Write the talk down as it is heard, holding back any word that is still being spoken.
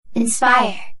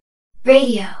Inspire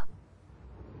Radio.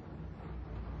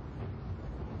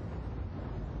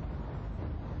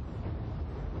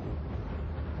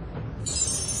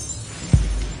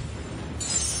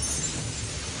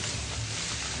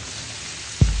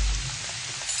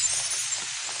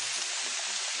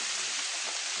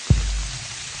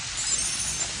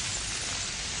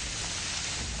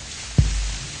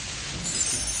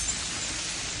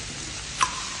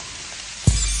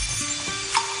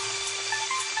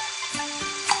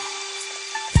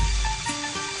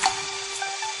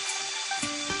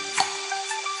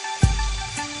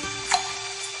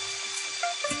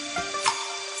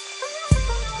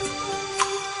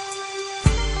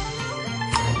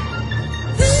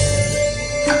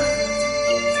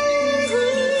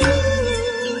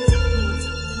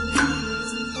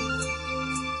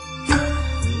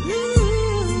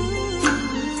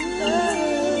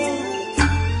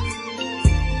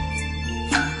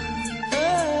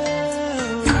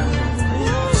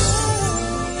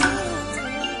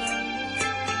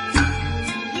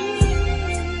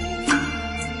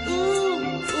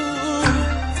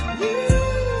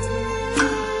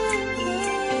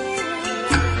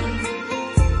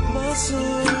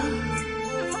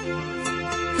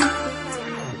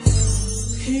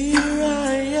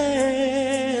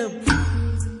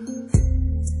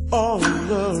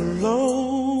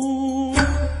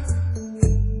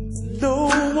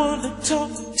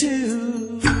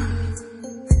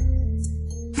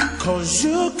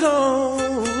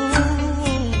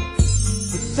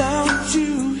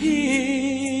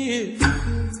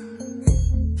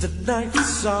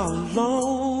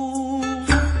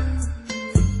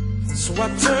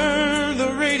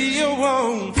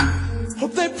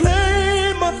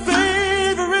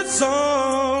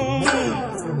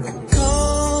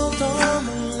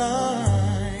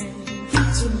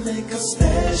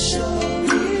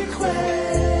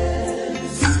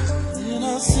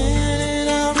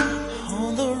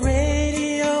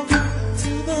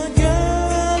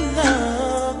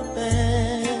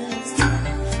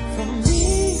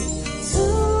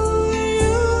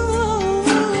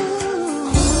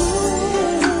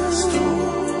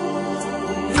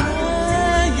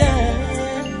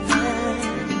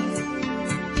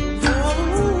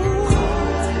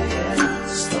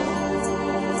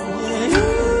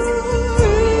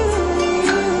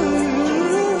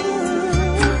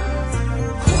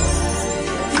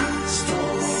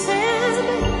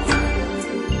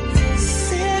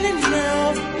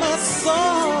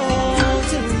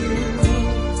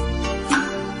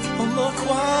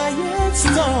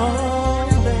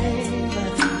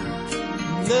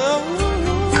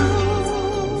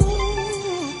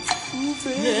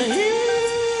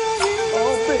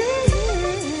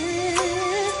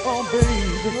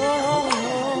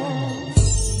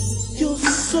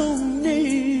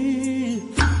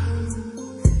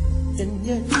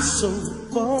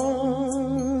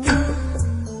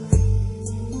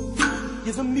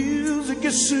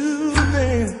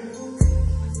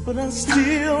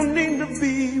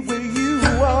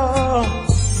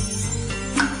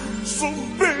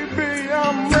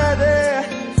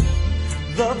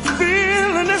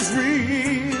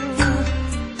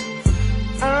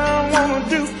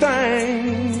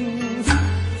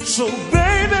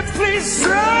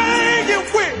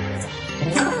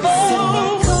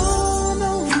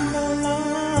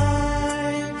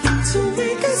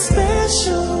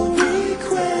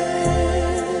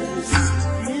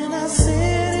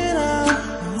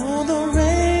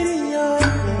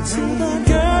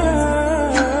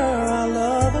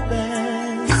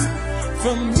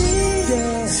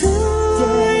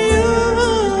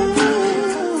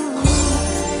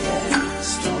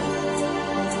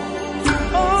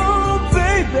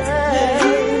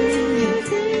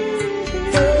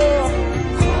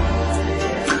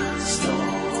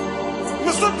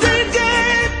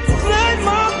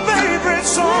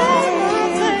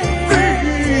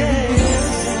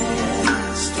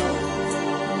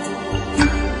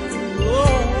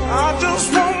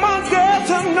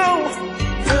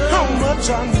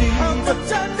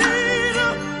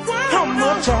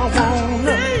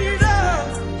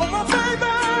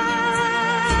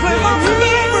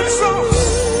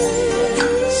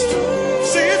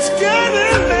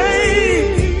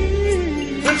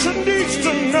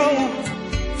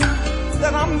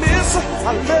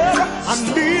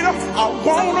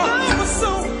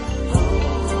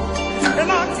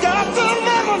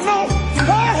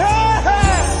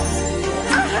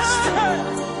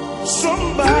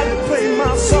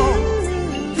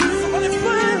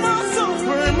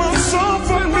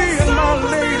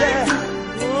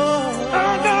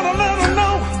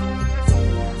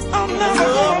 I'm never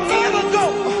gonna let her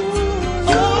go.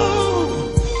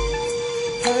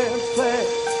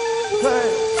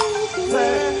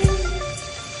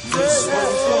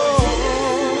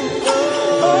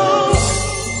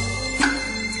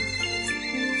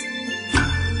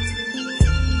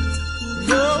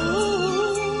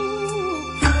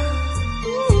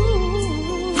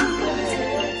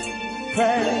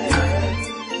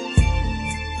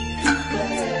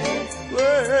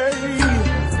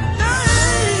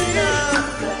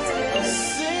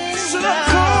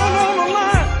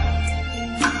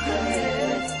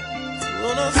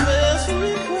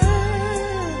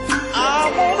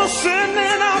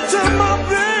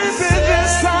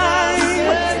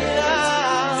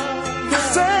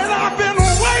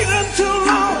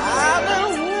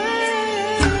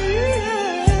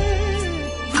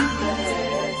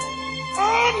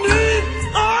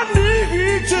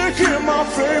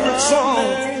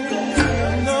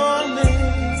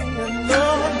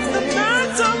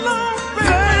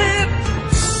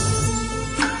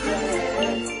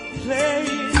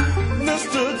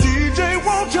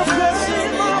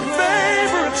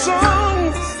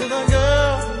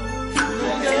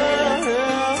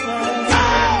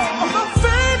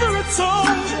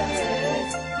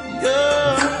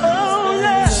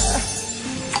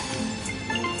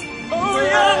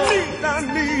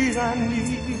 I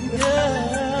need.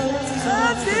 Yeah.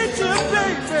 I need you,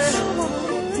 baby.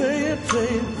 Play it, play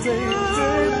it, play it,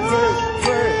 play it, play it,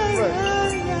 play it,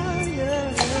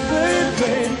 play it,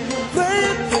 play it, play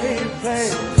it, play it, play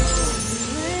it.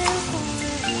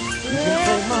 You can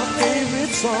play my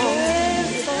favorite song.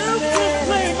 You can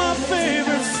play my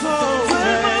favorite song.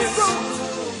 Play my song.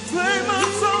 Play my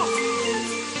song.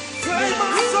 Play my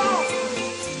song.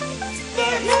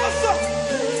 Play my song.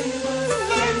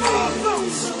 Play my song.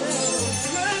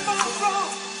 Play my song.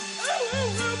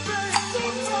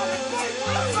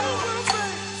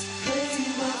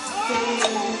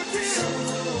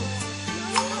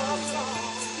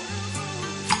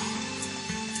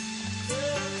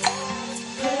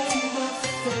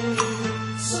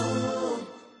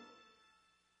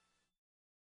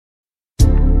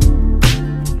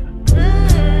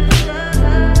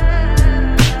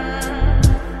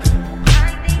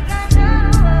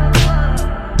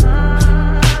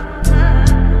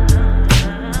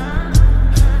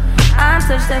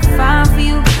 That 5 for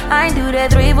you, I ain't do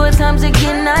that 3-4 times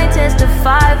again. I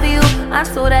testify for you. I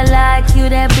told I like you,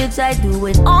 that bitch. I do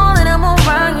it all that I'm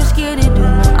around. You scared to do.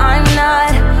 I'm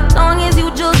not. Long as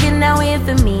you joking now in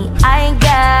for me, I ain't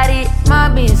got it. My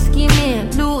bitch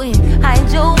scheming, looting, hide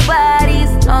your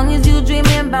bodies. Long as you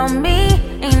dreaming about me,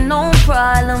 ain't no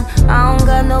problem. I don't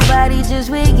got nobody just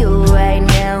with you right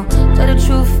now. Tell the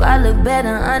truth, I look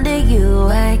better under you.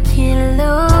 I can't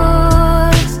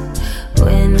lose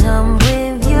when I'm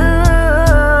with you.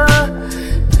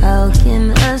 How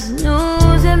can us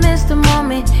lose and miss the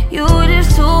moment? You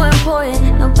just too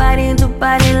important. Nobody do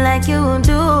body like you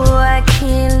do. I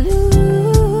can't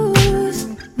lose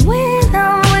when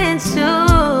I'm with you.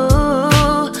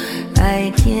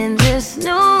 I can't just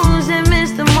lose and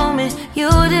miss the moment. You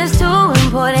just too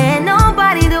important.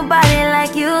 Nobody do body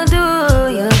like you do.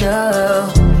 You do.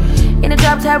 In the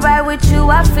drop top ride with you,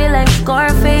 I feel like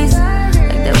Scarface.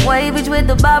 That white bitch with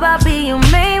the bob, I'll be your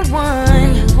main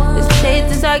one. Let's take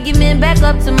this argument back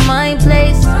up to my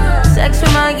place. Sex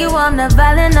remind you I'm not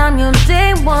violent, I'm your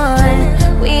day one.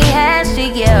 We had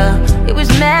shit, yeah, it was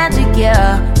magic,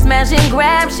 yeah. Smash and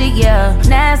grab shit, yeah.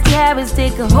 Nasty habits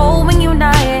take a hold when you're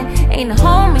not here. Ain't a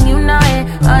home when you're not here.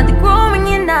 Hard to grow when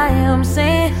you're not here. I'm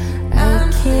saying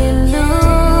I can't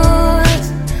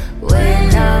lose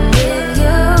when I'm with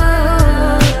you.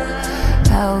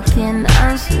 How can I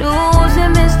lose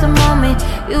and miss the moment?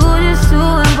 You just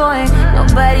too important.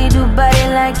 Nobody do body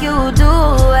like you do.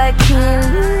 I can't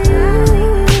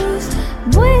lose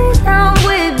when I'm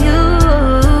with you.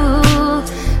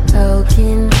 How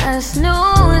can I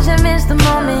snooze and miss the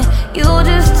moment? You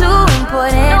just too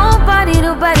important. Nobody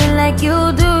do body like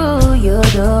you do. You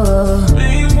do.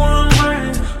 Main one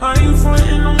right. Are you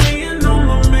frontin' on me and I'm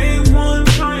the main one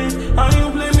trying? Are you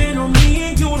blaming on me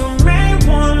and you the main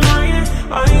one lying?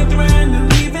 Are you threatening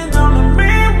leaving? I'm the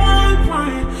main one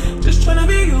crying. Just tryna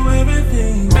be you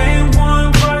everything. Main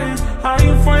one crying. Are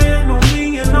you frontin' on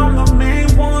me and I'm the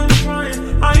main one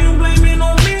trying? Are you blaming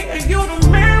on me and you the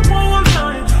main one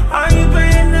lying? Are you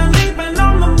threatening leaving?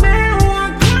 I'm the main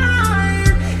one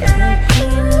crying. I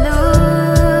can't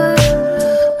lose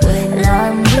when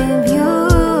I'm with you.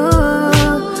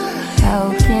 How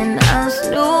can I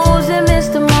snooze and miss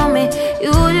the moment?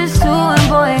 You just too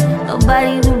important.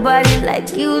 Nobody do body like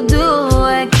you do.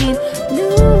 I can't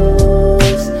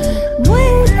lose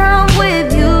when I'm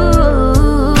with you.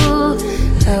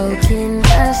 How can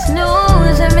I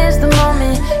snooze and miss the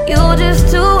moment? You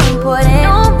just too important.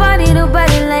 Nobody do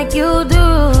body like you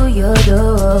do. You do.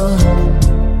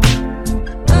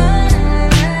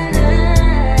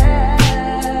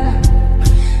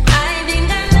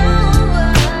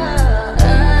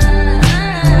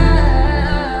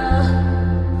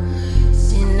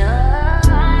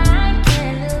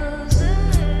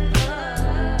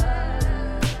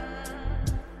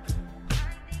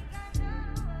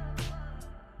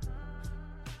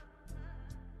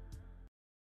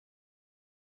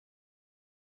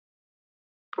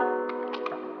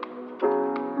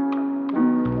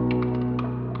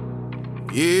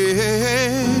 Yeah.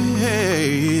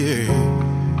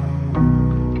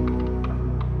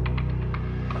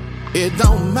 It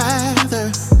don't matter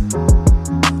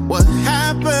what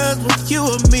happens with you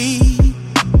or me.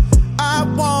 I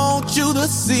want you to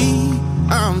see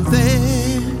I'm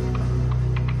there.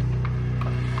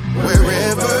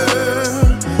 Wherever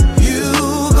you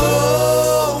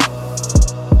go,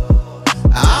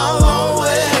 I'll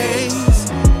always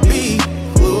be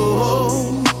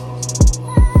close.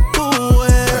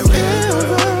 Wherever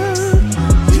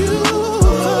you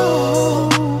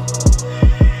go,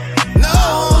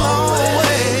 I'll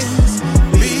always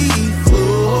be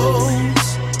close.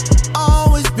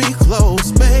 Always be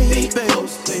close, baby.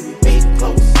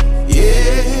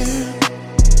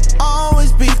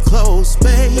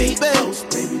 close,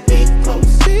 baby, be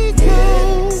close. Be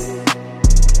close,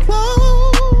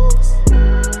 close.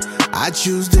 I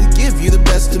choose to give you the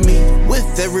best of me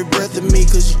with every breath of me,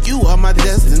 cause you are my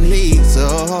destiny.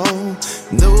 So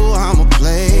know I'ma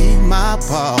play my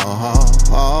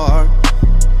part.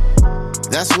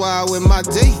 That's why when my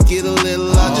day get a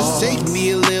little, I just take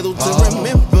me a little to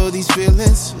remember these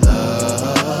feelings.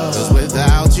 Cause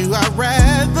without you I'd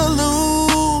rather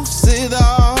lose it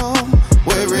all.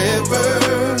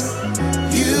 Wherever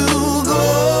you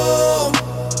go,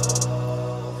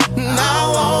 and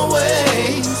I'll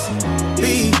always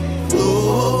be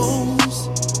close.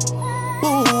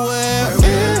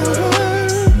 Wherever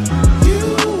you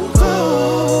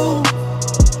go,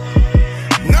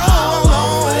 and I'll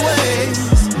always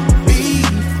be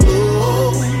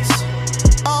close.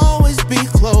 Always be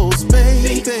close,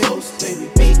 baby. Be close, baby,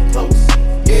 be close.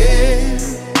 Yeah.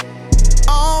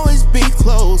 Always be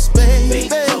close, baby. Be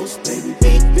close, baby,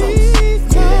 be close. Be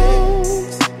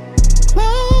close,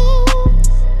 close.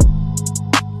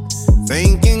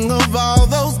 Thinking of all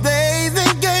those days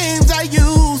and games I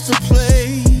used to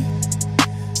play,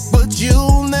 but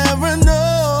you'll never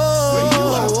know where you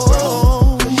are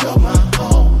from, 'cause you're my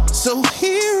home. So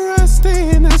here I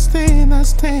stand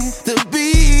to be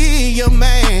your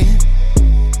man.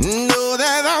 Know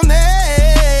that I'll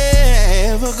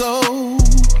never go.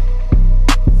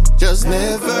 Just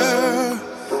never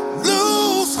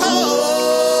lose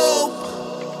hope.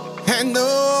 And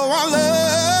know I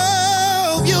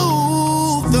love you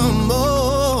the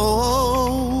most.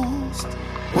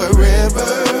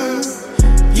 Wherever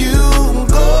you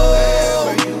go,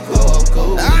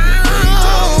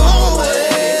 I'll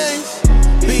always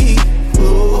be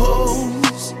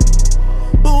close.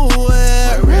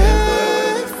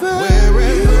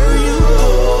 Wherever you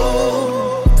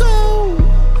go,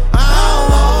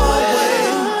 I'll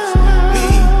always be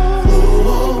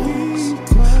close.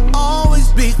 Always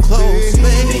be close,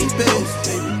 baby.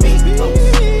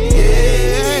 Yeah.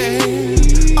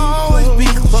 Always be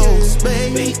close,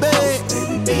 baby.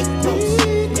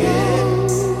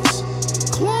 Yes.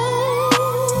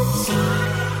 Close.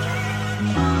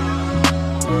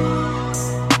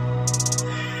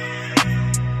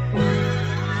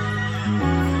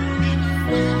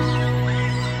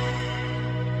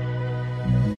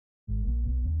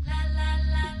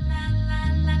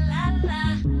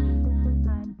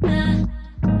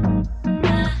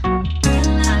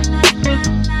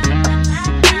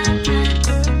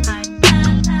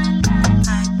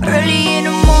 Early in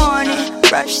the morning,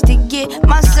 rush to get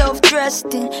myself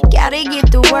dressed in. Gotta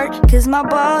get to work, cause my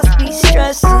boss be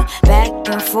stressing. Back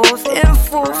and forth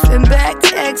and back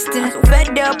texting.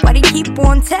 Fed up, why they keep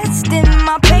on testing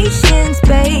my patience,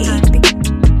 baby.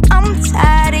 I'm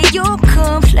tired of your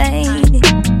complaining.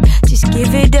 Just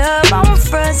give it up, I'm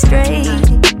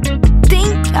frustrated.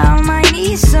 Think I might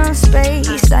need some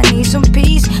space, I need some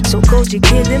peace. So cold, you're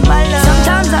killing my love.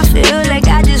 Sometimes I feel like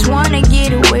I just wanna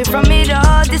get away from it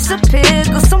all, disappear,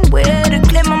 go somewhere to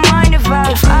clear my mind. If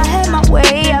I had my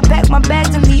way, I'd pack my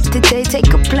bags and leave today.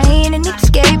 Take a plane and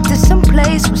escape to some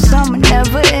place where summer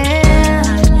never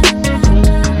ends,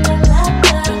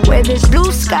 where there's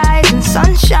blue skies and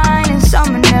sunshine and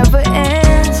summer never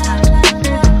ends.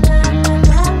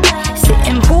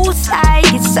 Sitting poolside,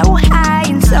 get so high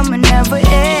and summer never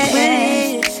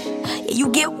ends. Yeah, you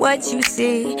get what you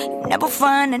see. You never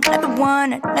find another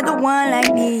one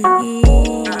like me.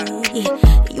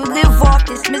 You live off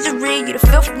this misery, you're the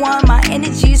fifth one. My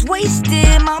energy's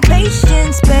wasted, my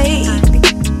patience, baby.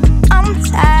 I'm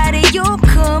tired of your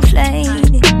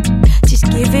complaining. Just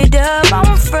give it up,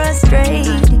 I'm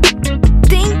frustrated.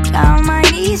 Think I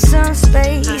might need some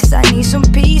space, I need some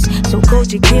peace. So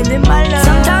cold, you're killing my love.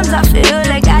 Sometimes I feel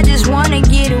like I just wanna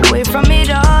get away from it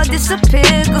all,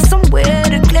 disappear, go somewhere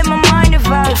to clear my mind. If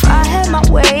I had my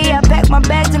way, I'd pack my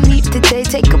bags and leave today.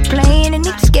 Take a plane and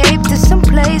escape to some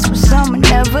place where summer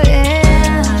never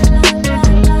ends,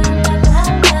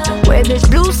 where there's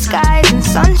blue skies and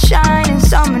sunshine and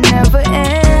summer never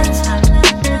ends.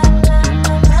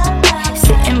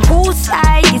 Sitting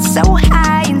poolside, get so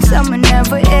high and summer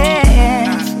never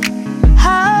ends.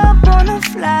 Hop on a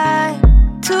flight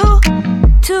to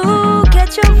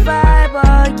catch a vibe,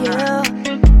 oh yeah.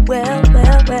 Well,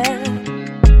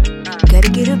 gotta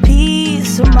get a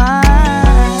piece of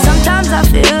mind. Sometimes I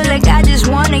feel like I just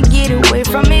wanna get away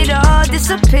from it all,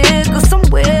 disappear, go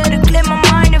somewhere to clear my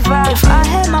mind. If I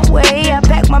had my way, I'd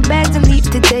pack my bags and leave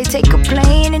today. Take a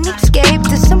plane and escape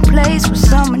to some place where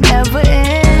summer never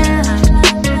ends,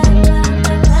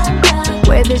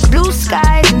 where there's blue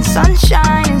skies and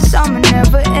sunshine and summer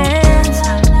never ends.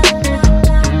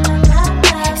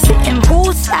 Sitting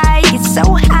poolside, get so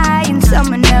high and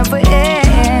summer never ends.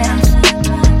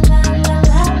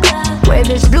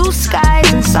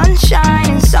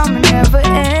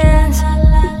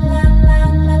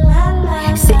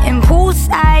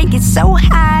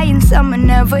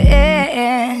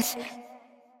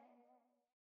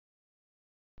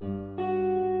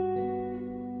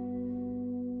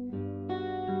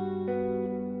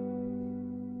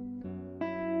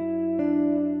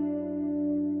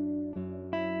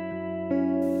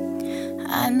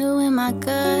 not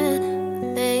good.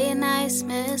 Late nights,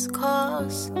 missed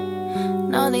calls.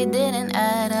 No, they didn't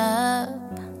add up.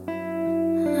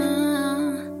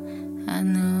 I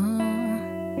knew.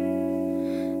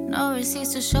 No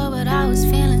receipts to show, but I was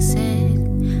feeling sick.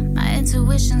 My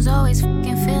intuition's always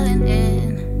fucking feeling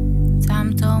it.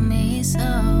 Time told me so.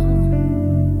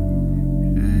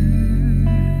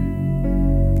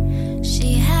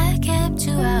 She had kept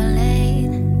you out late.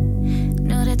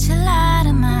 Knew that you lied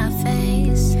to my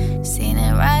face. Seen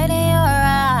it right in your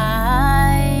eyes.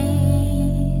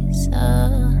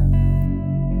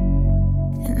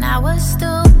 And I was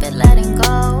stupid letting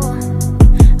go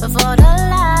of all the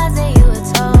lies that you had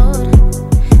told.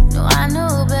 Knew I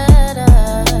knew better.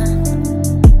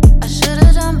 I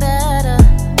should've done better.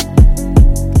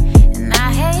 And I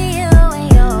hate you and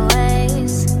your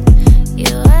ways.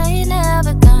 You ain't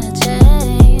never gonna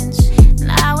change.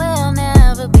 And I will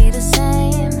never be the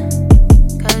same.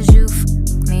 Cause you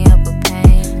fucked me up with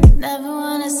pain. Never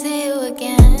wanna see you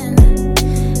again.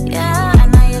 Yeah, I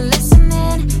know you're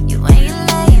listening. You and your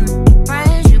lame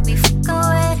friends you be fucking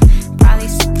with. Probably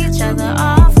suck each other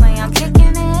off when y'all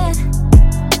kicking it.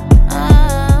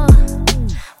 Oh,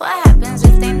 what happens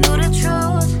if they knew the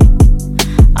truth?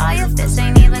 All your fits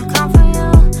ain't even come from you.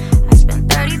 I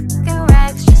spent 30 fucking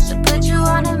racks just to put you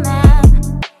on the map.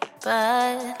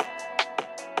 But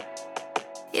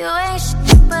you ain't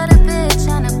shit but a bitch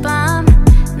and a bum.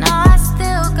 No, I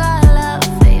still got love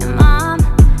for your mom.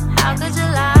 How could you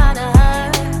lie to her?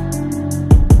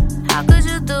 How could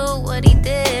you do what he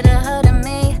did to her to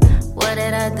me? What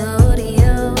did I do to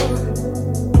you?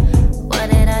 What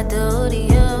did I do to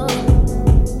you?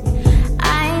 I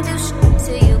ain't do shit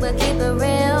to you, but keep it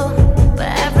real. But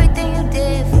everything you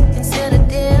did fucking sealed the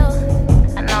deal.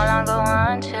 I no longer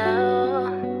want you.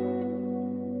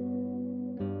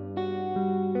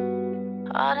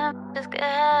 All them just could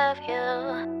have you.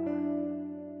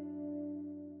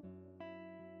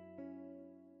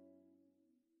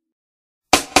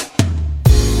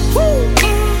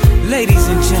 Ladies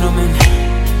and gentlemen,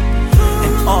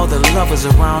 and all the lovers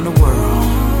around the world,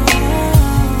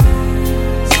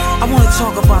 I want to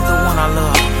talk about the one I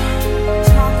love.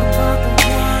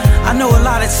 I know a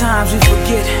lot of times we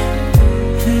forget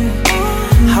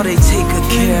how they take good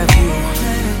care of you.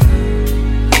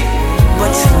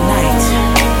 But tonight,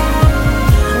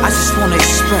 I just want to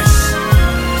express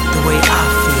the way I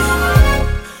feel.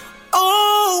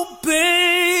 Oh,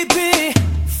 baby,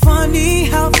 funny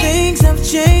how things have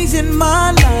changed in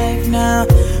my life now.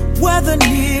 Whether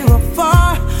near or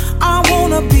far, I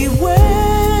wanna be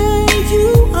where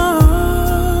you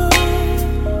are.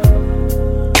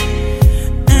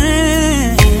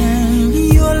 And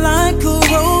you're like a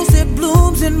rose that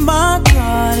blooms in my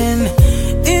garden,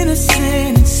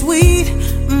 innocent and sweet,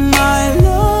 my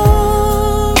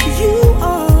love, you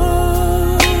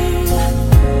are.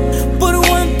 But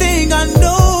one thing I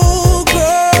know,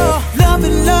 girl,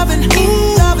 loving, loving,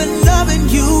 loving, loving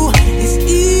you is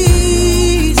easy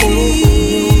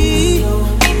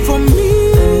for me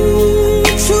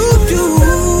to do,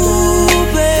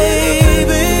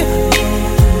 baby.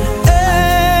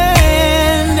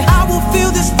 And I will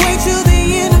feel this way till the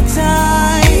end of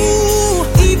time.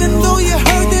 Even though you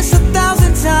heard this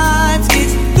 1,000 times,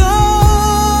 it's the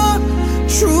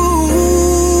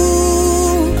truth.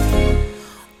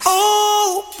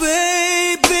 Oh,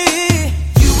 baby,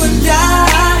 you and I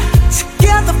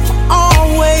together for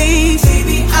always.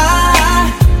 Baby, I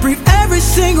breathe every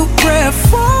single breath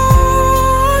for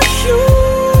you,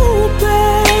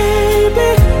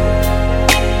 baby.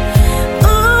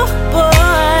 Oh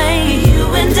boy, you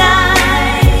and I,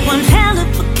 one hell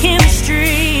of a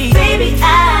chemistry. Baby,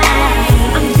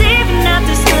 I'm living out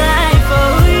this life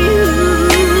for you.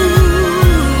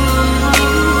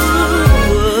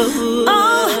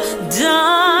 Oh,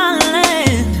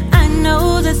 darling, I know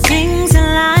that things in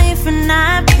life are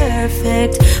not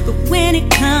perfect, but when it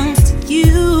comes to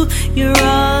you, you're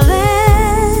all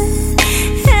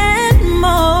and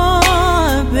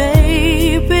more,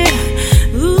 baby.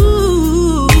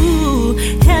 Ooh,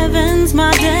 heaven's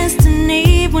my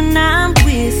destiny when I'm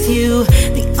with you.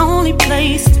 The only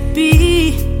place to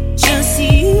be, just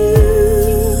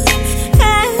you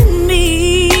and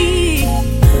me.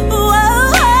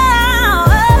 Whoa,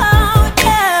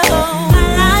 my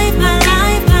life, my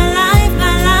life, my life,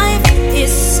 my life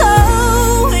is so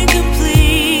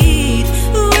incomplete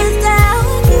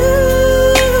without you.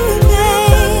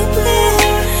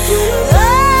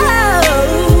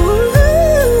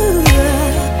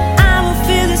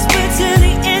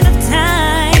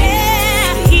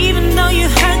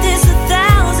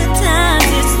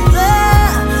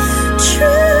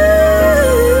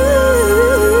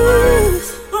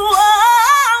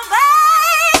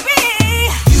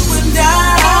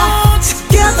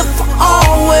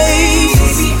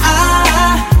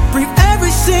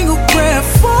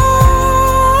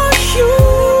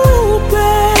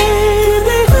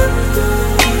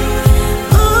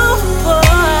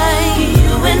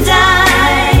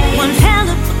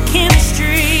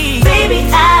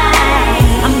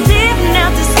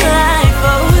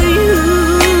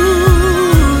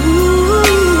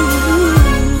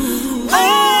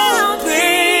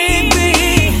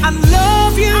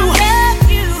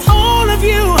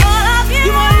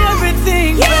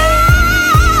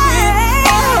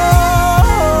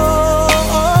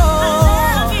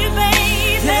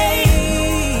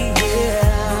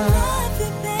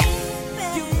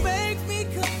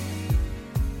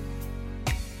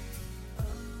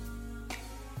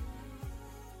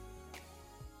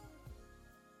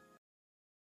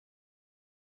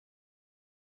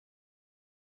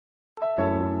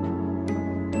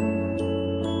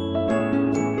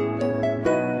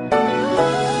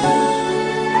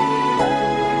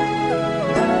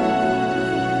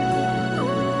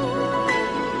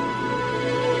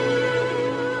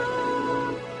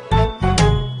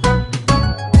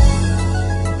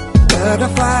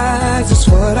 butterflies is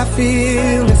what I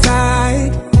feel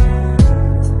inside.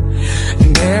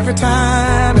 And every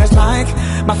time it's like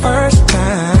my first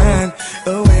time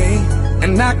away,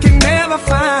 and I can never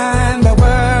find the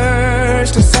words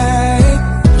to say.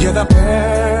 You're the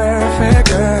perfect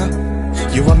girl,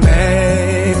 you were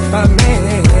made for me.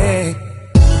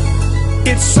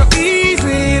 It's so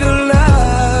easy to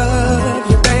love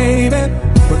you, baby.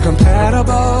 We're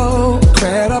compatible,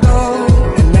 credible,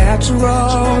 and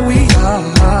natural we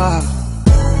are.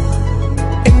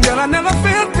 And girl, I never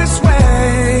felt this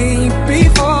way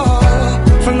before.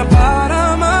 From the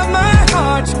bottom of my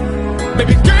heart,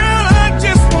 baby girl, I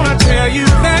just wanna tell you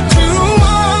that you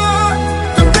are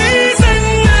the reason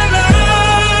I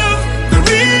love, the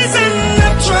reason I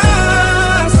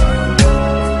trust.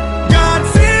 God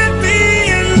sent me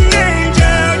an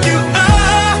angel. You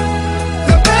are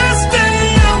the best in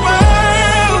the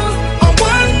world, a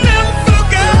wonderful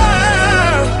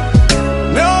girl.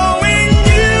 Knowing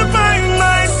you by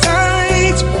my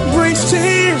side brings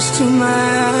tears to my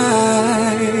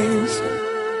eyes,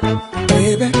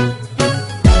 baby.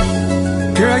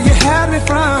 Girl, you had me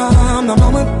from the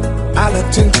moment I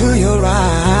looked into your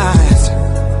eyes,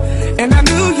 and I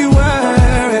knew you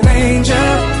were an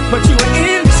angel, but you were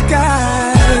in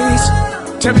disguise.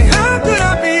 Tell me, how could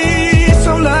I be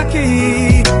so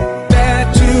lucky that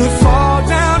you'd fall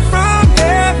down from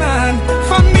heaven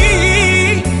for me?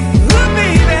 Look,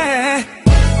 baby,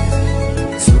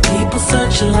 Some people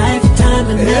search a lifetime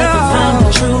and never find the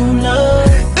true love.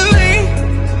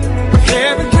 but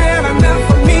heaven cared enough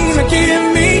for me to give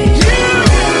me you.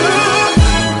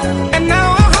 And now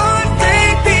our hearts, they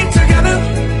beat together,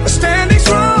 standing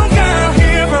strong, girl,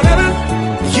 here forever.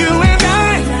 You and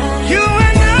I, you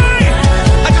and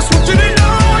I just want you to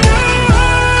know you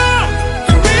are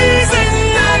the reason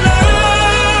I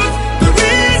love, the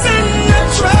reason I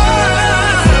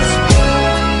trust.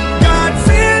 God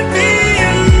sent me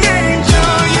an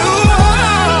angel. You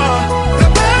are the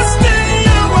best in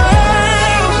the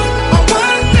world, a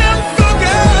wonderful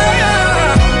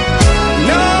girl.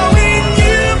 Knowing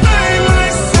you by my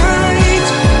side,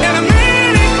 and a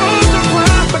minute goes to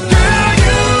cry, but girl,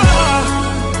 you are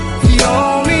the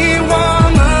only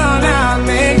woman I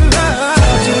make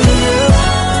love to.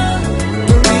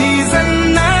 The reason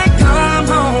I come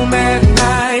home at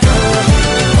night.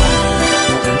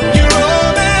 You're all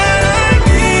that I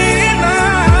need in my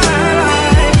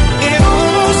life. It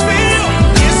almost feels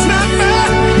it's not fair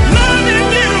loving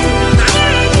you.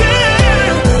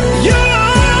 You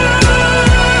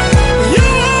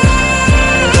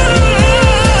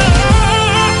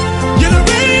you're the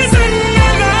reason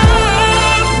I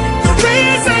love, the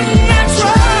reason I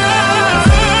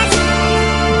trust.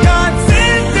 God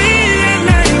sent me an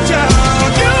angel.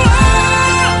 You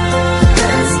are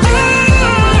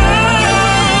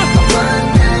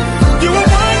you're a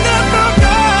wonderful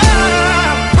girl.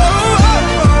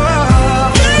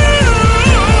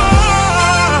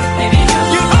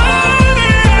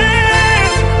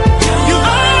 You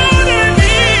are the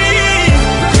me.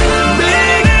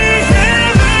 Baby,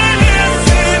 heaven has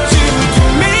sent you to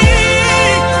me.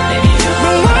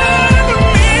 The one for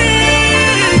me,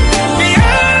 the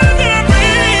other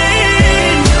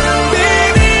ring.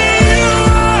 Baby,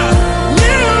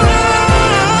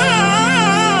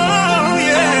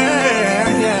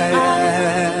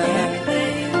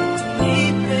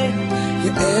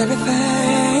 you're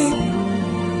everything.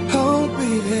 Oh,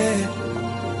 baby,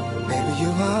 baby, you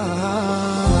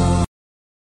are.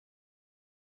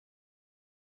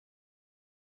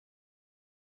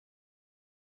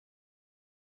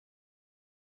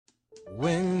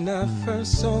 When I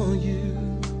first saw you,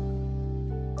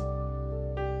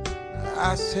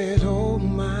 I said, oh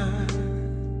my,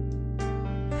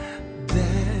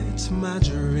 that's my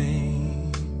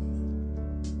dream.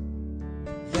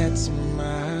 That's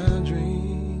my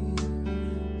dream.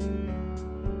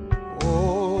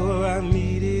 Oh, I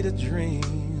needed a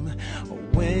dream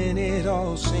when it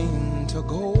all seemed to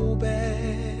go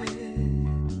bad.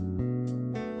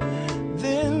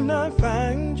 Then I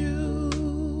find you,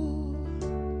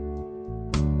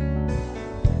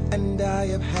 and I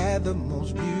have had the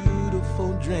most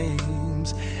beautiful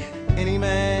dreams any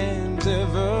man's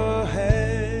ever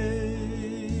had.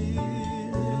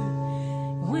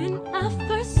 When I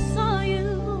first saw you,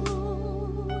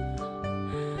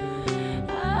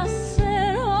 I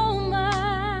said, oh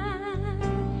my,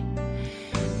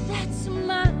 that's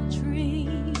my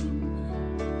dream.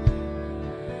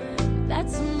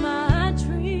 That's my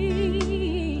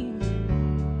dream.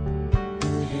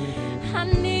 I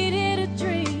needed a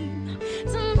dream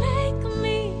to make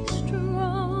me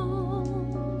strong.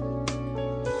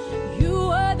 You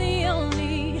are the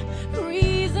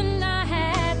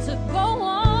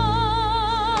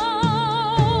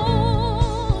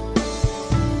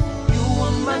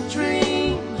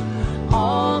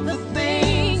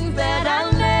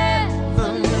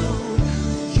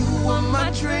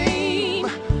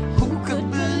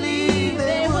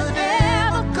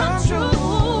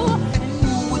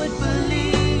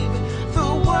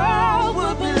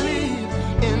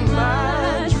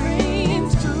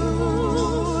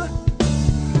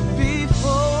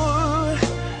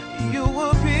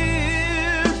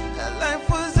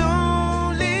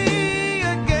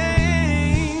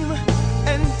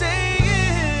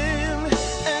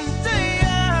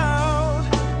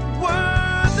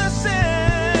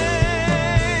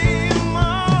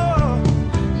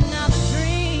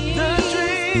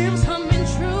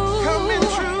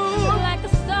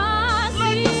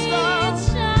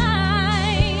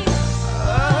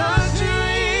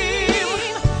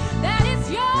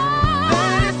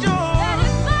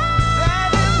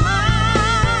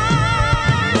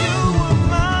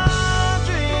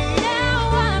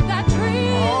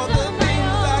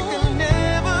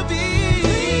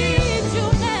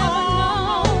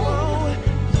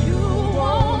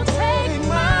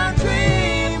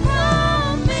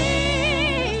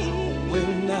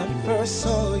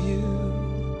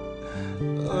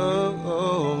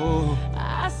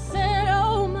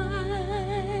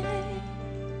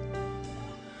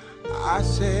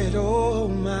said, oh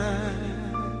my,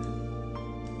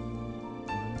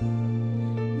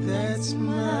 that's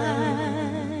my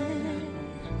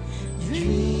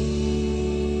dream.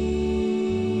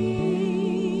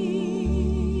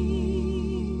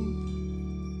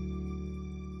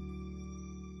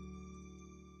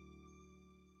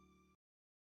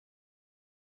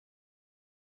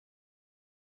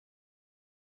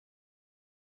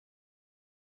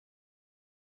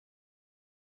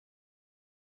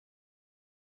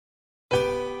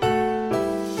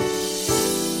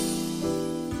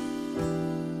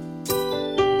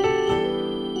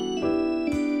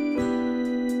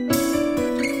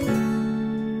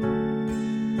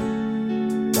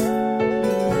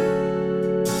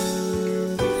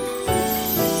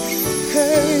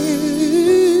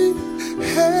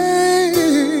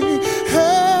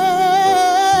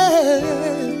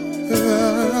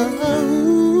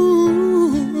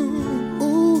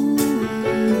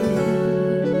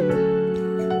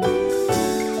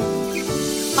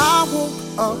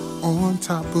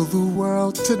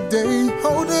 Today,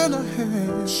 holding her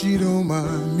hand, she don't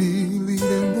mind me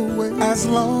leading the way. As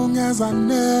long as I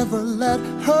never let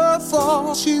her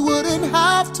fall, she wouldn't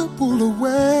have to pull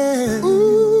away.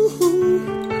 Ooh,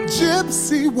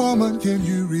 gypsy woman, can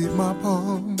you read my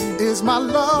palm? Is my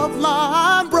love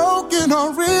line broken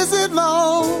or is it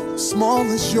long? Small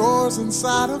as yours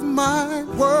inside of mine,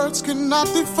 words cannot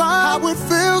define how it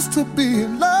feels to be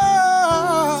in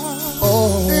love.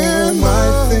 Oh,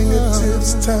 my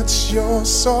fingertips touch yours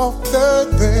softer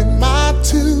than my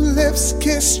two lips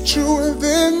kiss, truer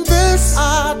than this.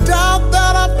 I doubt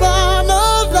that I find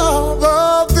a love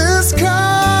of this kind.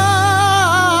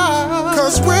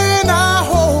 'Cause when I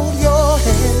hold your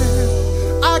hand,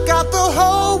 I got the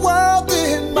whole world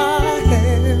in my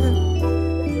hand.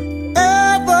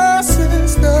 Ever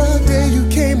since the day you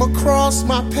came across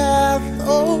my path,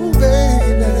 oh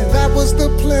baby, that was the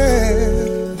plan.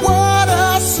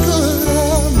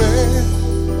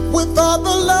 With all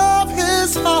the love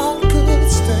his heart could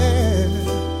stand,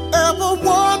 ever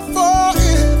want for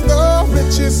it, the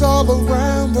riches all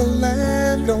around the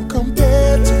land don't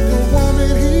compare to the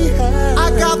woman he had. I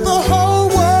got the whole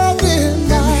world in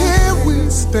my hand. Here we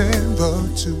stand, the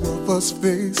two of us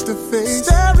face to face,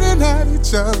 staring at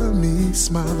each other, me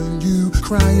smiling, you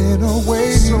crying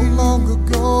away. So long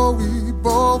ago we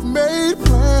both made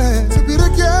plans to be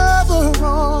together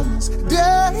on this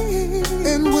day.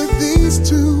 And with these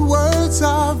two words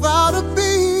I vow to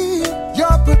be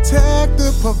your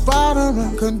protector, provider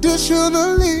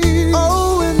unconditionally.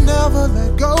 Oh, and never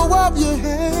let go of your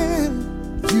hand.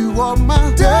 You are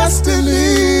my destiny.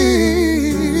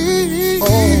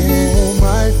 Oh,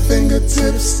 my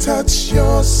fingertips touch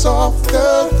yours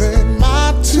softer than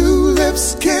my two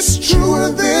lips kiss, truer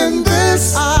than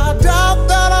this. I doubt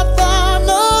that I find a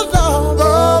love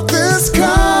of this kind.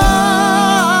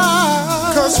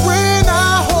 'Cause when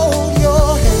I hold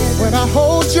your hand, when I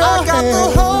hold your hand, I got the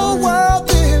whole world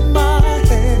in my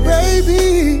hand. Baby,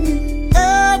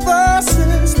 ever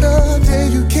since the day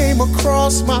you came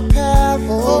across my path,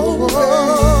 oh, baby,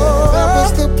 that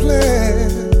was the plan.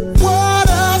 What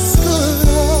else could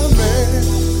a man,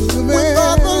 with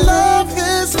all the love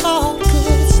his heart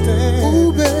could stand?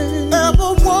 Ooh, baby,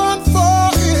 ever want for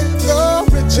it, the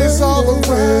riches all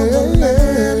around the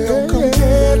land don't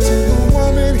compare to the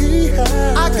woman he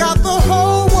had. I got the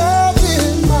whole world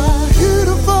in my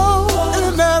beautiful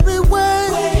in every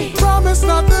way. Promise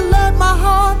not to let my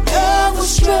heart ever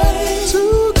stray. To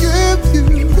give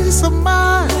you peace of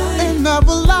mind and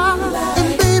never lie. And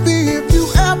baby, if you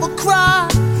ever cry,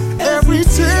 every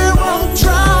tear I'm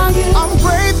dry, I'm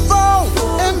grateful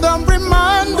and I'm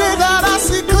reminded that I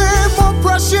see clear, more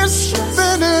precious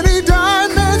than any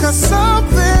diamond. 'Cause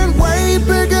something way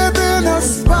bigger than us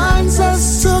binds us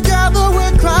together.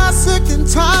 We're classic and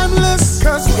timeless.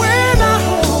 'Cause when I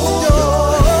hold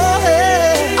your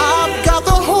hand, I've got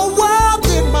the whole world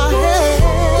in my hand.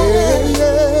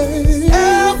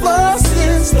 Ever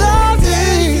since the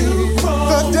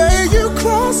day you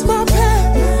crossed my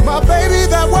path, my baby,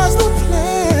 that was the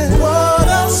plan. What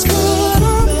else could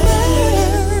a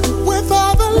man, with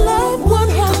all the love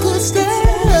one heart could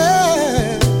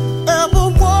stand, ever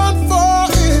want for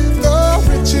it, the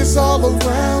riches all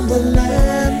around the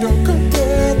land don't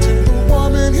compare to the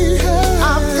woman he had.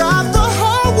 I've got the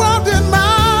whole world in my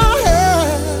hand.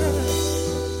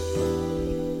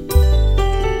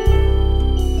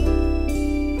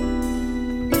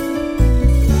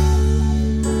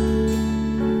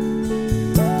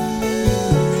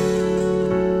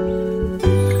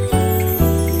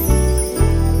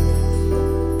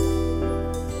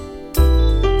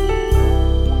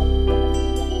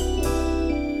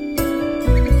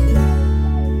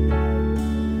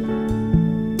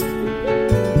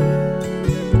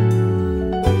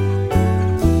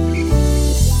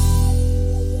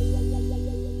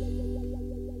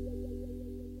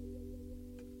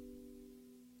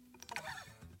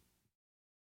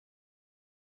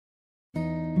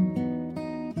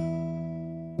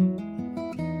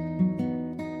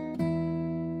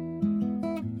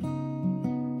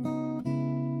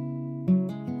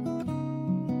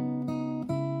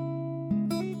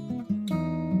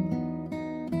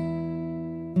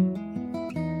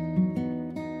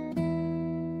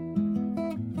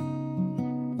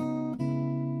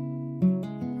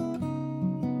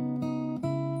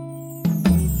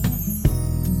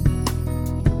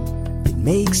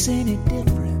 makes any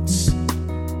difference.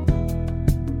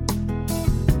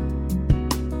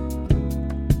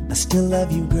 I still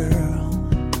love you, girl.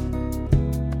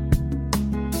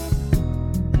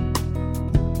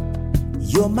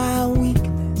 You're my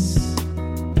weakness.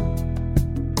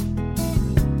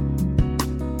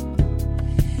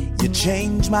 You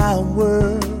change my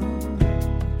world.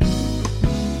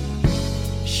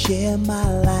 Share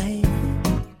my life.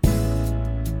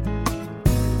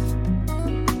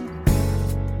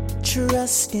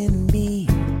 Trust in me.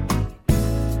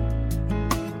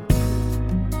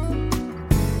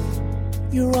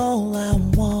 You're all I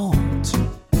want.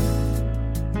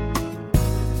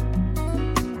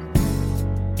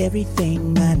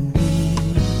 Everything I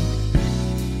need.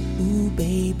 Ooh,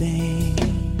 baby.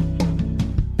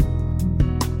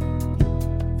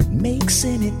 If it makes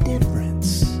any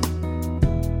difference,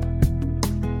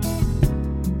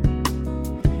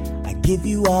 I give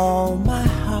you all my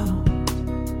heart.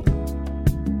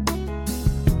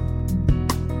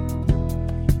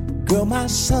 Girl, my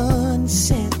sun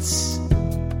sets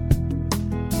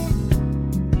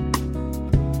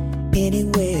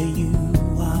anywhere you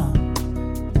are.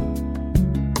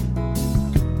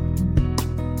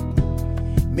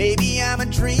 Maybe I'm a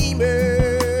dreamer.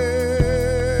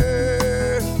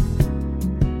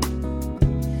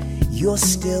 You're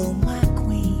still my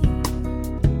queen.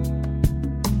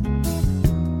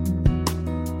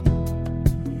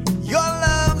 Your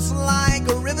love's like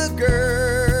a river,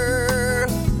 girl.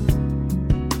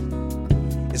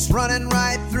 It's running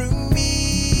right through me.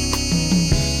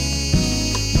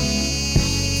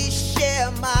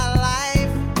 Share my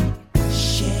life.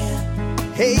 Share.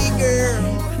 Hey girl,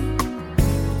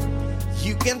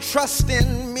 you can trust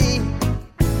in me.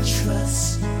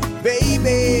 Trust,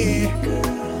 baby.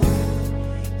 Girl,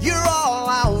 you're all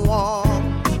I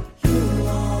want. You're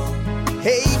all.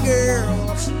 Hey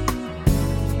girl,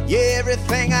 you're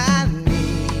everything I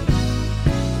need.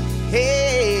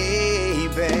 Hey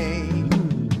babe.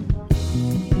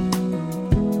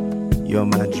 You're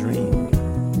my dream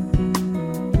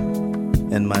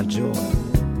and my joy.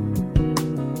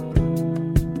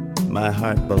 My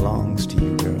heart belongs to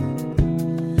you, girl.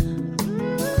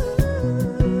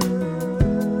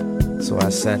 So I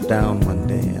sat down one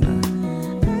day and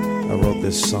I wrote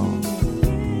this song,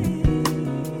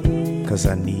 'cause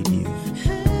I need you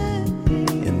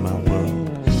in my world.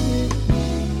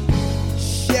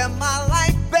 Share my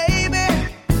life, baby.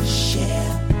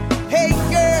 Share. Hey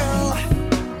girl,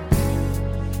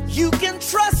 you can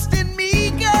trust in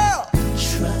me, girl.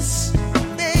 Trust,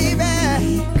 baby.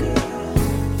 Me, girl.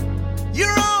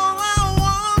 You're all I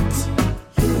want.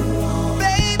 You're all,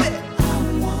 baby. I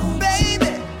want.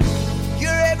 Baby,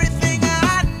 you're everything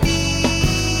I need.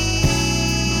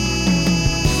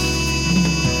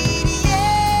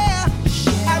 Yeah,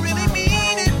 I really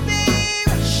mean it,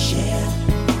 baby. Share.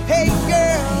 Hey,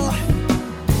 girl,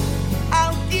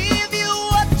 I'll give you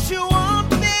what you want,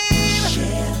 baby.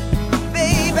 Share.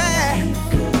 Baby,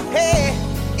 hey,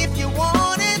 if you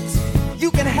want it, you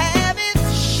can have it.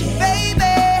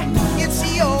 Baby, it's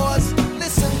yours.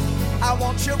 Listen, I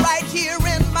want you right here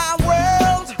in my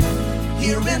world,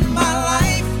 here in my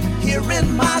life, here in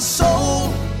my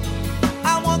soul.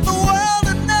 I want the world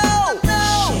to know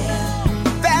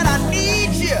that I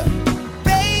need you.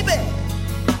 Baby,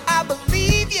 I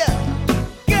believe you.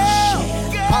 Girl,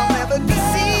 I'll never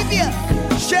deceive you.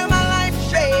 Share my life,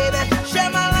 baby.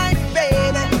 Share my life,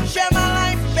 baby. Share my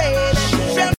life, baby.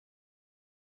 Share.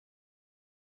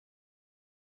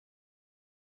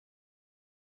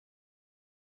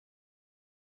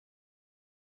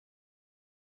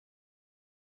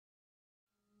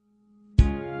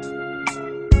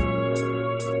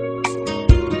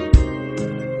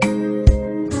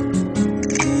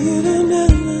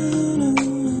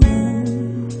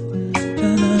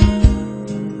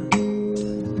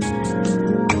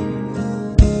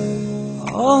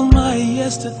 All my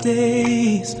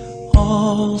yesterdays,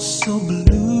 all so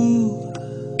blue.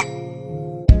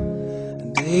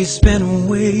 They spent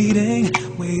waiting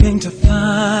to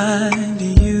find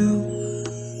you.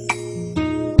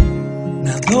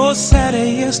 Now those sad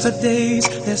yesterdays,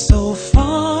 they're so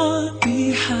far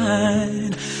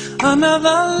behind.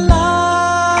 Another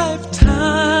lifetime.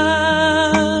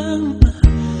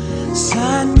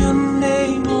 Sign your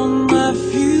name on my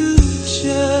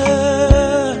future.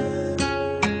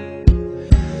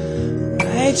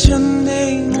 Write your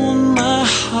name on my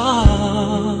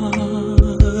heart.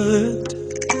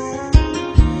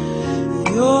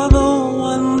 You're the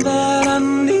one that I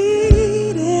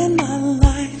need in my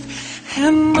life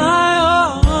and my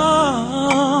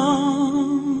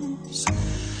arms.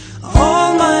 All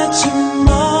my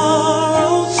tomorrows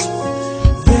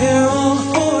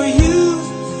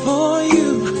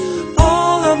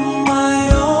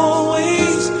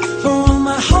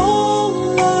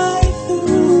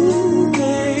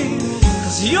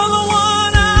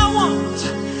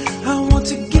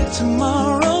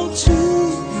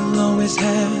always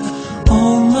have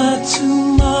all my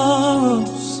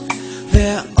tomorrows.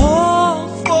 They're all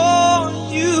for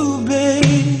you,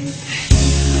 babe.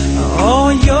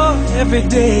 All your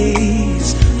everydays,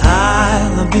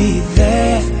 I'll be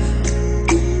there.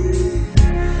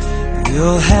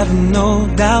 You'll have no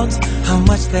doubt how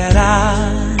much that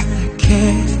I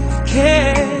care.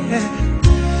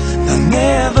 There'll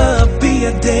never be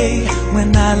a day when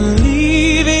I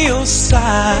leave your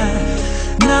side.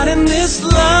 Not in this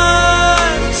lifetime.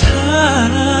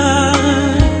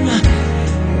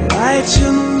 Write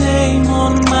your name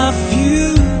on my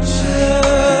future.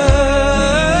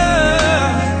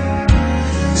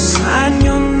 Sign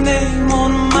your name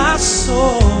on my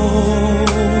soul.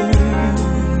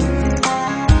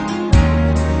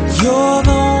 You're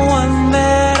the one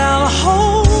that I'll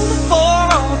hold for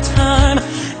all time,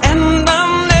 and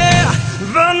I'm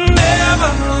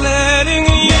never letting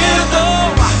you go.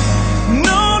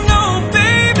 No, no,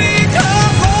 baby,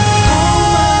 'cause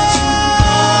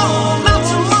all my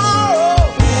tomorrow,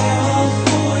 all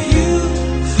for you,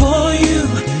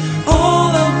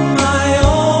 all of my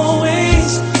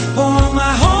always, for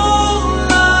my whole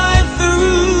life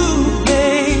through,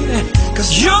 baby. 'Cause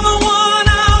you're the one I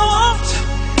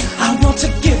want to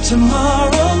give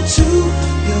tomorrow to.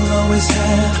 You'll always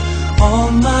have all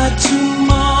my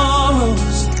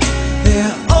tomorrows.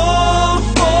 They're all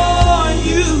for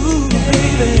you,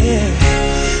 baby.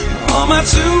 All my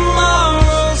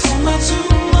tomorrows, all my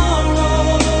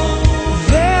tomorrows.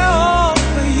 They're all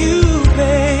for you,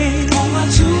 babe. All my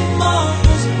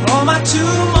tomorrows, all my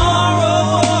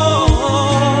tomorrows.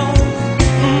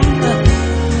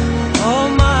 All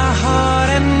my heart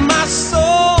and my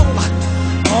soul.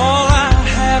 All I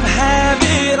have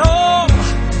it all.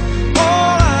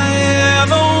 All I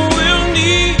ever will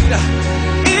need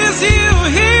is you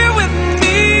here with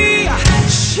me,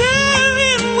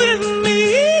 sharing with me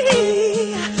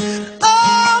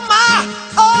all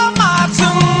my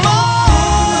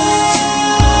tomorrows.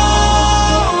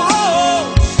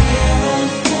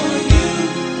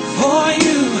 For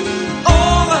you,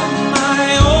 all of my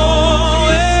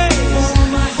always,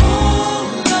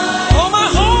 all my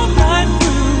whole life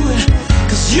through.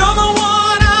 'Cause you're the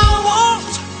one I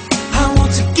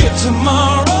want to give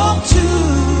tomorrow to.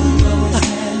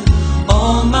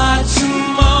 All my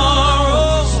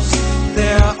tomorrows,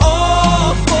 they're all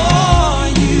for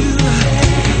you.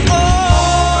 All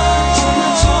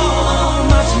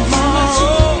my tomorrows,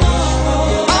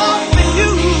 all for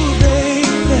you,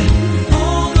 baby.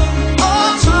 All my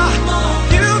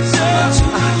future,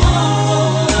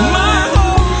 my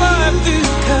whole life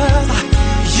through.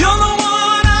 'Cause you're the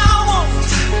one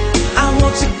I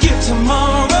want to give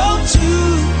tomorrow to.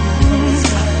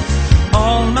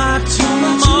 All my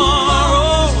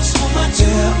tomorrows,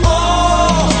 they're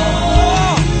all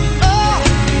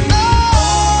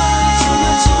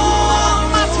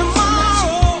my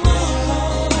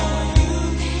tomorrows.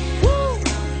 Woo,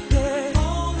 yeah.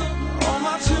 All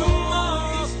my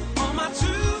tomorrows, all my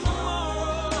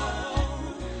tomorrows.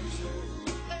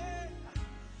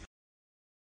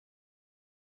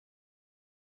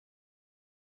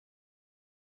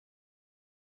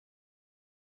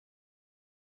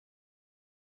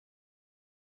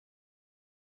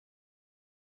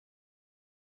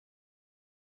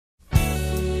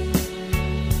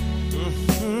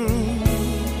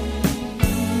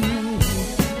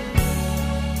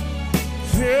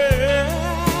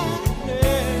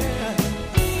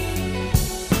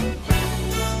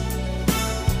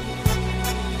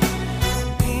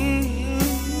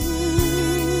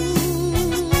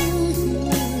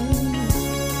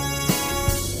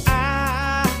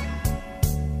 I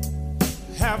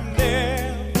have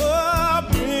never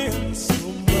been so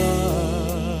much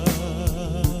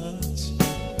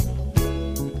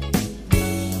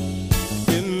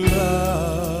in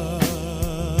love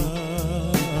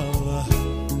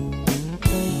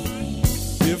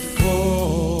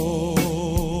before.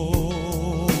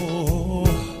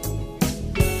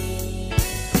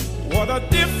 What a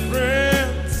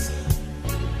difference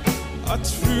a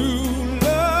true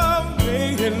love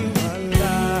made in my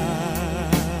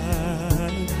life.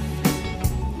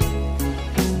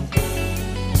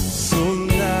 So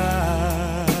nice,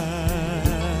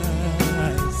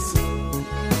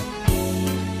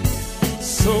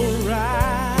 so right.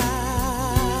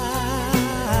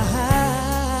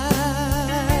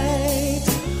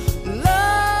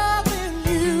 Loving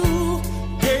you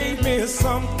gave me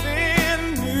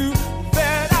something new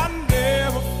that I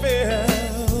never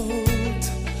felt,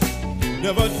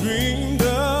 never dreamed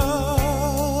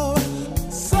of.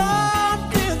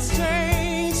 Something's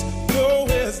changed, no,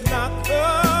 it's not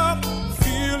the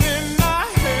feeling I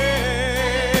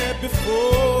had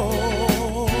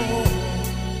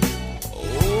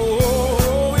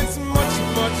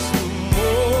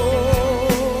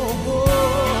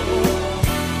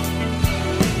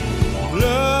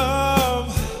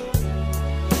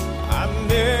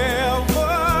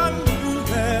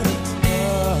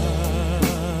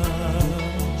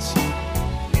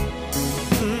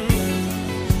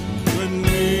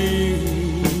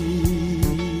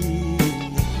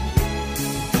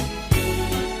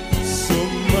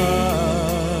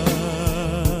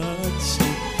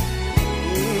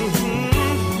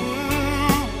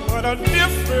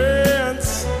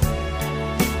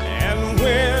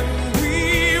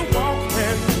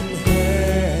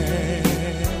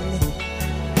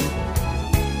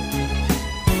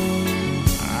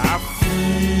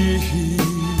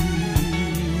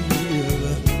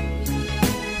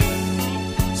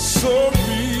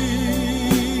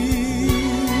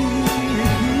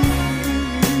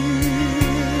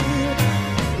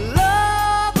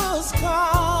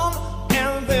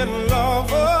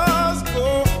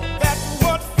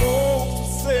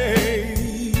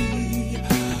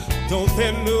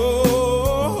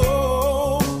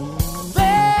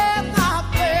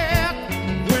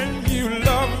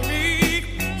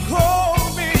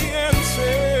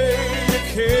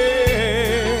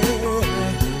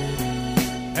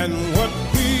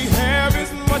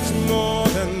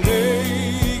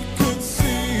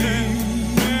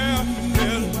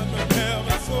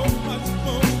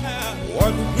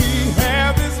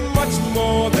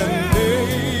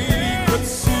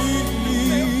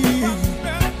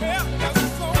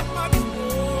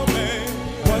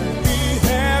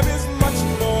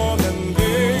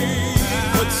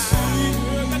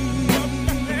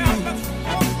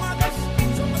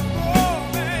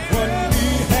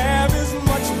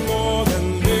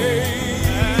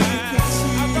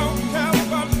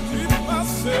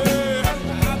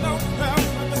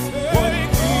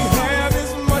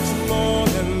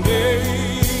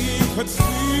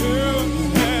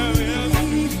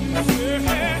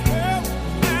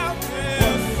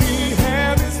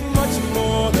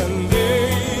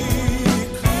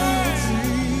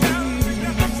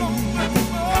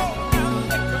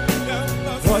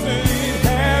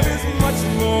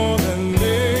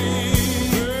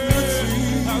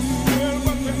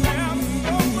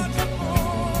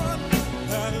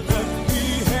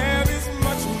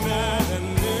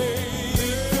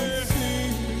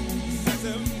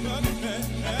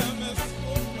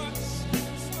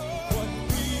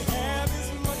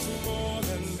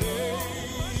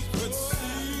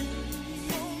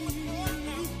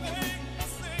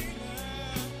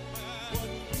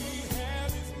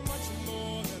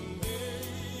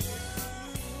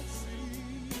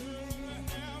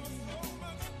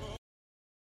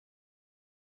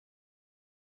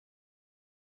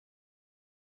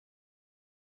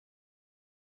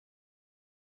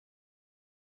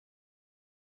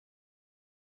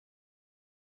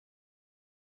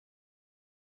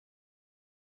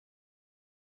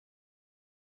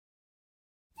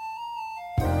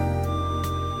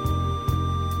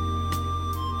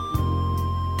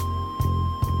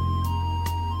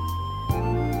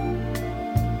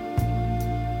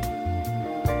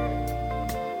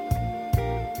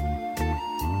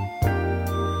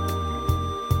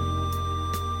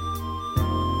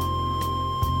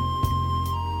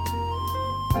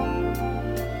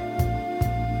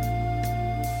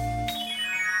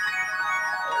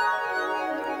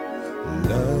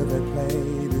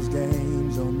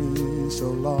so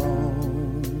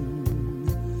long,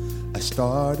 I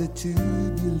started to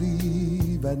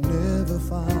believe I'd never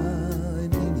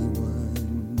find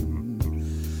anyone.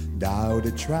 Doubt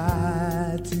had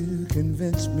tried to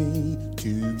convince me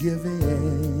to give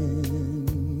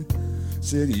in.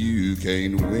 Said you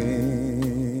can't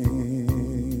win.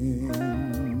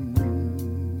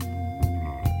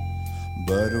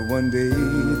 But one day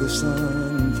the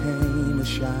sun came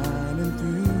a-shining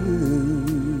through.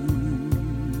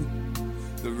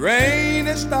 The rain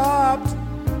had stopped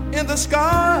and the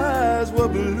skies were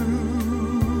blue.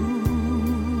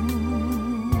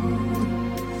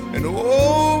 And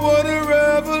oh, what a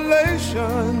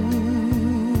revelation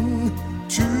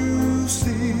to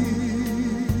see.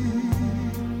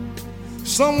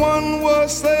 Someone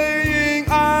was saying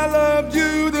I loved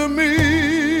you to me.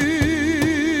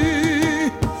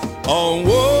 A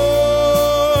one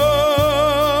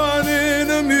in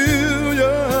a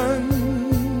million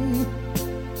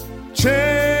chance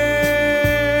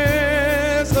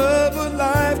of a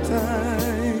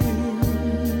lifetime.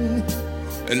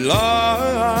 And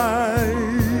life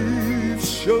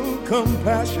showed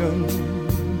compassion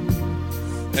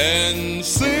and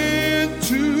sent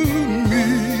to me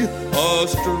a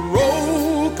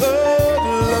stroke of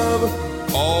love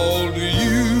called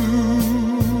you.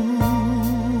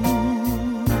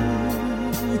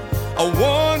 A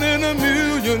one in a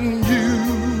million you.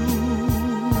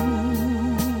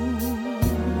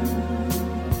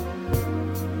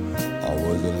 I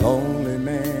was a lonely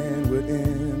man with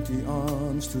empty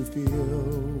arms to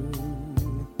fill.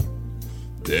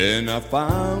 Then I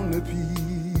found a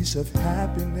piece of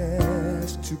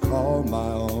happiness to call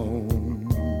my own.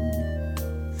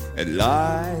 And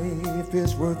life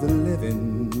is worth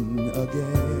living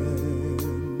again.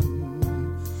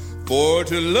 For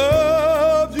to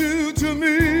love you to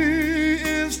me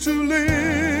is to live.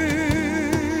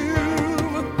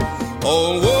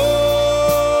 Oh,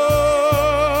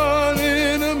 one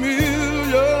in a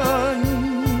million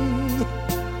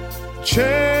chance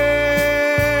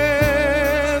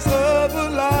of a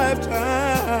lifetime.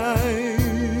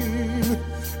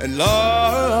 And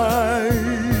life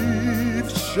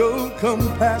showed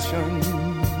compassion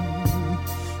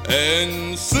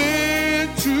and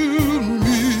sent to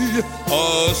me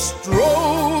a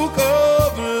stroke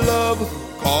of love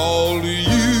called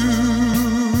you.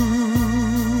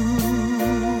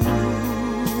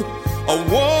 A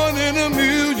one in a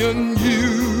million you.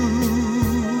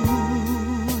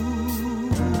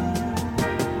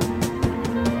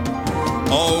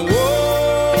 A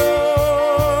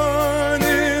one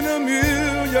in a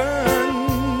million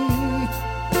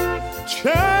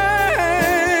chance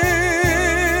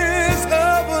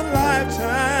of a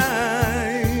lifetime.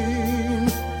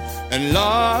 And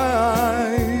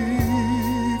life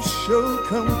showed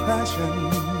compassion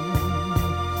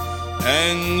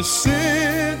and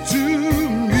sent to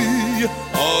me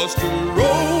a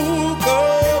stroke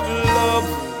of love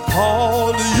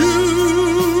called you.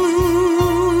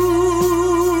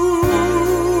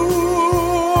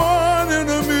 One in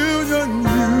a million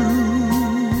you.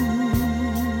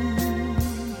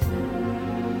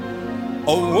 A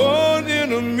one in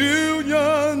a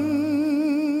million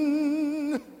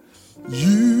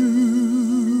you.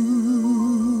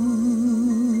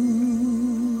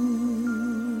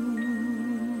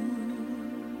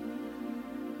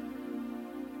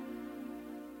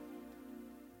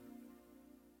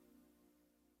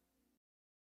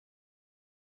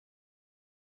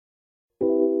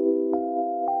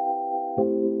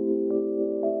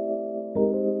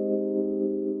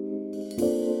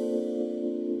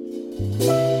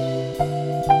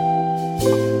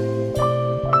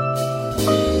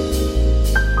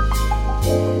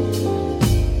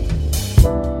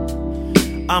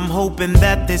 I'm hoping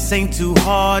that this ain't too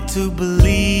hard to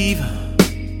believe.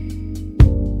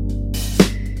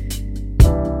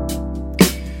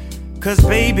 Cause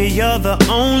baby, you're the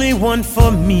only one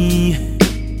for me.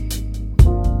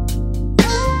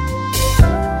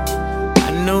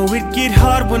 I know it get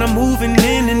hard when I'm moving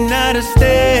in and out of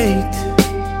state,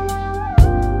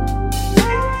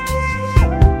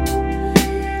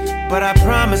 but I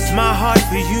promise my heart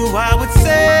for you I would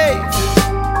save.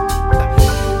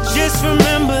 Just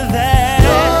remember that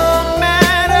no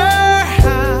matter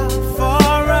how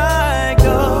far I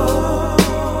go,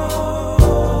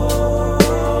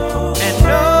 and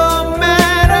no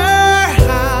matter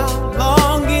how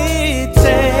long it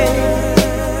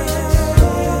takes,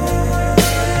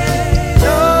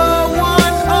 no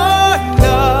one or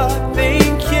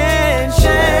nothing can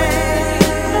change.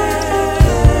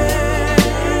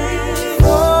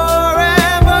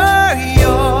 Forever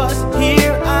yours,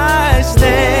 here I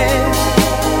stand.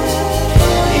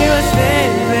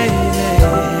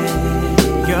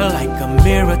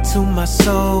 mirror to my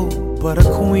soul, but a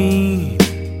queen,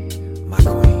 my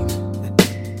queen.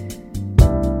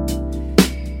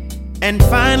 And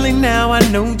finally now I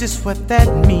know just what that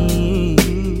means.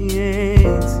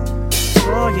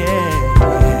 Oh yeah,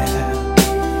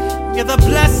 you're the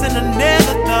blessing I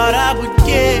never thought I would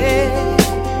get.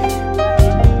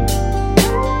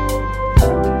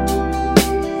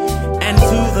 And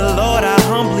to the Lord I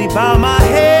humbly bow my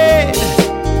head.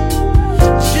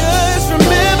 Just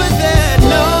remember that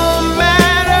no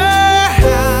matter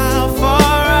how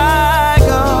far I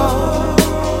go,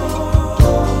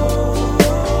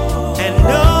 and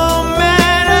no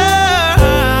matter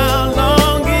how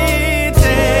long it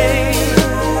takes,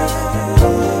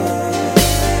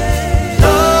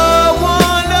 no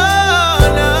one or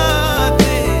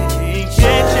nothing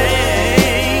can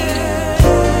change.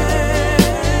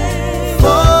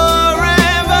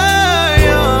 Forever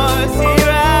yours,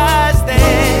 here I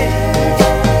stand.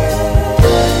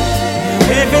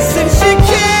 Ever since you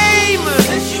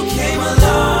came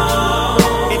along,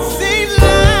 it seemed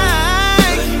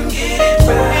like yeah,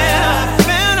 I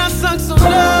found I sunk so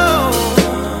low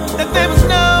that there was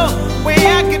no way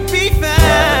I could be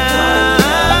found.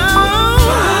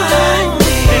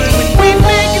 And when we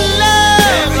make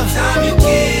love, every time you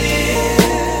get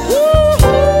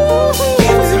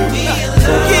give to me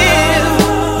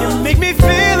you make me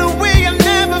feel a way I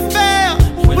never felt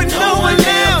with no one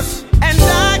else, and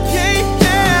I can't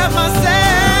help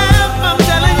myself. I'm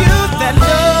telling you that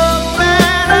no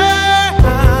matter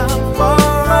how far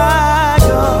I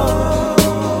go,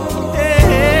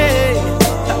 yeah.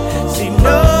 See,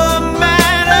 no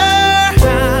matter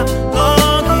how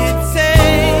long it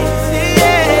takes,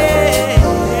 yeah.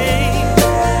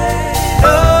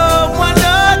 No one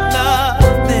or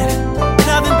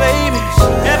nothing, baby,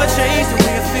 ever changed the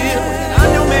way I feel. I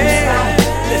know, man.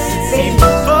 Listen, see,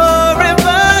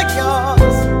 forever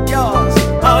yours,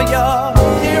 all yours.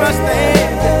 Here I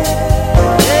stand.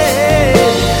 Yeah.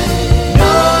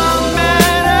 No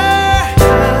matter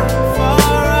how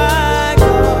far I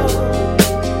go,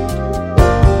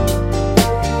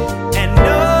 and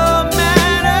no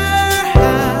matter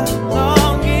how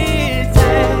long it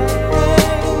takes,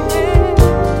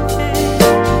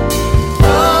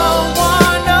 no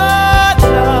one or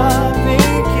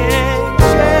nothing can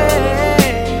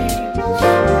change.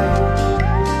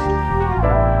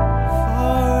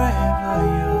 Forever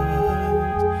yours,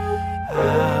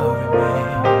 I'll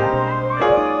remain.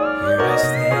 Here I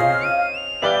stand.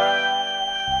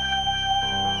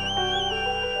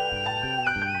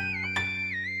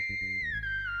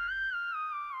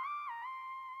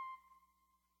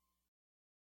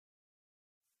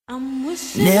 I'm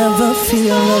wishing Never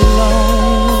feel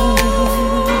alone.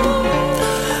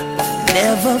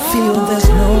 Never feel there's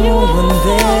no one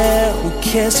there who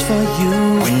cares for you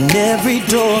when every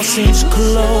door seems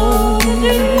closed.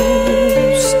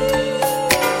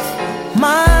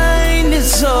 Mine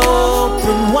is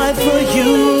open wide for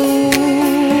you.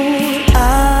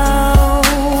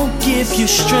 I'll give you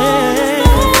strength,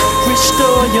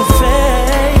 restore your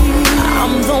faith.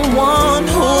 I'm the one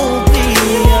who'll be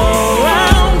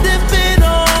around if it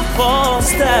all falls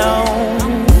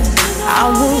down. I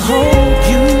will hold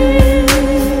you.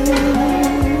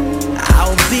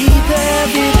 I'll be there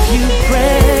if you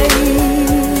pray.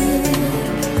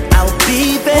 I'll be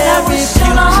there if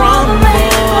you crumble.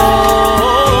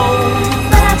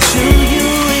 Come to you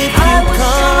if you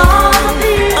come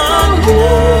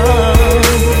undone.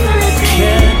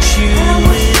 Catch you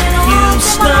if you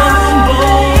stumble.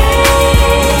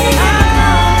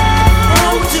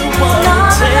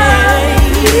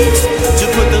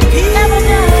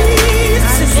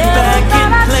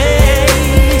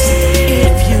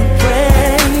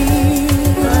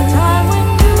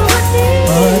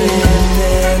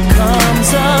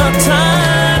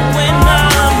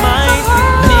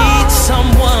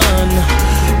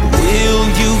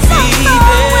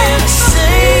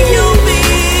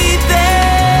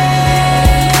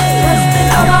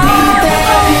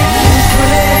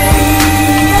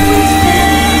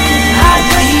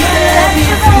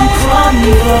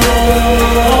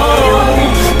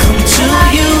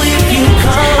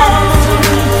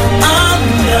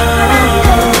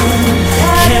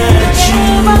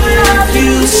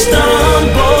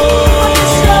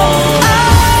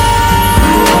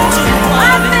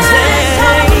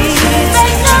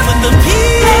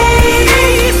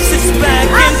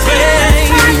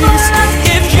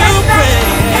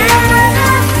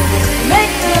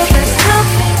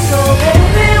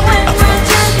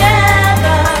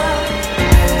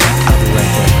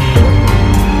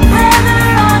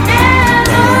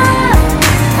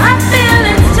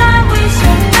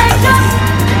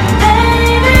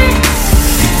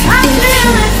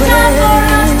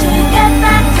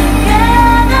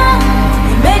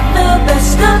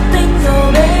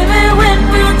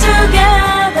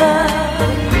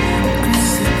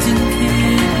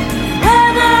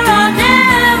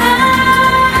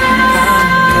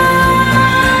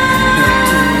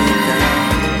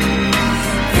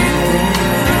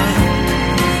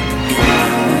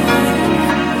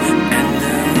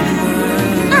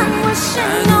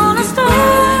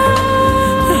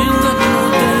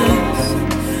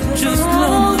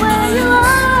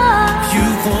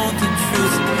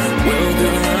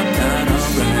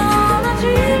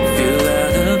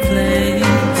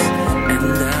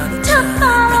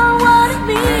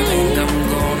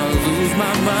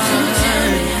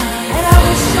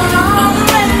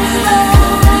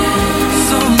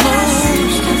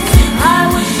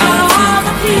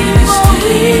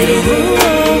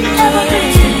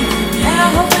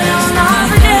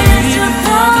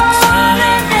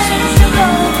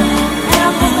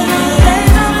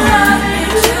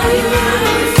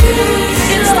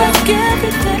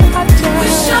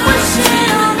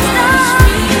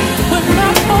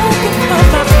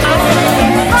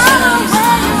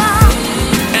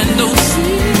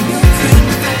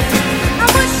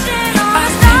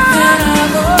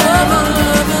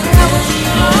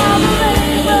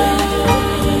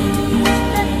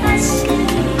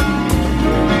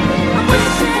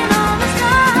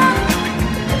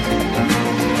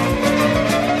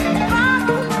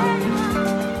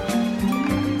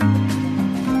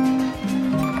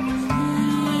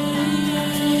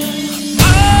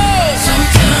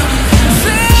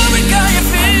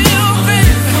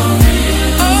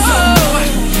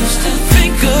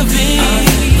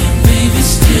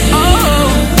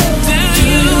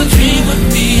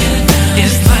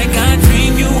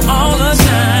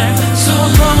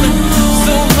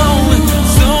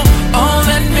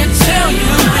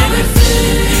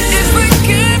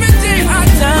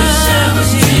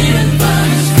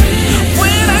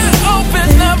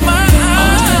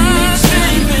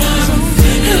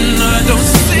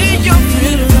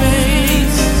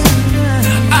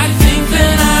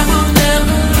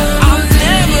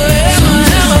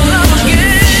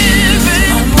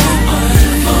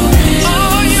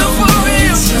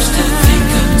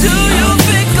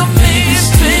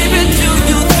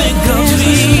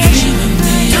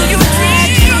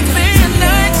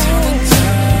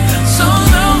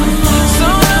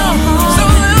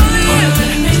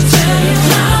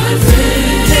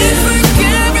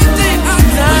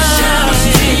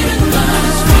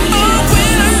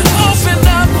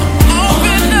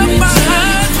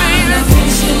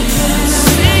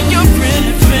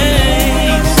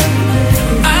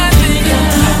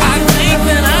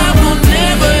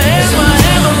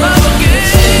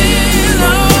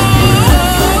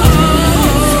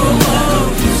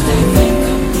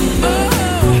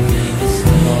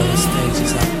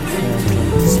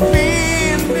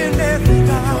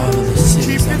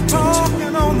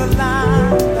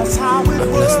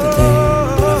 bless the day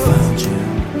that I found you.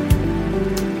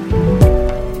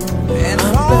 And I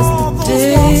bless the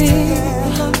day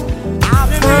I've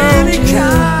been really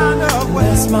kind of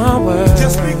that's my word.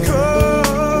 just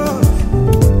because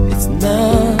It's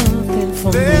nothing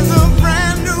for there's me. a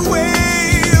brand new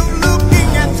way of looking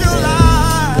at your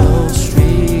life Go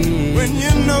street. when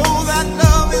you know that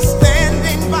love is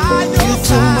standing by your You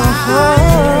took my side.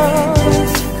 heart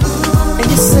and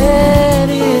you set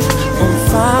it on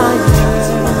fire.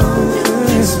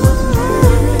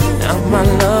 Now my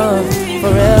love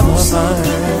forever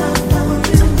burns.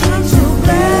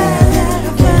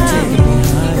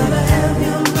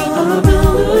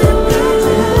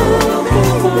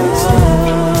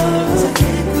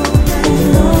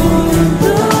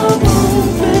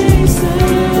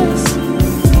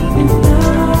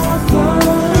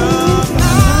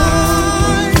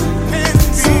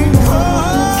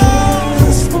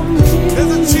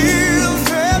 There's a chill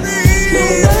very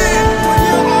easy when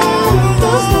you're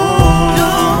all alone.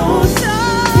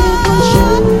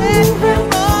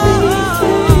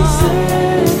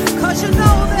 Cause you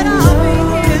know that I'll be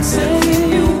here to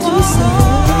keep you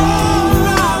warm.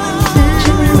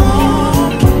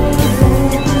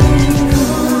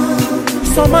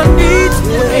 So my needs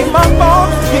ain't my fault.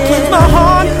 You cleanse my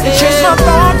heart and change my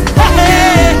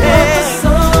thoughts.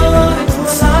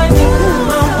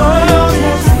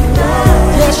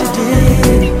 Yes, you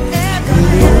did.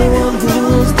 You're the only one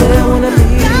who's there when I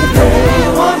need you. The only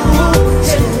one who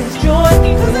gives joy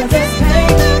when I get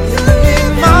pain.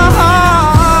 In my heart.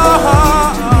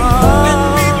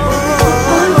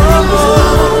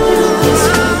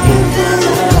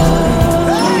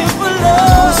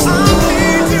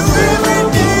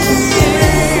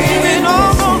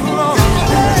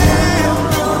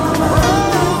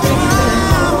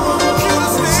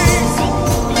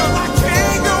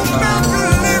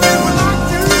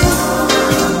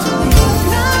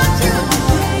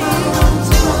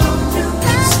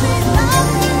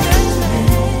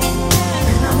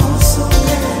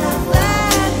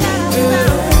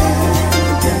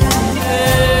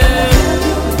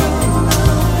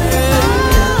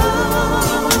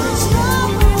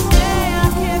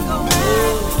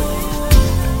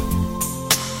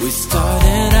 We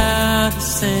started out the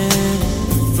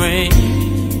same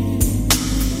frame.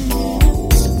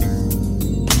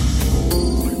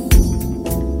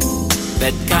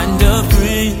 That kind of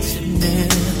friendship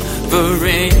never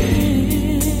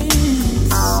ends.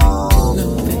 No,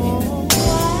 baby.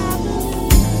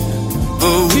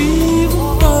 But we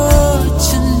were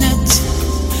fortunate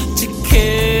to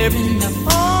care enough.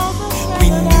 We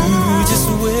knew just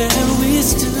where we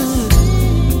stood.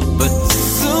 But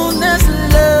soon as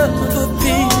love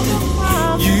appeared,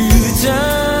 you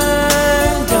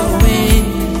turned away,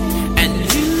 and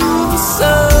you were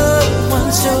so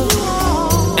unsure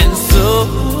and so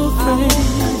afraid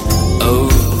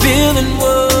of feeling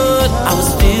what I was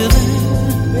feeling.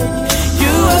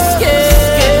 You were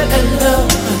scared that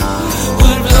love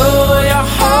would blow your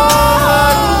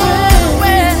heart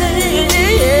away,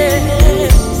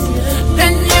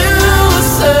 and you were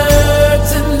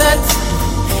certain that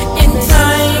in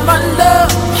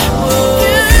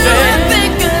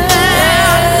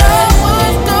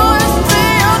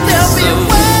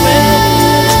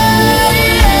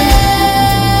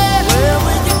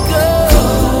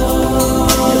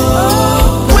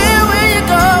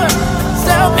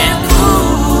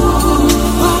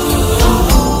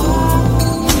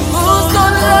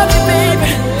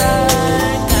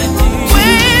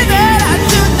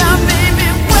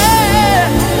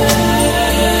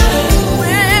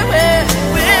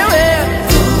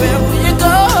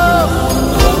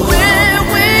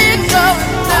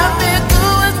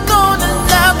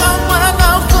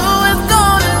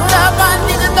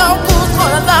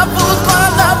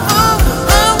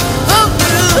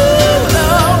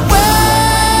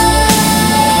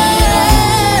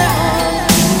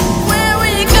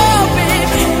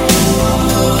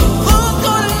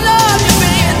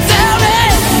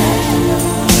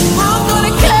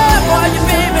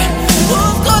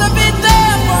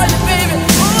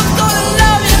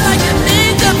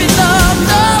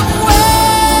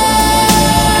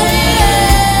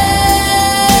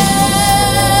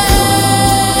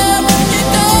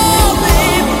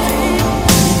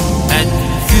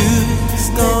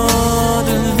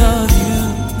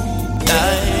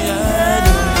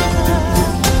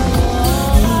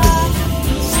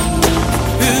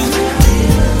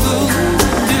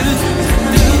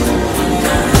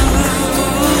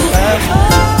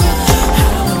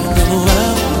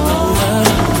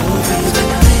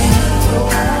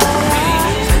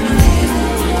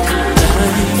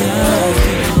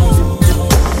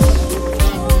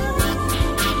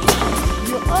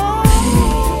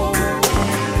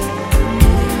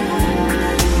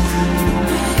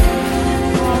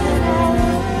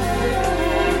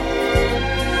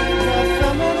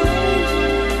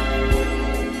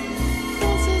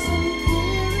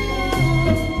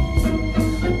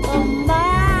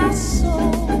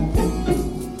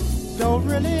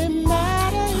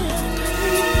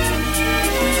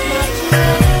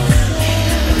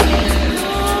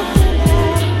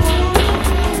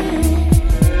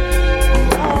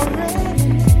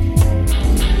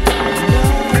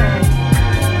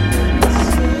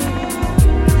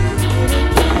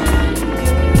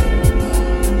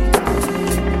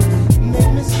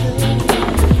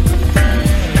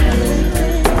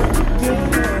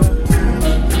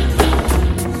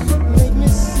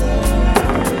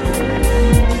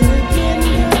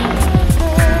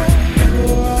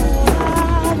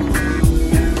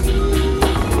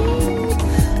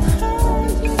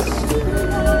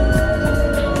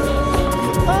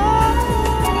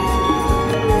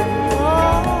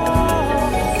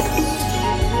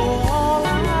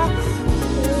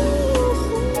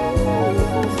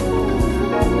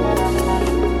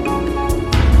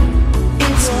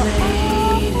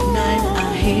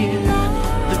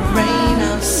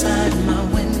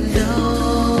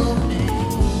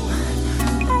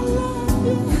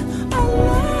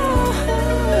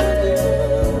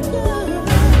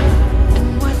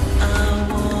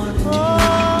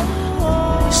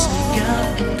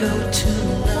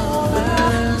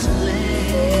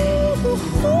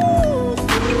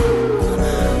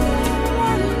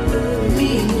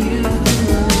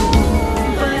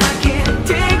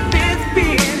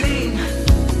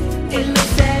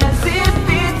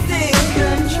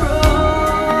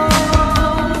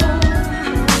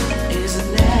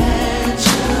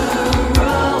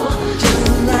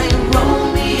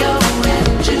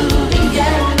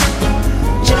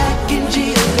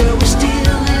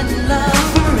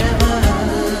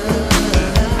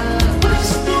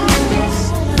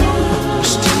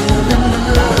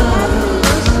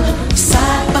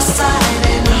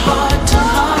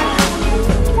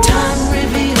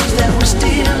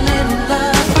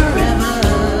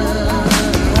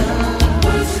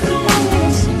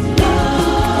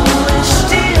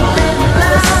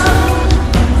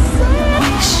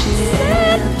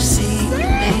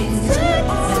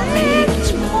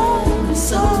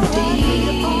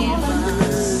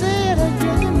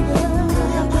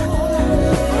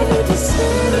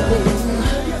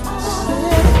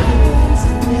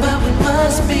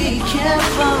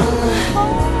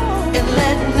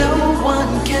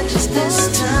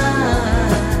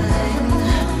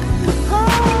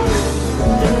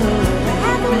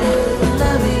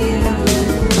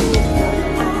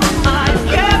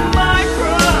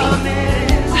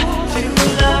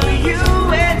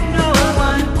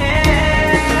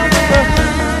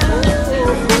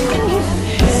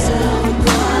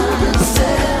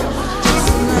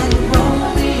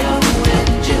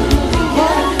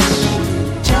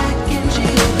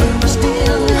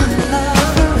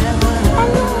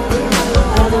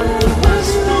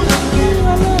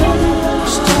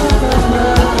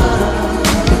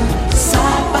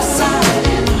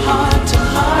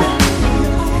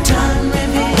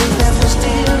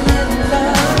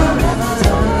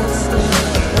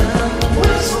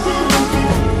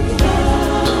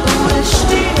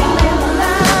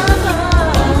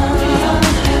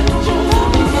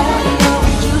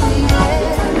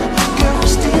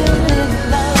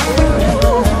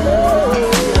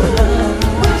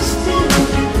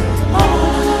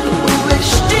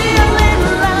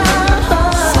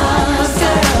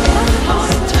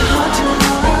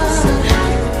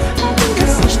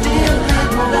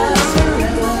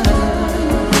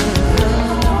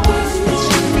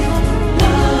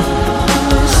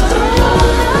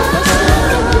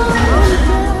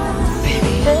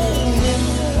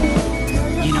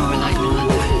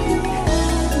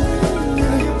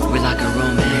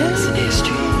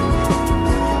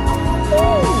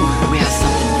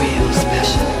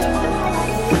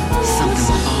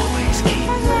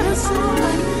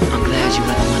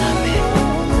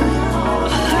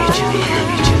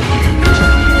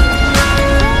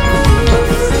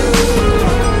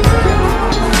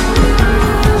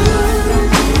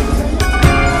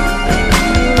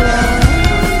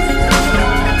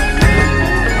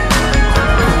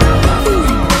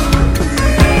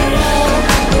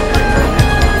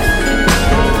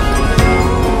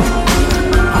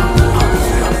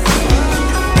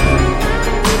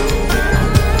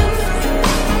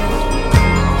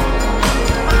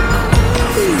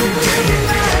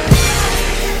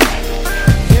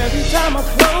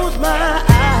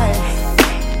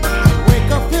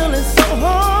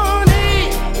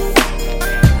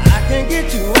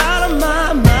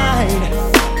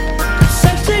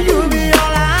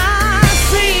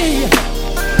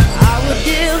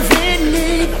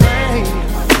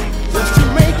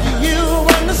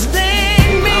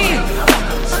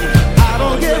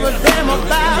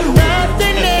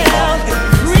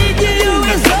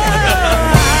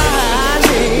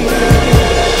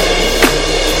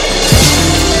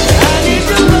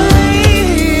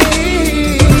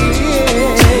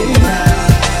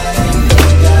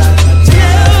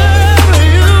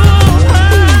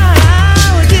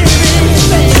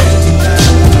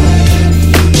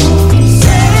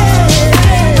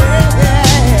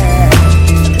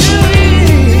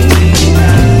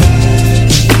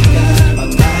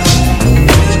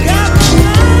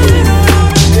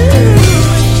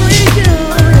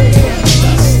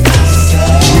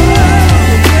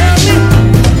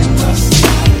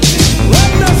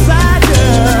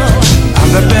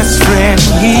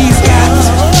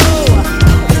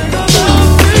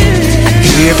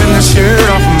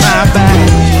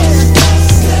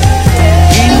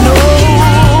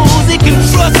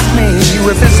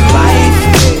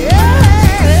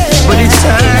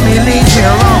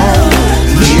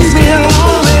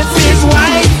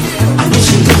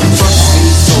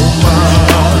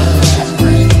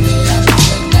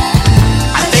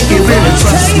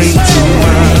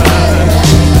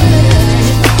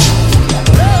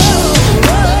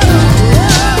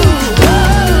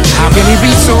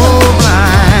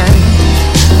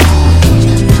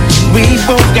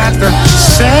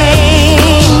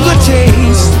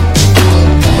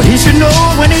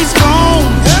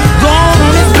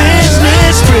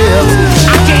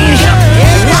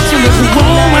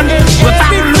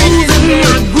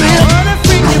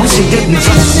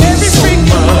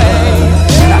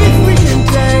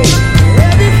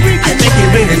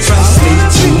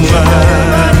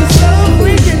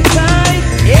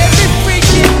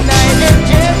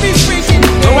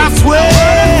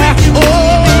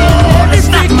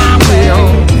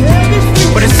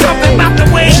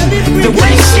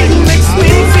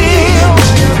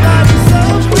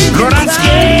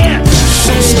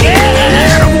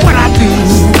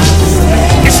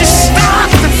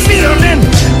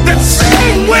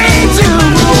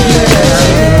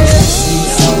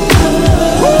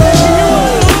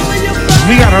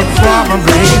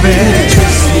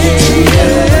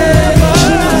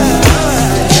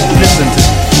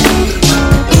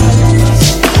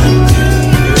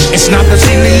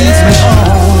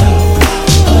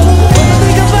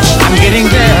I'm getting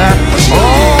there.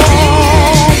 Oh.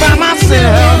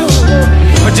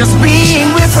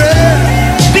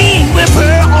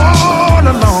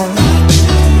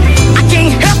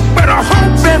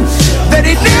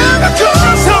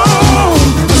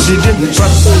 really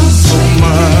trust me so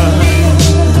much.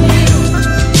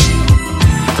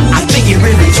 I think you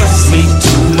really trust me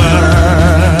too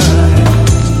much.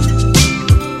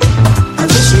 I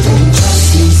wish you didn't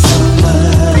trust me so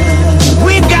much.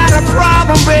 We've got a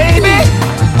problem, baby.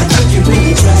 I think you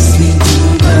really trust me too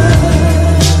much.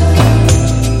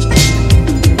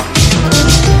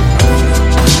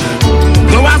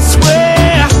 Though I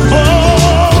swear,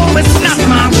 oh, it's not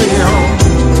my will,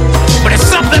 but it's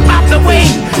something about the way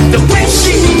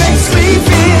she makes me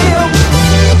feel.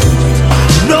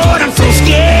 Lord, I'm so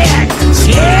scared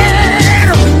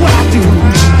of what I do.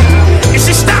 If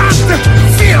she starts to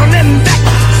feeling that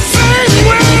same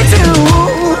way too,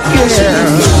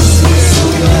 yeah.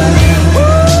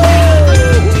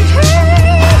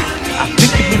 I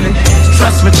think you really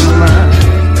trust me too much.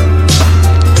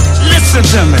 Listen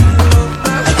to me.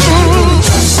 I think you really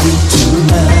trust me too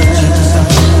much.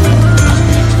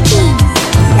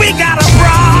 We got a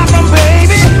problem,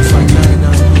 baby.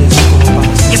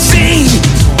 You see,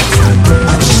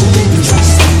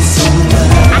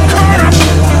 I'm caught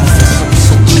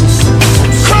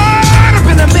up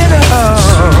in the middle.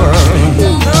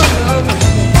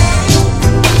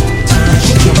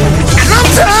 And I'm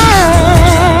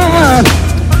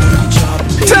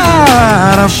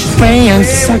tired of playing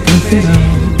second fiddle.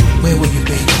 Where were you,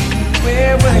 baby?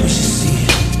 I used to see it.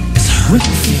 It's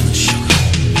hurting feeling, sugar.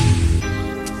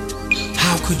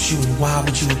 How could you and why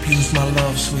would you abuse my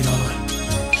love, sweetheart?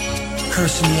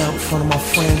 Cursing me out in front of my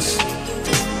friends.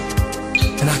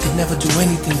 And I could never do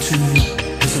anything to you,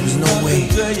 because there was no way I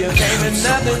could hurt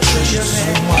something I treasured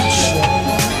so much.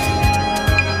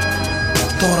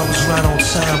 Thought I was right on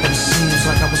time, but it seems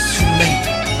like I was too late.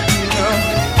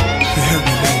 You hurt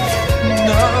me, baby.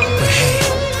 But hey,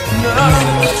 I'm not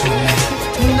enough to admit it.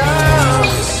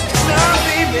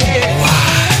 Why?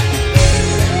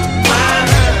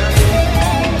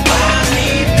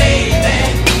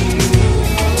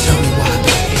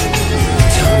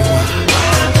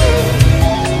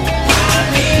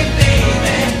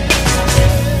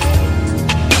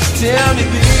 Tell me,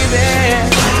 baby.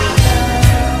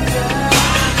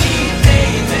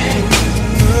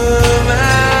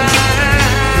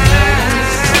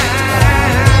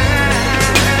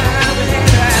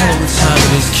 Tell her what time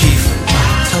it is, Keith.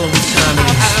 Tell her what time it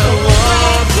is.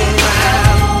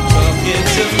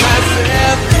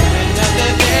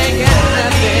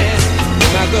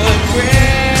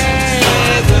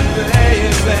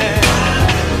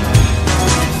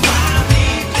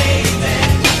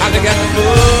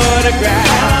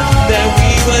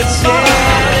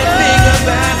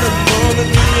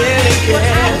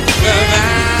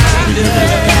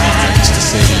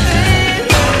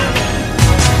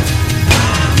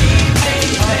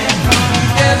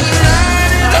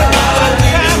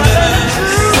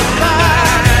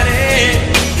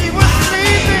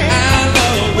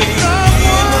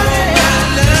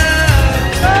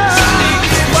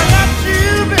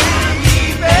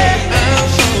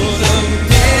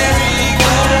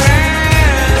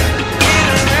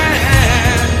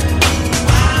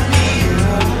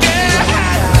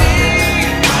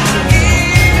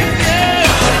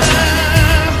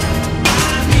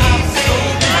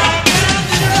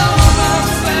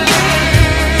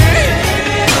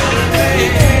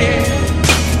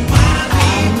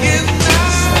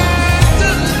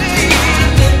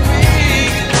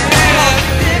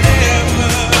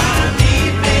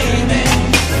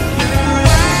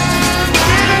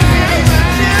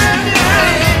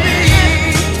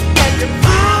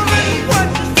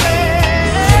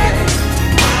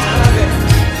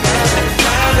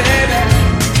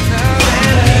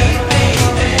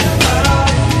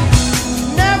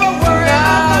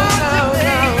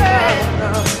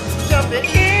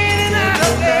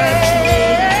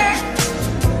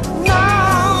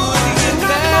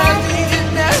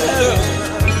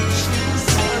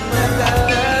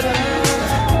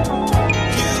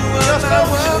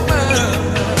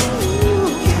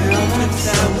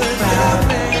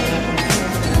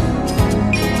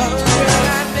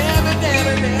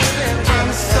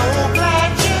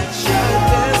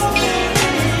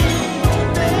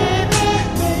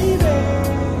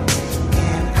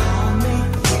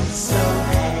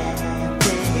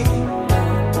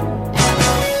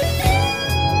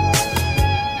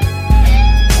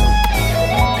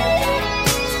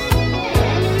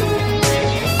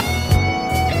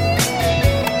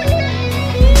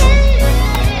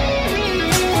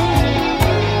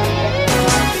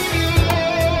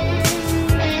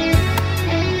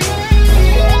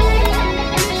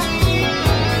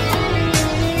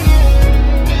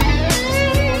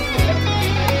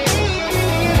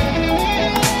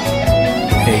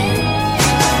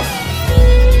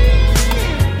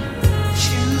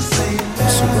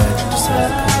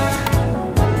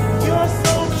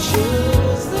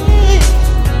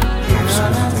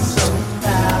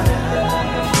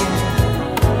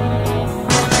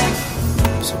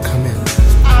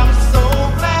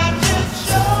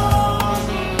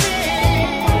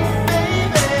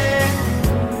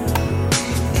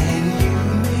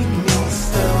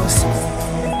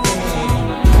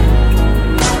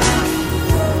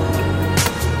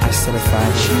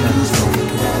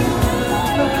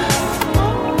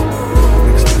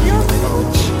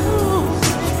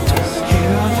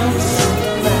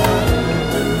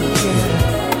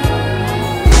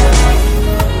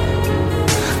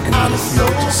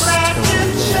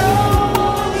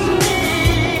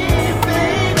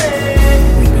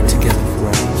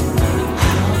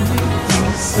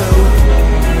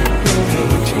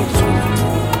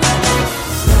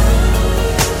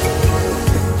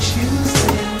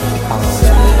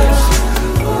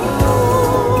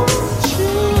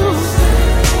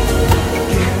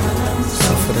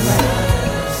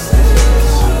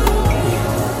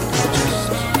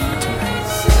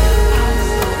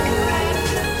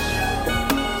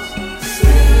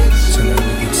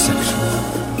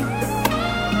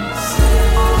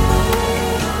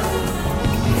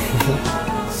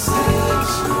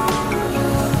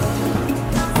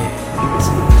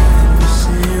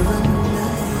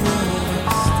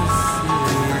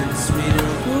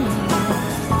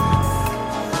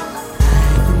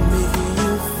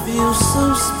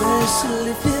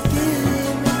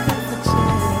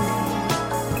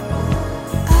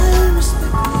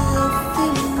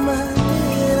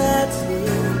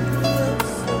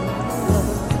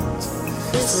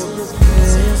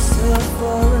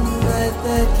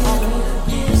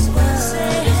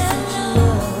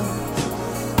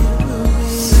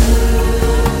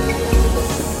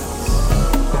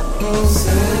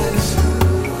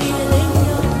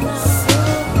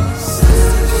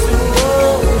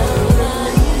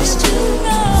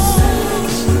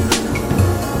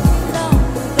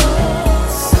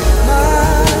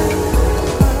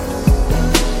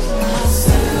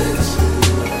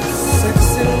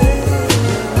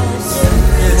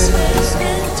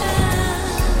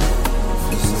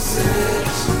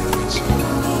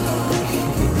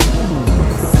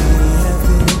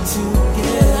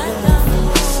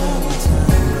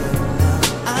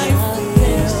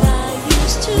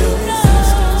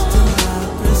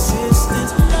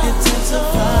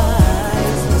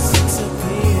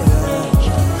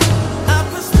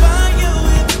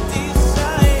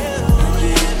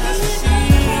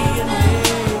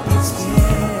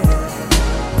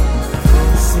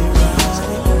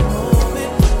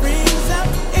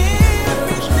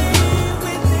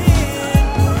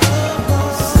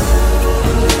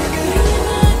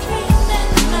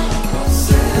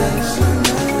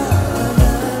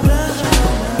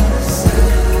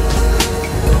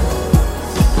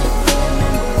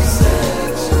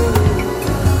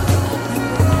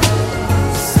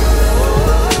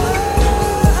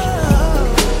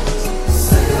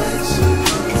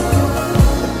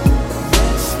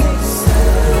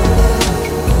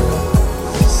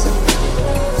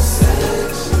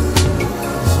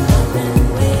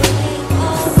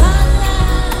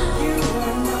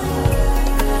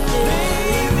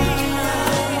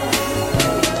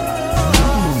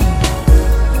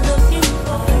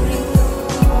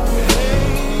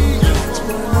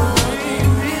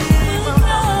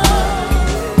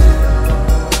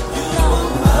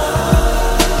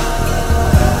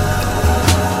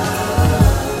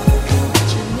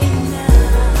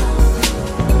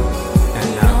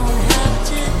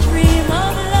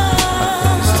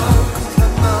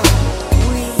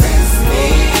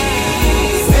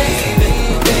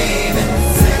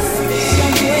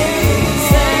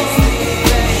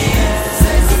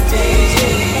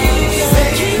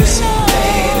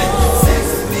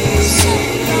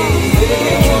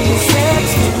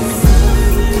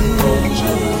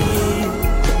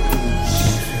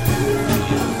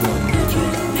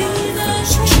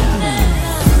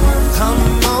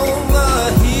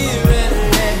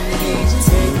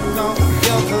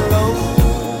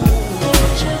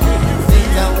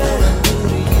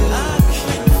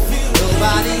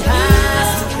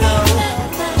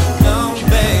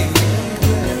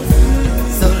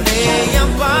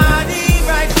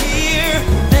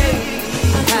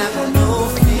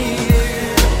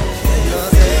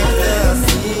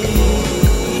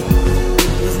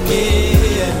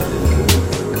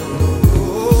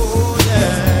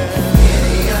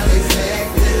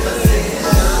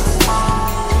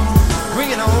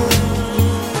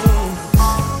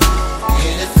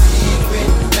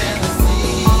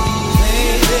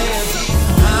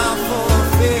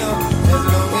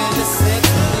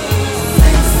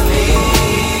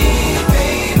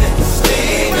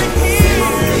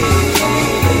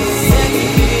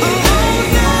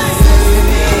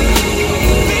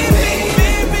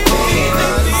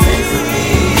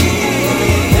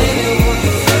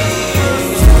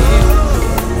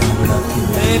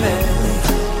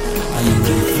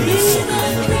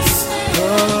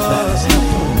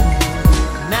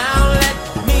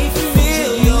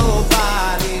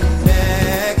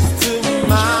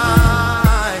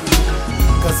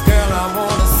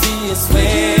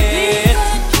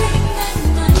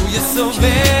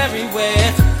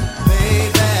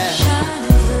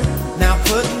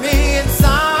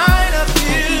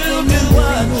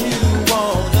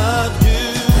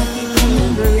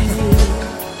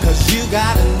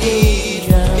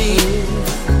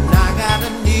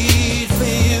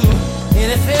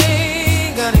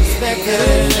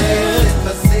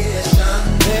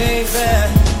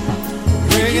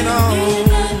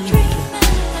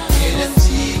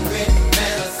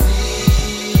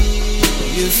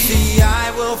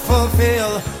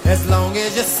 long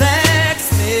as you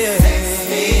sex me.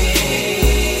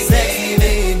 Sex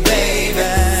me, baby.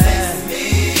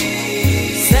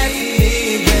 Sex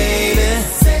me, baby.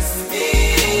 Sex me,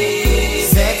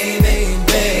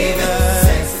 baby.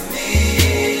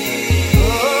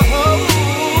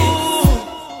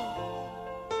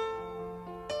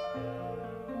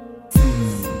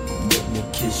 Let me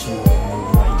kiss you on the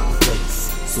right place,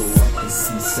 so I can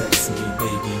see sex me,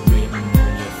 baby, written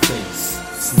on your face.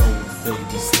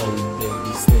 Slow,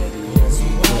 baby, steady as we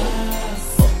go.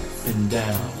 Up and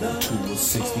down to a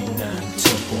 69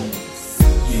 tempo.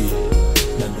 Yeah,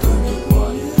 now turn your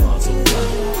body parts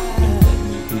around and let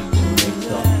me hear you make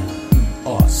the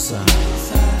art sound.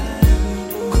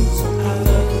 Cause I'm in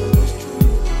love with you.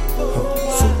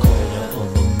 So call your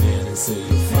other man and say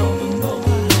you found another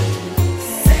man.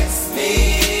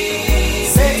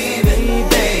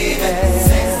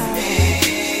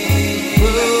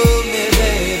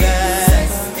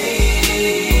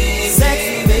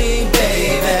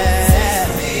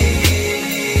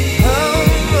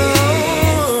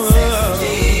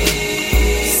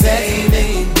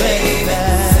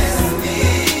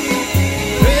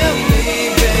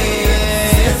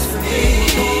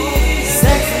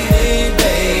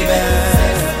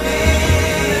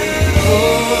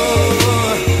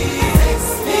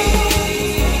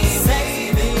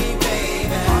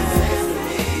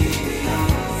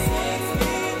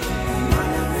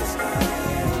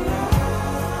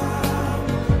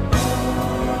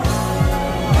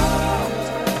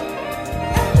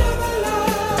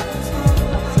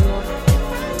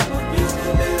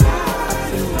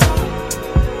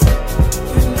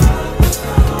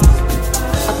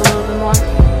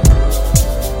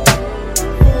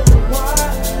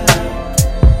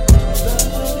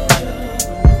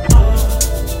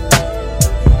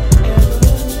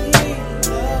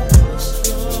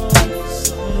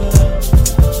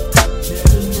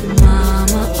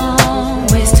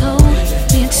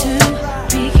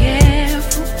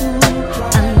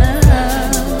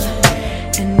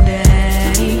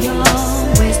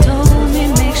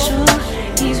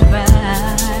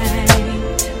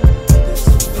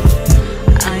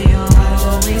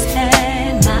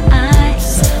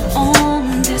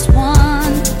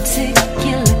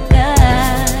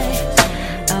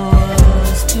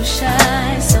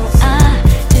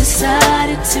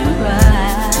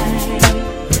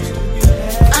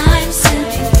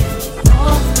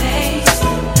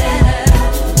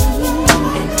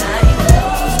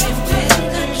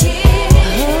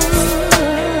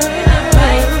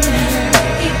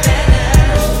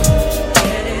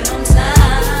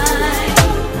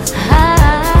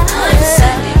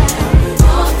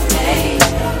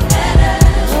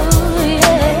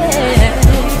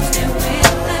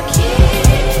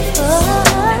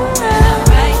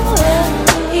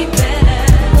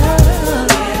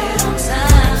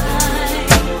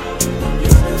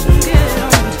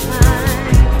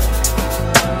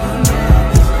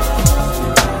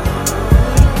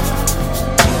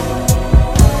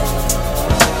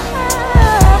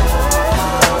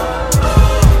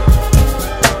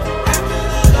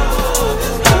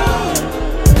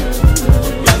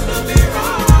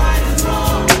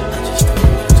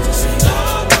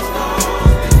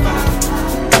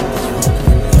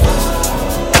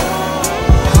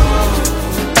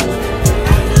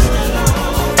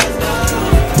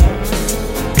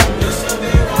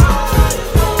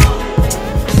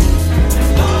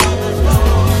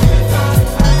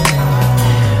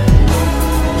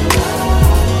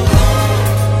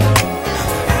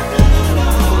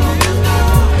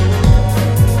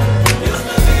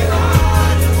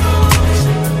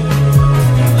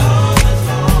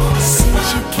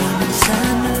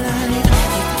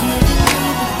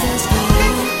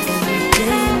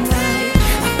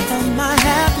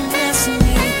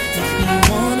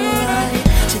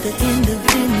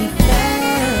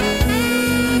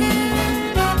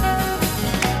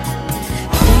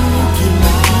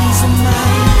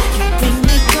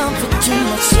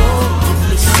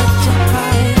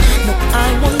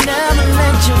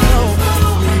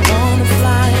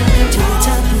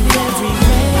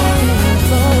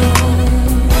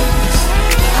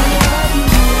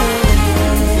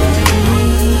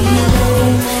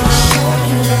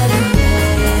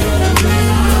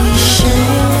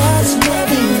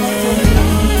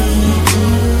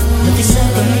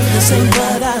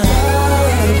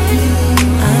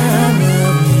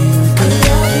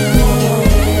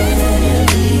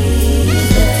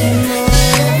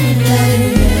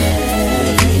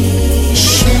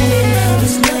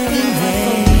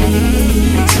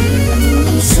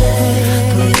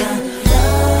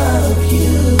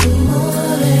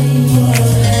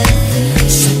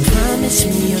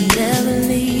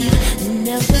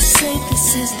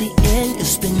 the end, you'll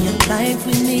spend your life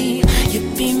with me.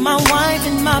 You'll be my wife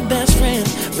and my best friend.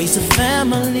 Raise a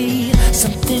family,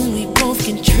 something we both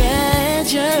can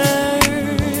treasure.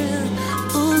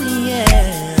 Ooh,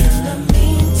 yeah. In the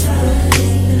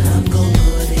meantime, I'm gon'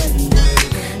 put in work.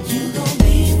 You gon'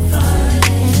 be fine,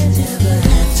 never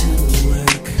had to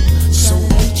work. So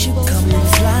won't you come and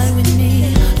fly with me?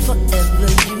 Forever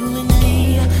you and me,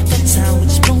 that's how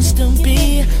it's supposed to be.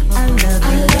 I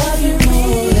love you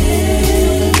more than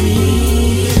everything.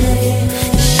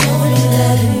 You show me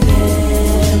that in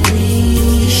every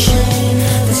shade.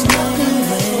 There's nothing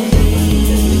way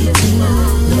to look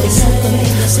at me.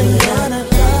 So gotta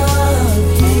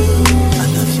love you.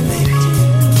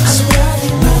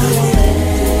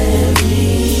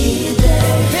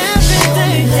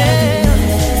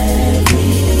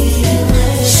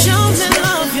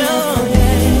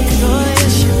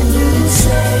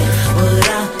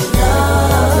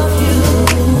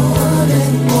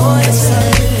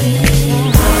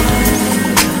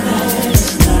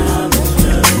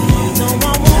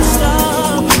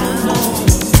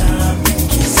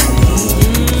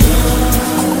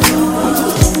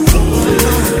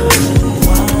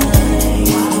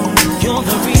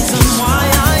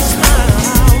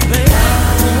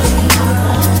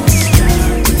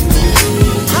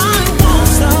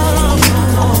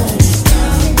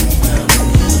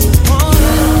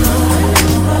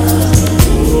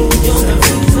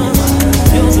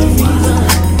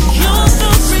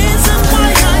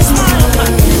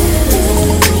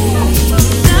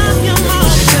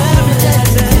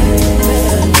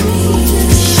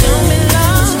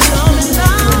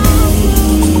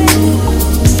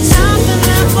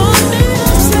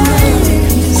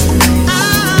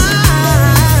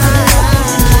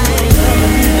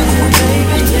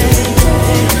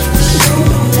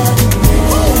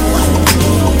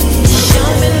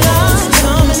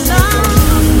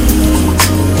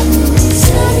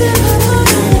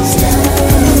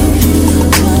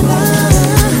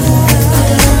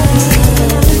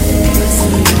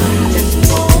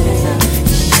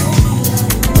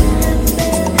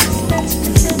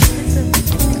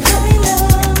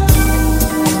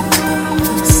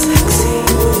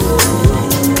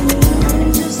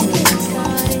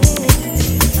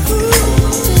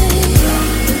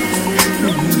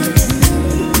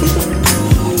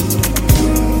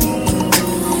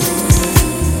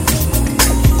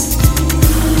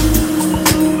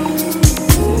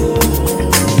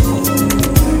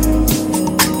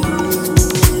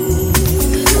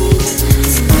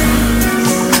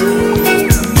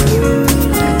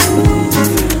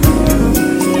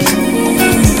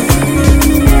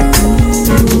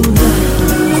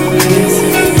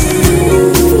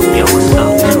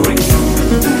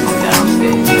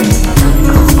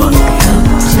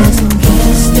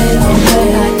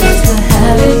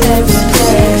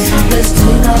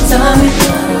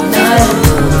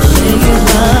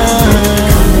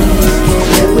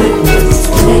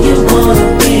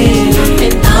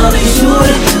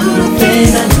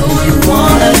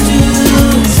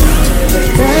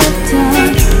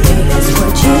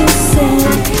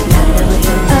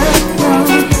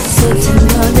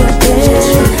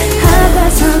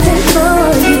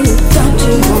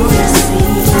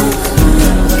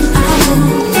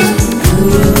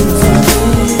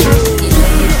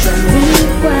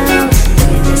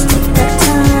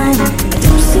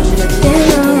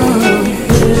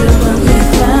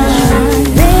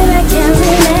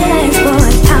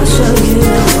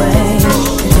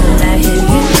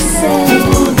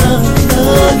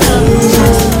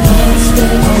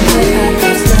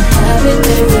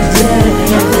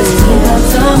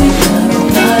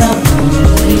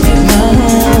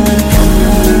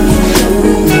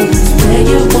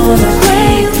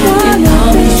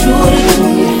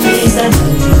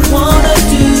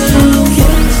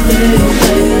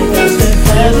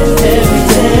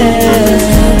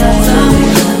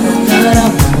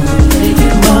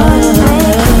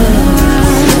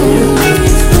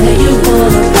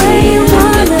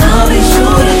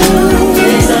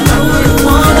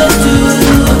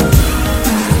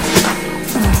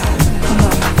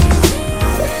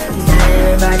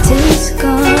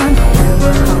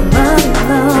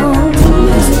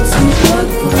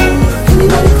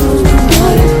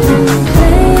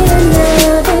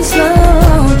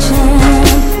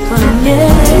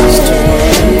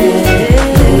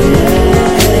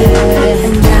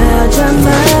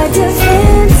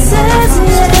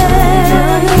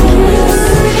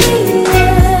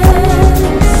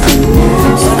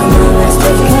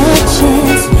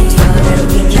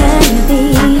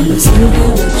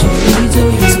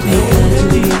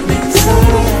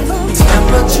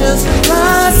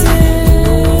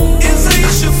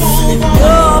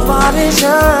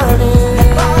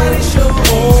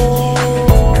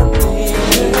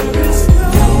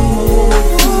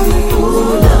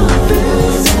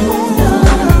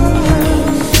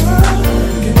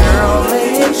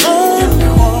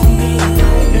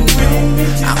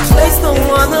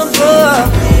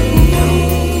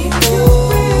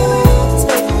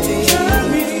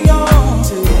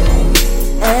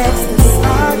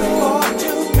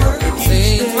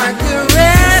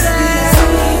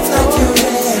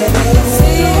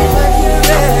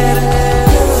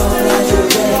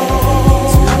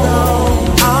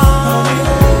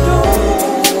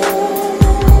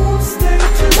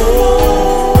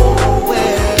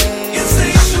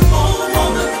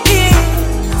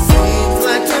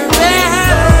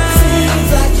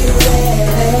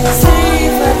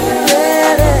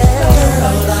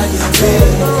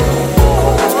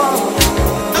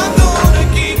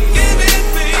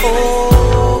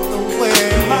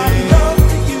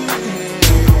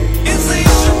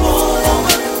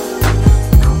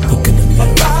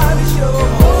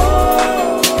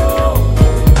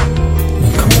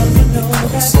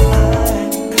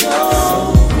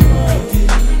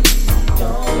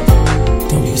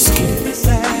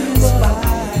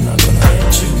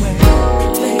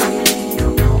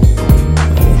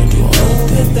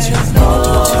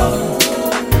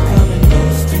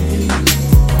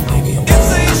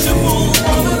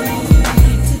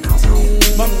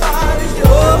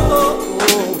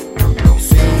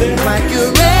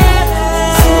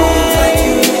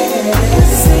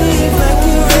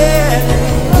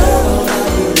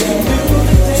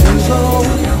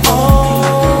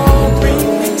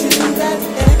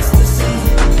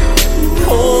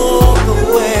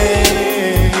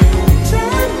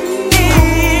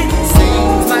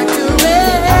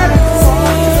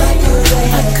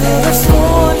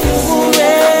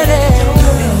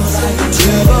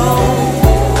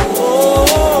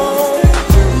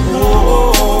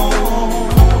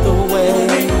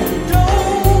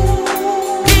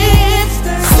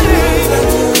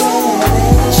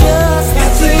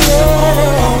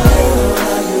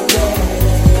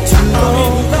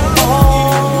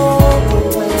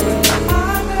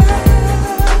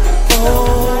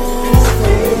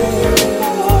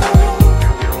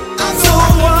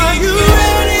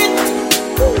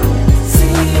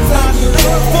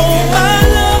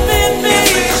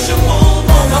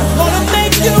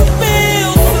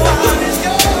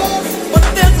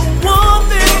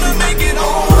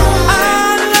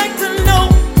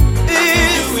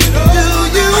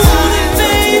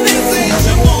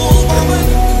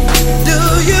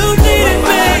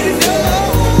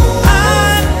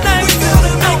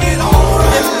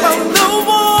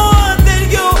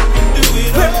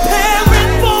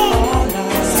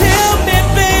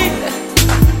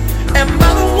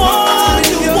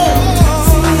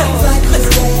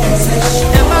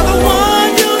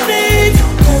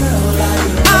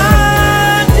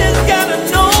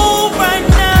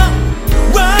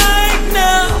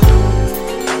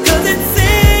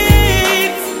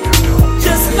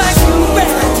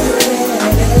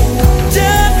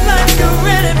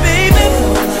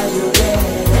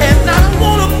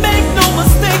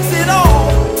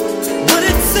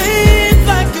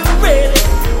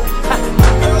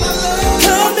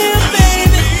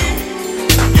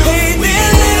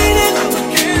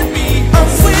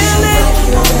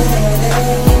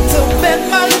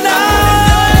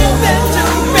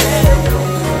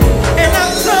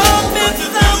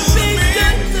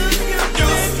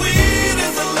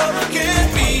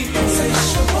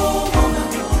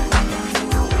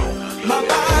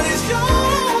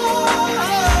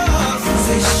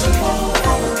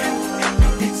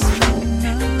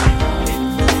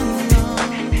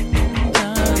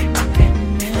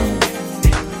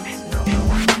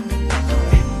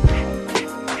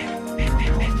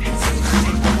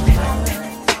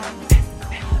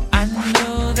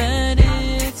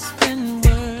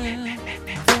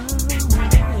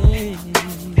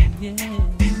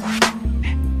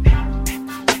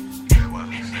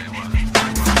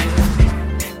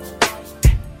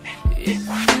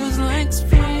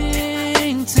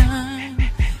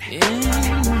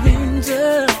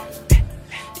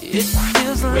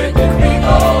 feels like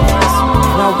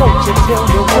now won't you tell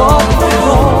me what's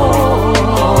wrong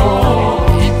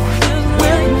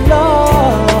with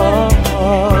love?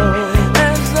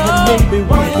 And maybe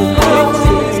we can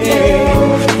fix it.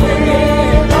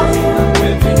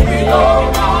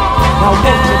 Now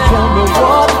won't you tell me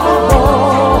what's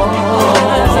wrong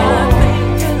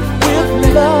with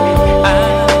love?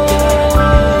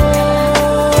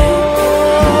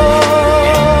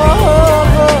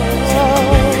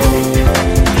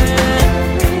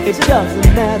 It doesn't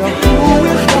matter who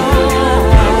is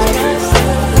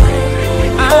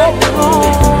right or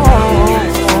wrong.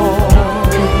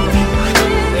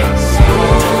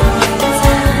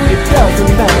 It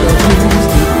doesn't matter who's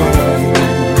to blame.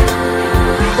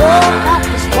 Oh, I have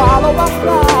to swallow my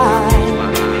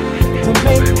pride to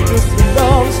make this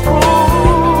love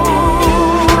strong.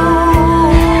 Ooh,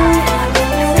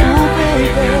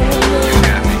 baby.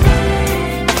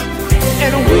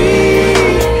 And we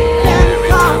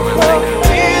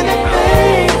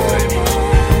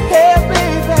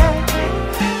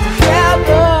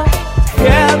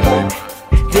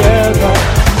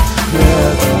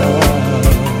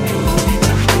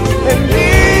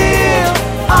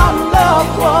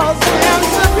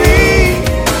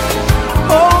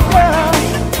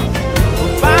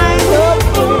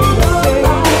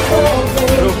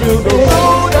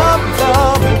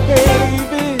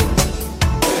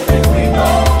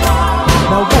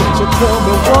tell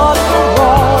me what's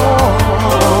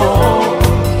wrong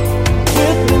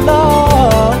with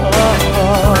love,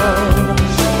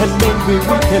 and maybe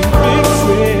we can fix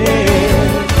it.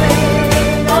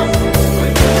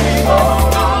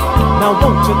 Now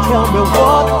won't you tell me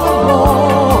what's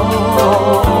wrong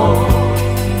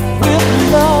with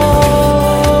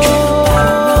love?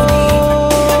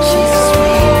 She's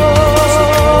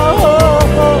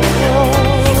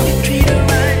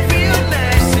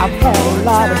I've had a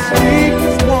lot of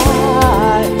sleepless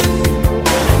nights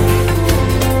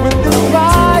when this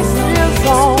price is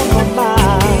on my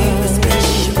mind.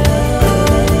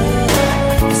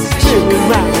 Still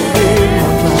around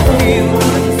in my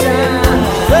mind,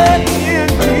 saying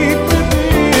deep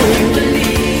within,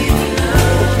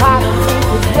 I think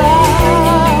it's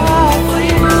right.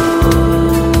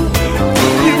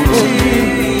 You believe.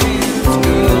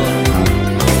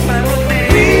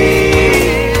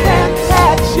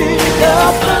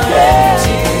 Up again.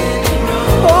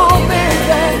 Oh,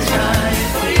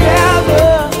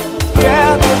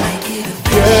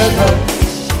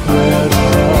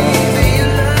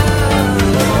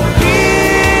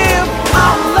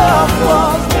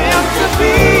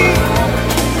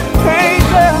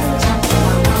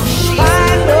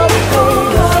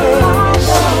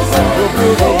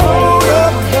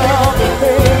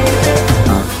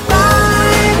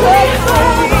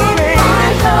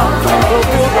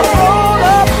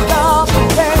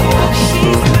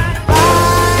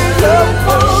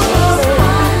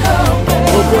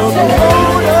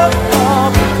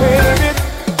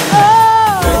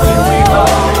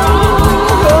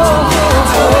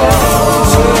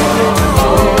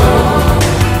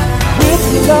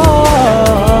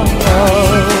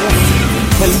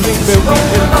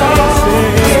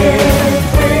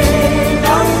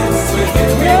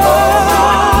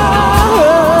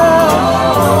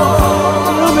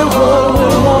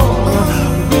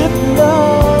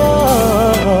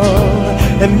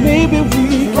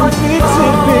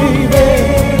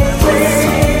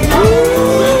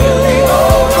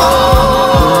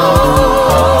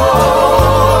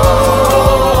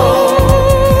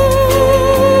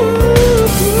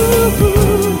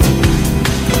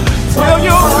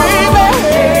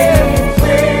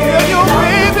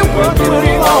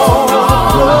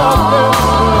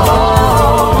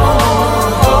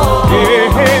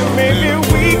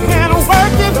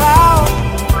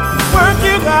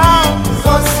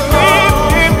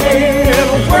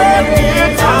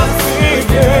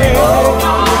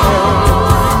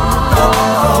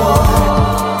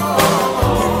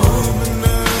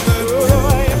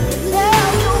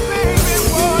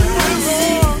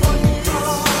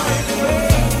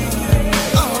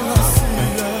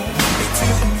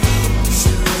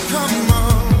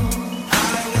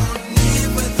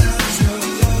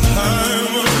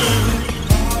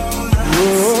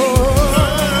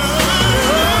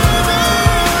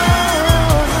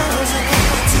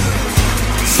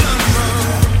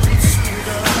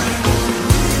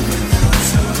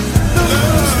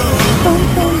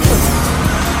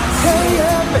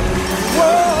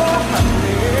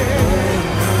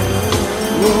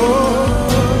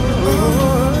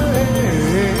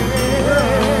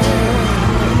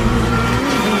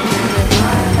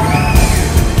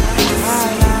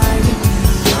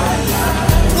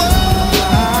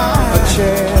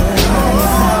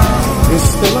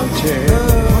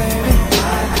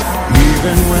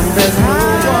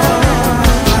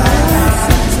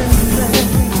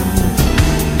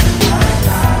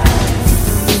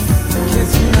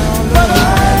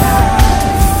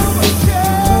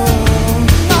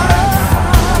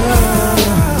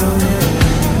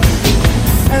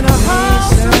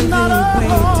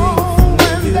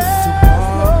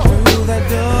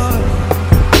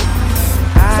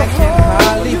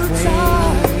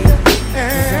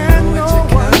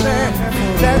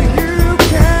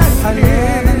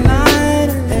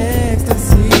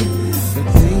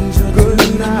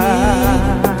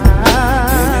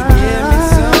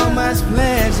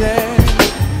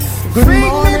 Good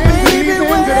morning, baby,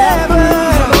 wherever.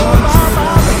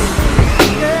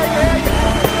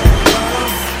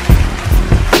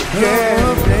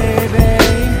 Yeah, baby.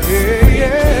 Yeah,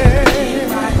 yeah.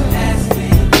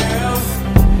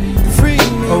 Free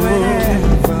me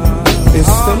wherever.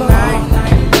 It's still alive.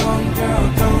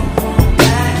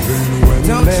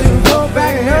 Don't you go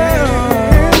back, girl.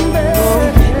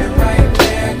 Keep it right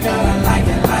there, girl. I like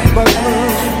it like that.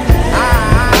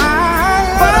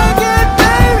 But I get,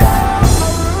 baby. A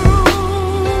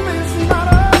room is not a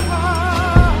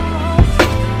house,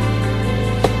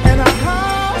 and a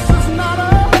house is not a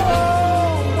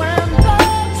home when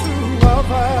there's two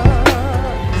of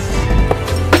us.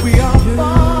 We are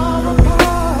far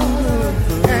apart,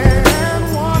 and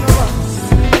one of us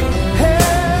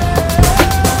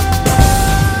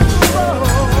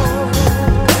broken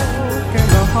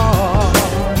the heart.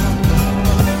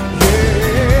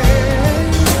 Yeah,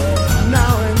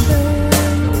 now and then,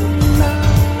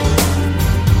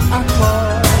 I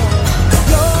call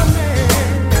your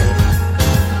name,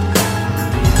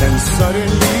 and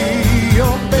suddenly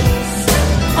your face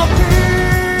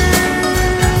appears.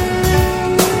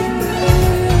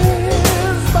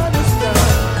 But it's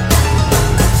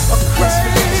just a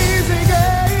crazy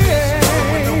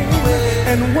game,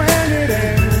 and when it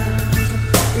ends,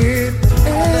 it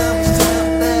ends.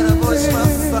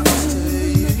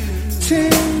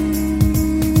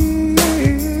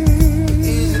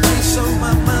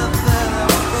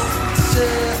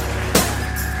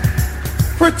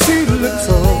 Pretty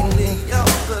little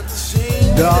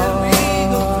darling,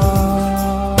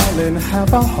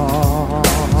 have a heart,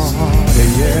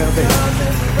 yeah, baby.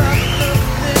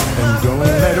 And don't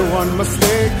let one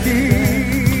mistake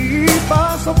keep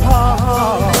us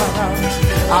apart.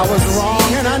 I was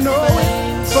wrong and I know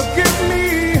it. Forgive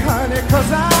me, honey,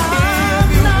 'cause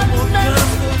I'm not meant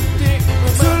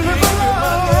to live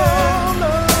alone. No,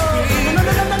 no, no,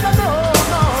 no, no, no, no.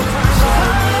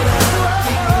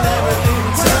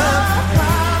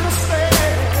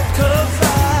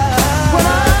 When I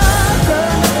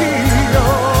turn the key, oh,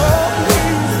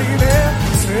 please be there,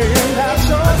 saying that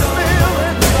you're still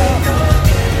in love.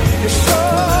 You're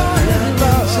sure in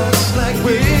love just like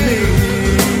with me.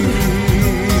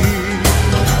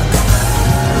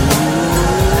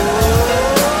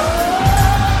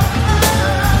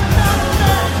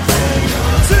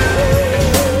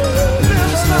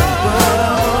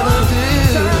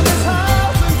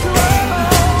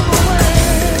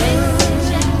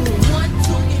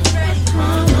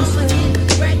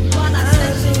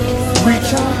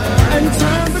 Reach out and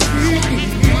turn the key,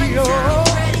 oh,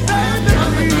 turn the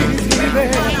key,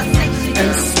 baby,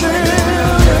 and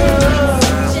still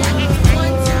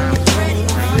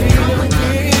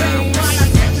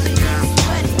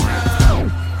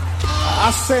I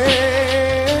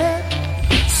said,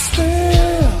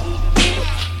 still.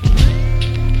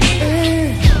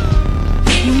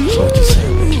 What you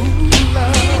say,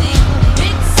 baby?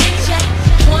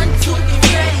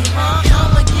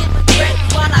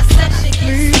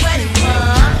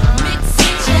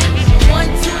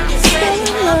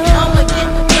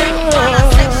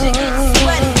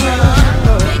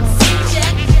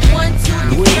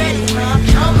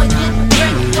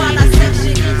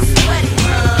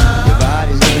 Your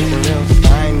body's making real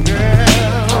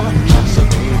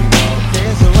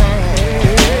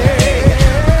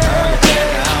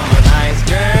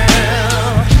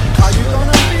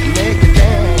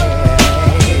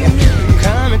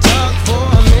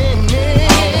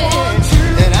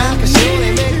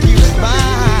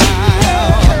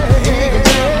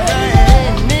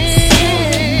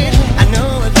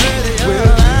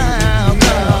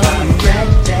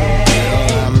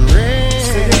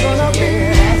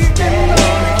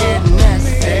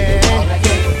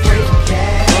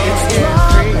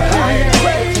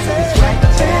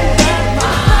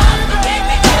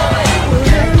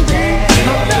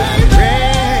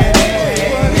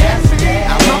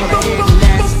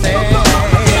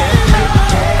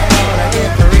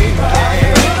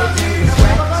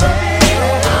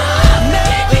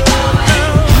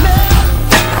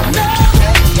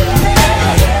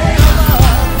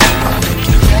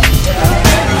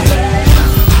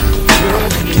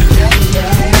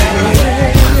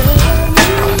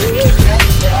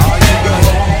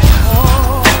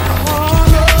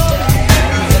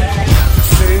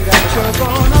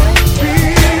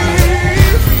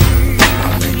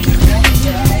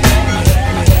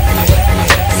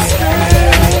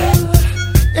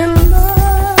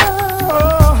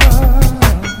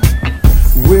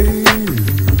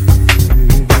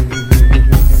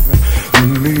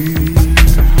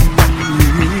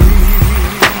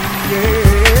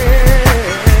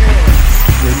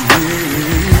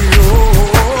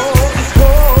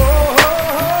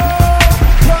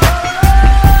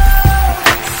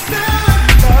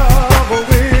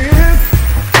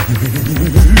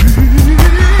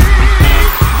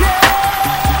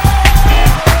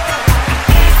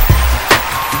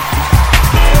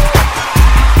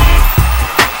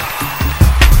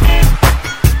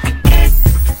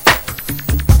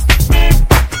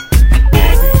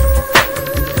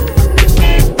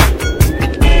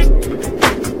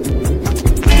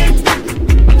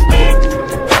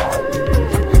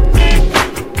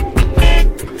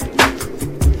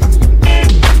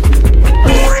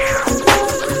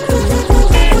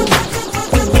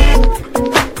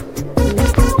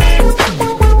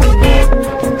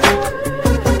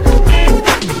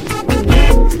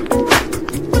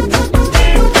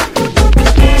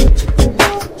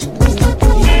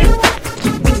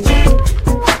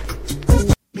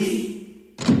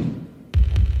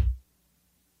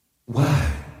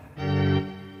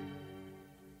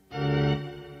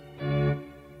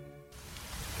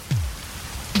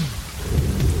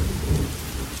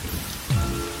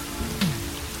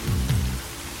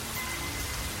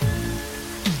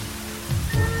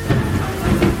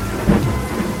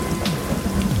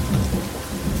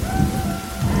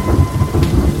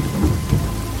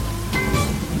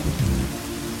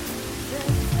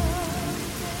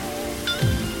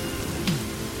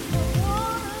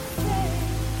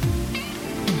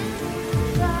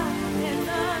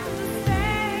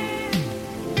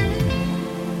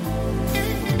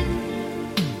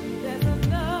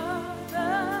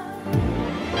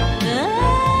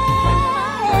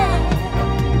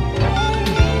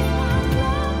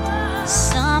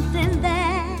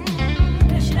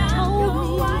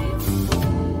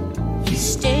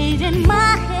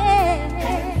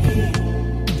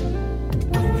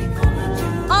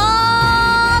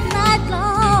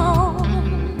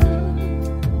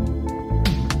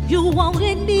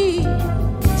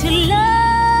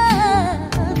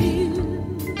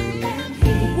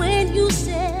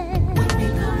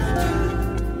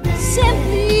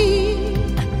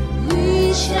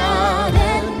emotion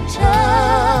and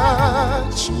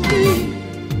touch me.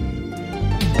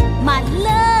 My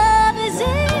love is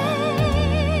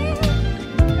in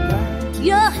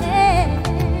your hand.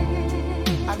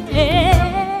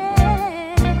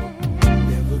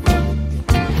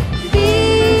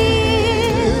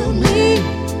 Feel me.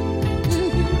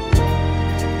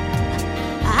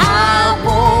 I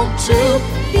want to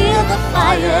feel the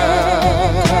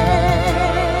fire.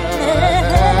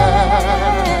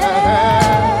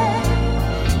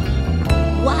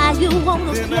 Why you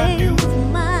wanna play with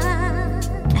my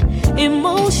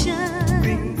emotion?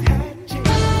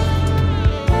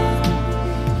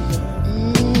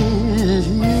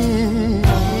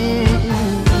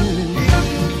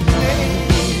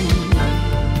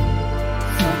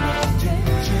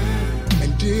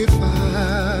 And if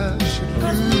I should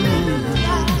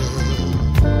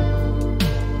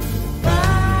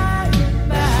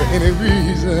for any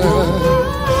reason,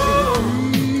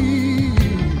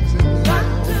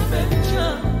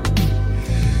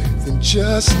 then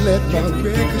just let my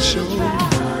record show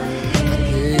I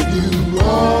gave you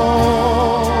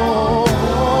all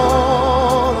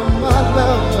of my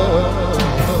love.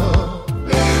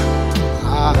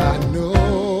 I know.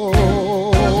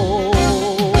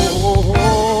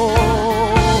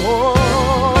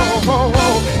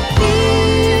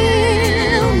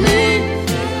 Feel me.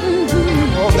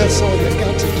 Oh, that's all you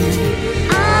got to do.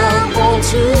 I want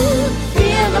to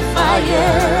feel the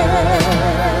fire.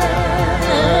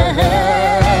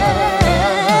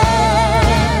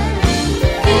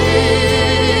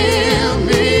 Feel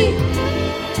me.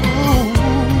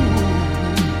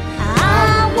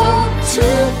 I want to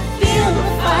feel the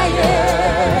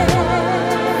fire.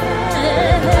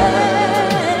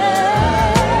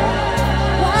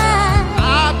 Why? I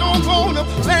don't wanna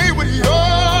play with your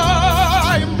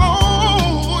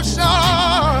emotions.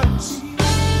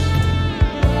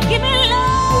 Give me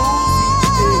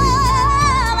love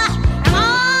and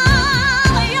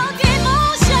all your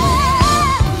devotion.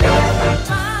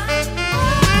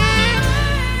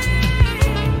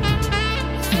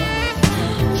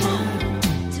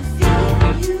 To feel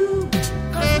you,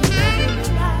 'cause I'm living a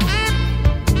life.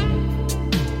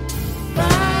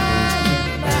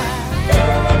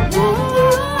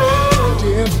 And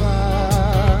if I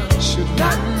should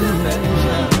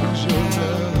lose your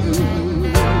love,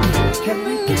 Can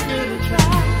we give it a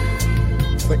try?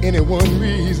 for any one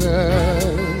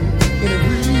reason,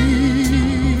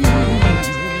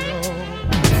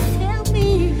 Tell me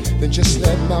then just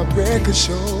let my record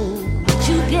show what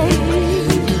you gave me.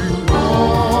 all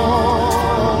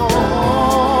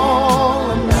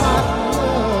of my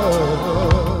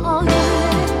love. Oh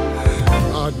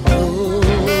yeah. I know.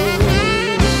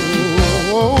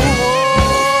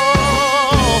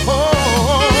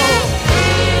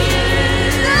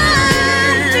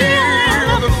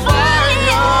 Feel the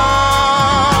fire.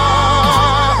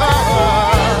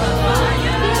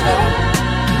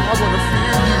 I wanna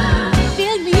feel you.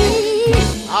 Feel me.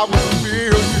 I wanna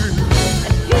feel you.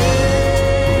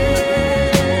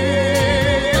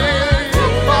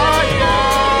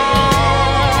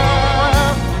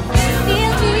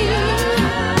 Feel me.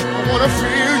 I wanna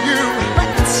feel you. But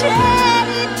tell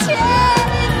me,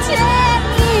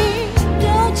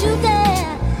 don't you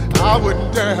dare, I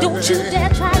wouldn't dare. don't you dare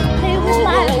try to play with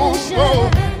my emotion.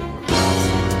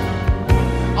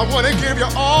 I wanna give you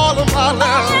all of my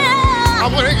love. I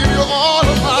wanna give you all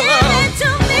of my Give love. it to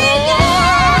me, Oh,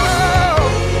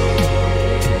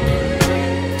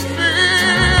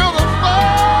 feel the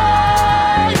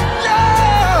fire.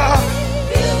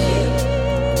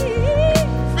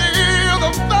 Feel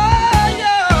the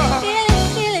fire.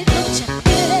 Feel it, don't you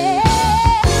feel it?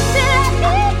 Feel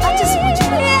it, I just want you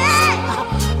to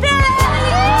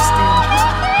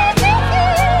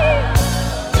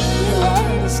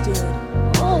understand.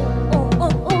 Oh,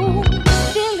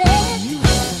 feel it.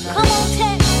 Come on,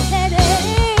 Ted.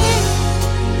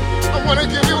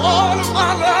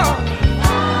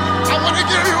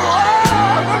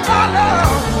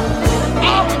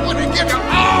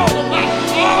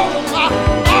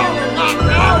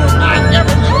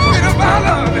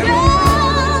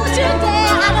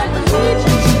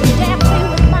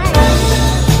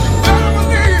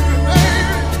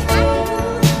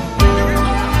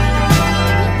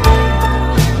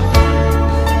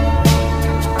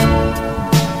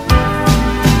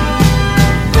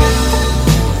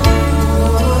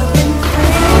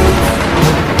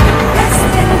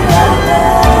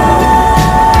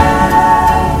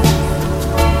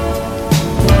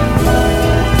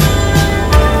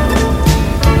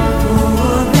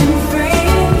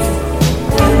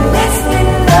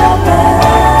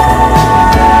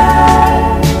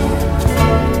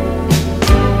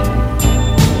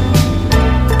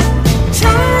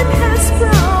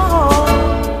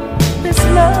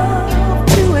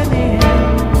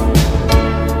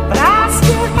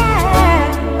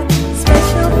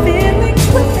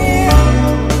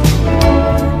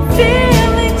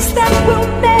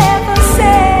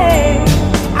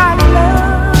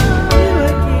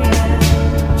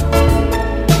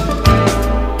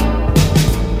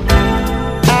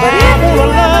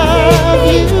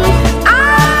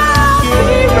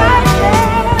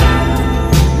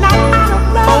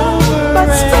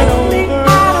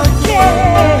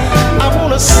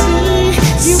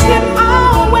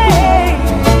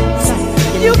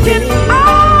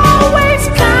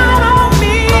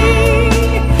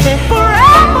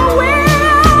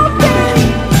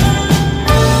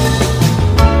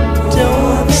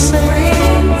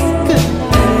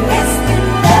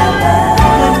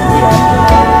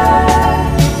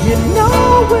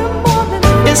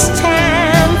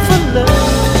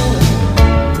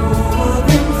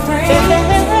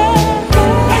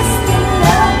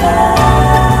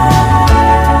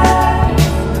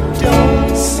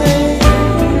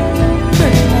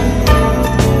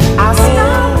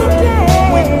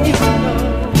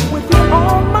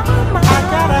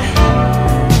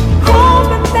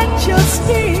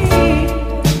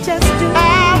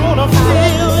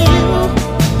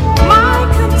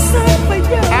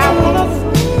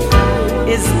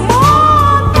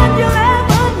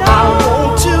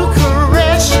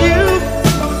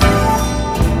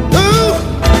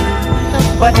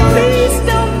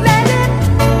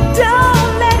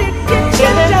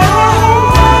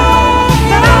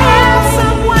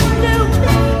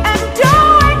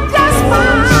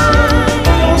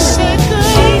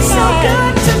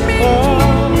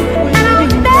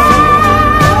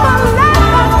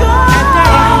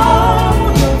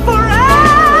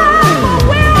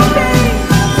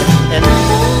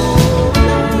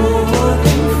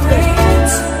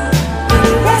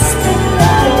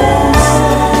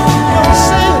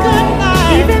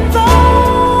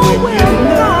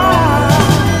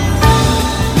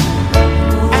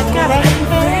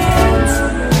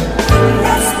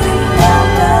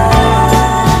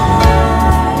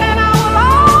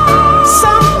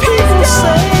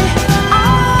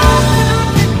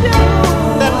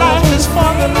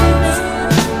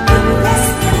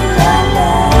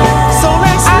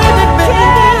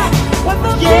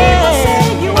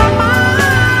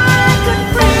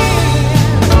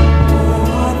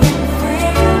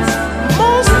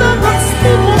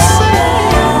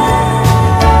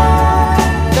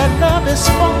 is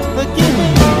for the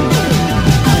giving.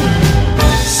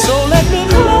 So let me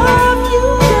love you,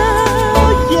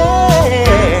 girl, yeah.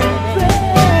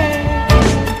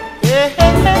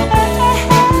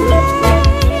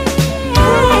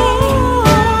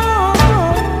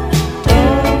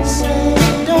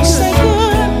 Don't say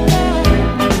goodnight.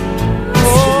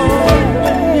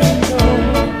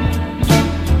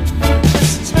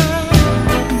 It's time.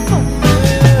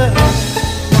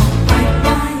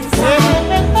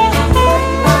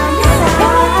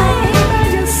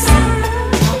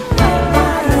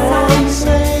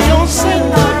 Don't say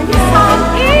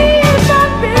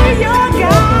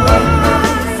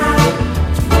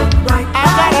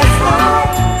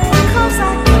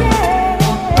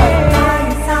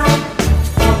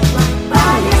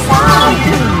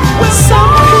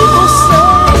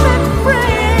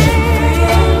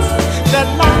that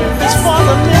life is for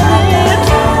the living.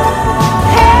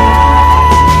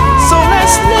 So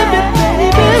let's live it,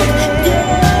 baby.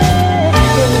 Yeah.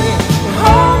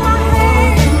 Hold my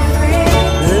hand,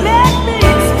 let me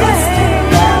explain.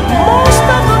 Most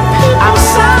of the people I'm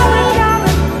sorry,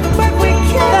 but we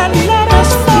can't. That let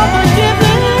us for the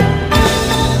giving.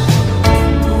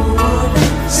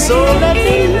 So let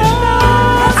me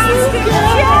love you,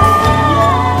 girl.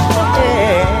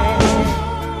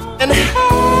 And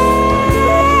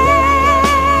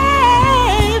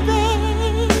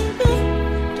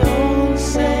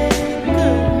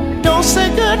don't say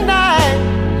goodnight.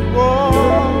 Oh,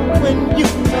 when you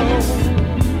know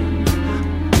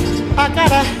I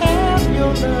gotta have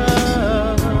your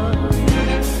love.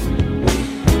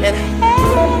 And hey,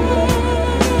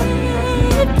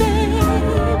 baby,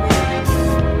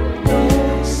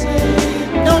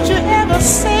 don't you ever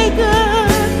say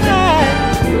goodnight.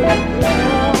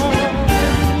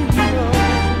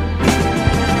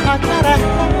 I gotta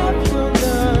have your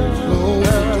love.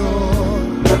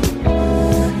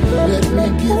 Let me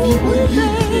give you what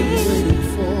you've been waiting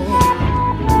for.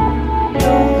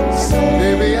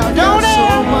 Baby, I got so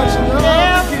much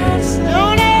love to give.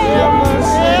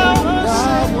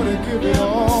 I wanna give it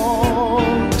all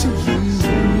to you.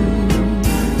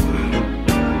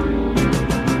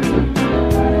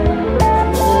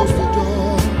 Close the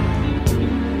door.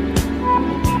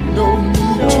 No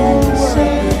need to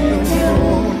worry no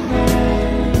more.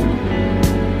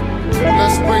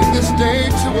 Let's bring this day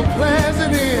to a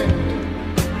pleasant end.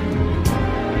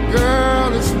 Girl,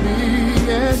 it's me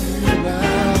and you now.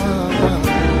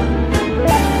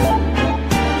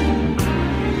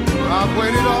 I've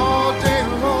waited all day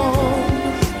long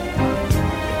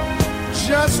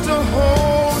just to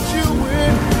hold you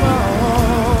in my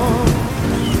arms.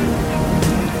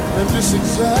 And just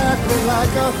exactly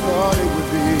like I thought it would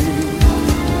be.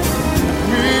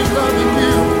 Me loving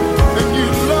you and you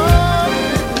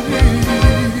loving me.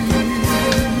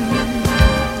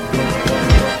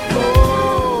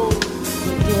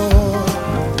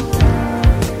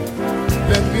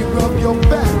 Let me rub your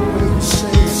back when you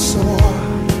say it's sore.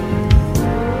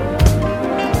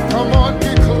 Come on,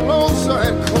 get closer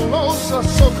and closer,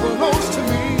 so close to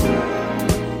me.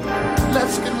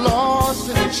 Let's get lost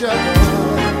in each other.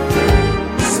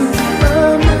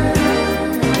 Superman,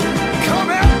 come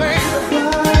here, baby.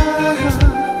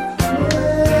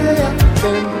 Fly up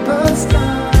in the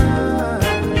sky.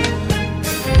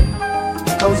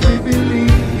 'Cause we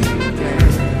believe.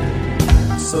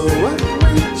 So what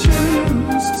we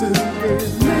choose to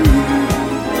believe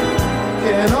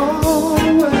can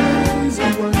always be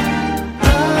what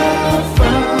I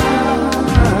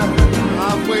find.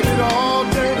 I've waited all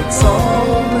day, it's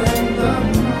all in the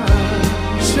mind,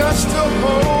 just to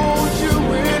hold you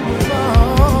in my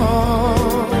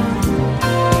arms.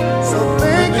 So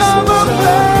think of a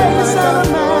place and a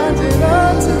night in a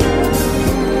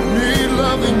time. Me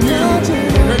loving you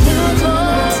and you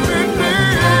loving me.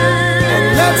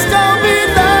 Let's go be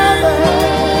lovers.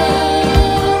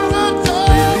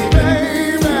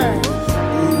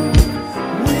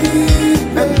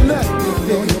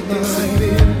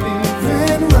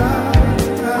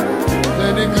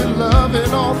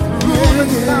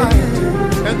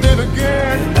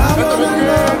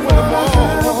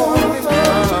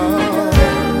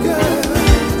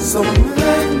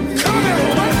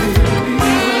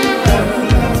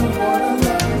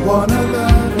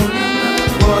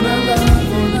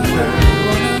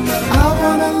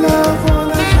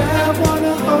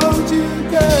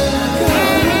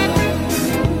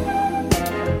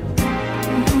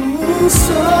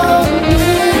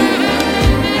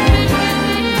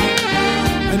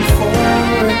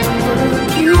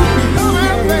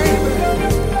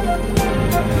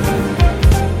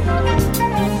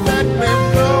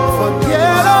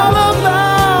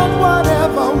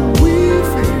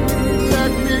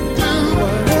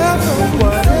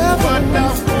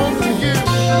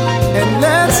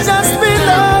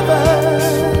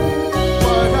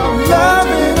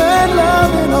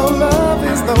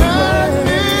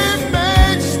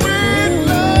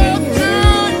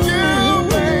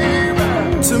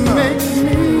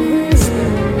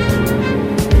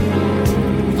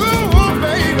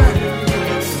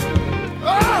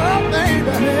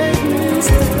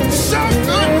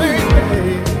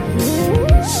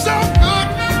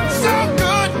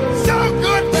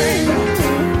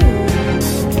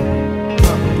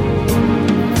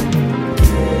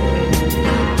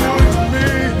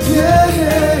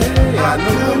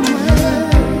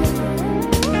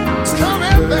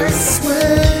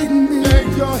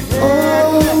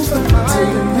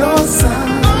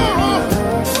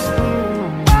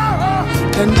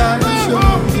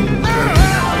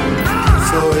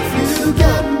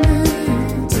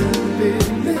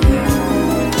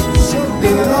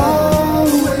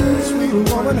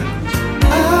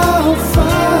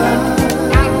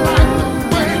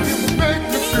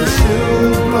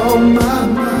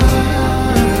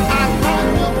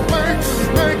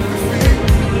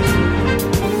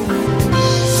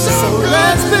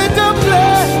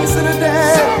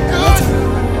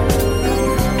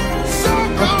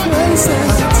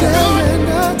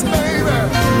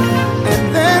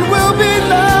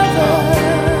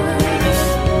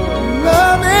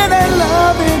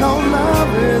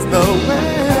 the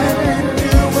way. Do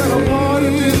what I wanna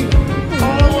do.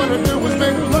 All I wanna do is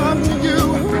make love to you,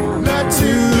 not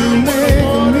to make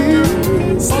me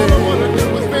stay. All I wanna do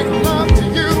is make love to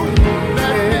you,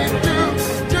 not make do.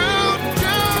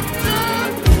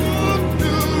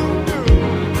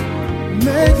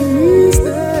 Make me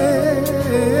stay.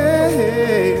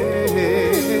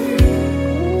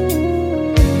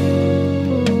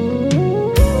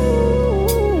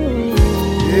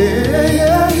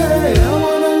 Yeah. I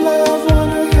wanna love,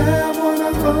 wanna have, wanna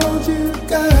hold you,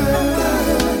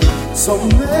 God. So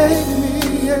make me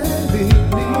a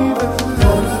believer.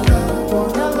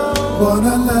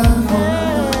 Wanna love,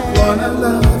 wanna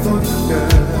love,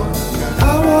 girl. I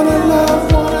wanna love,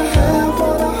 wanna have,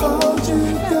 wanna hold you,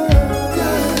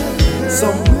 girl. So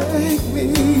make me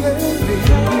a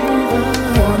believer.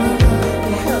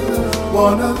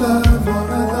 Wanna love,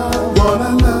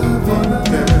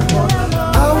 girl.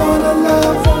 I wanna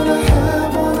love, wanna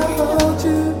have, wanna hold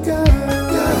you, girl.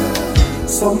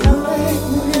 So make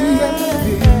me a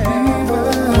believer.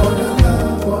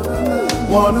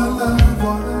 Wanna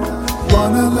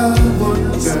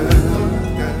love, girl.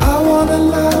 I wanna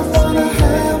love, wanna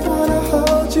have, wanna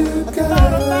hold you,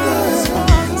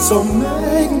 girl. So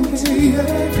make me a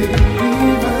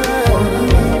believer. Wanna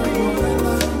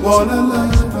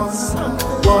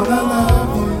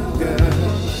love, you, girl.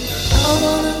 I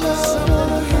wanna love,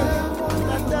 wanna have,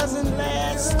 That doesn't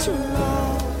last too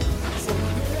long. So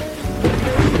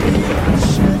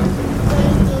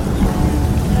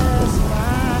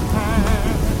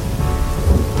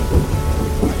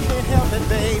help it,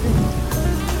 baby.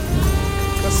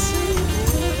 'Cause see,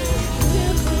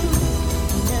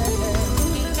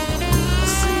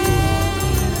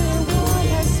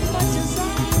 as much as I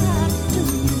do,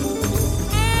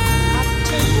 I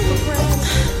take for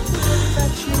granted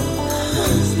that you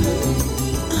always there.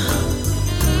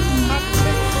 I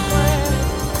take for granted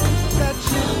that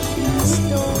you just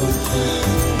don't care.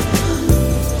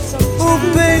 Oh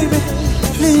baby,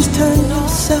 please turn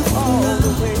yourself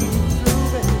around.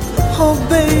 Oh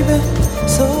baby,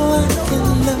 so I can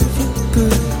love you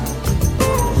good.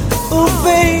 Oh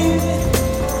baby,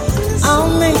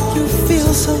 I'll make you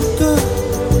feel so good.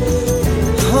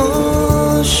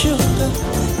 Oh sugar,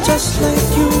 just like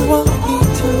you want me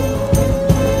to.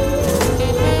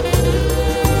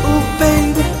 Oh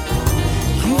baby,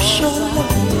 you sure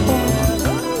love me.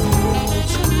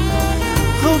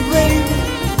 Oh baby,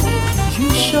 you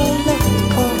sure love me.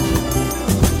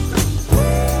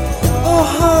 Oh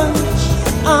honey,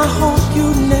 I hope you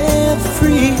never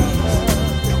freeze.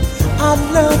 I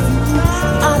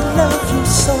love you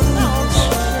so much.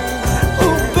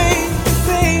 Oh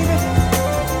baby,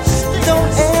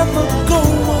 don't ever go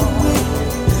away.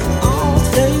 Oh,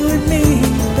 stay with me,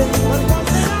 baby.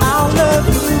 I'll love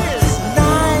you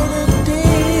night and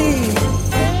day.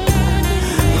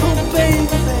 Oh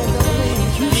baby,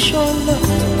 you sure love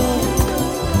me.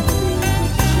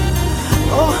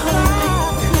 Oh honey,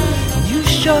 you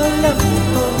sure love me.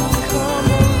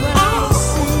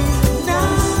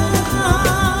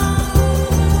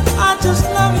 Just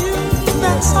love you,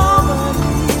 that's all I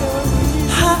need.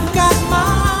 I've got my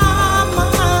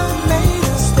mind made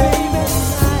up, baby.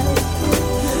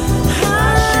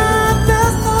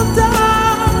 There's no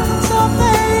doubt, so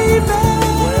baby,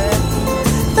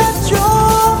 that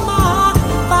you're my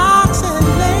boxing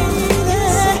lady.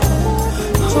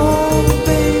 Oh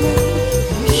baby,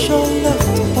 you sure love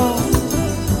the ball.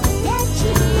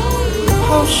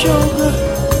 Oh sugar,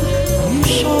 you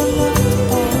sure love the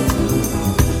ball.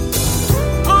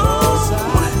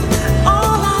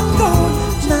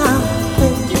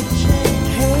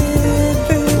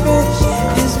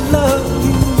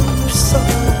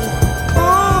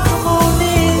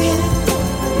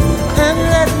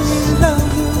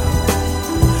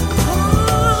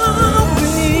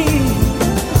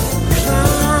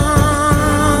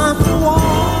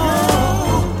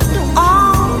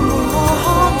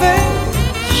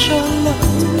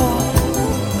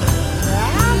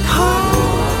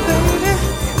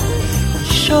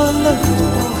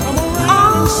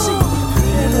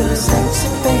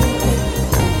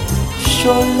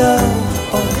 Sure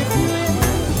love, oh,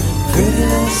 pretty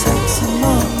little sexy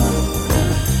mama.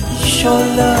 You sure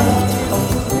love, oh,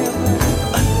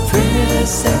 pretty little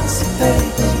sexy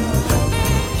baby.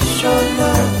 You sure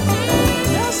love, oh,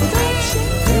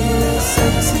 pretty little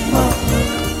sexy mama.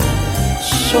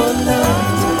 You sure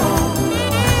love, oh,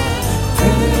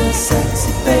 pretty little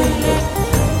sexy baby.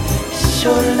 You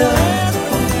sure love,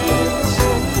 oh,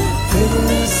 pretty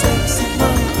little sexy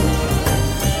mama.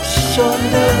 You sure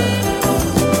love.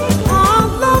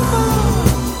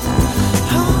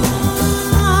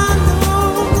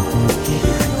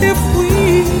 You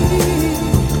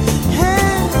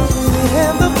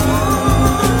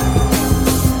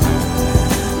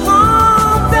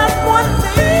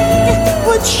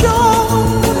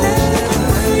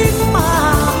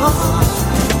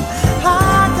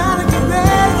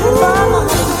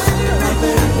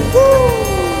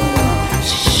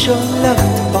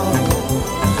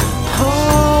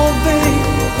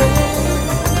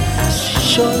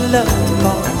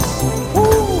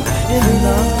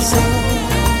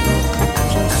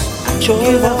your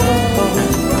love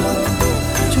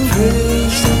to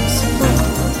raise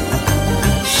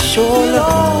show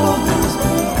love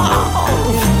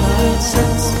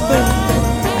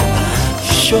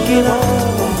show love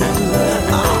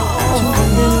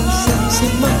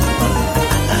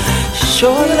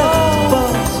show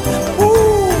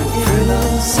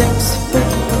love sexy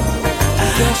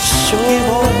show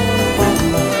love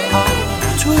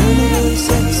to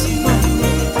sexy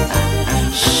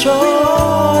show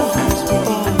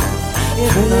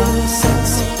love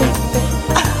sexy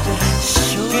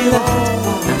show love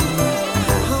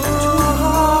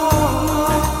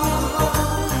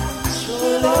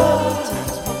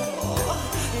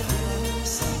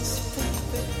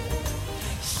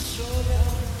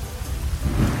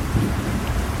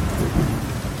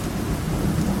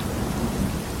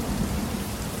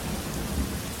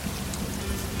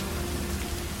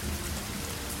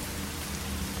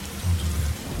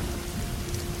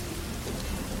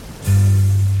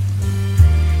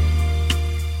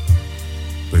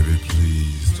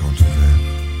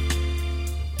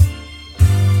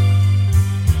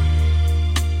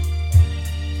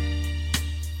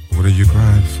What are you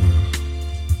crying for?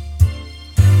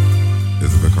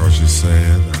 Is it because you're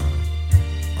sad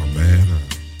or mad or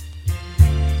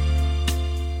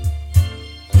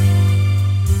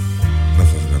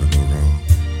nothing's gonna go wrong?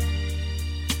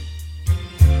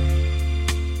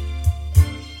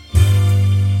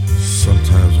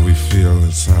 Sometimes we feel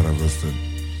inside of us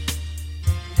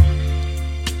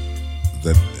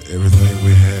that everything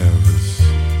we have is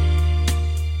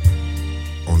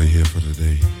only here for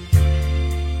today.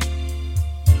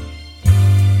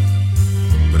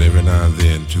 Every now and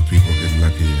then, two people get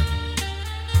lucky and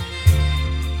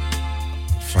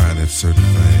find that certain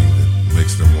thing that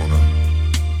makes them want to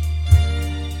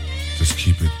just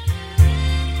keep it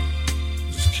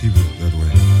that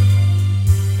way.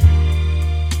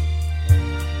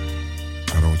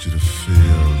 I don't want you to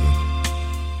feel that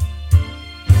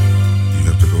you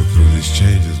have to go through these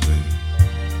changes, baby.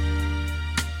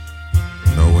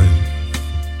 No way.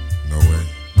 No way.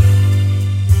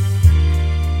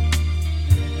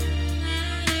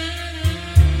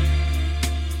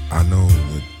 I know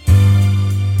that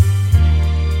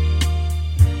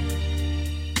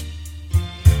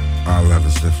our love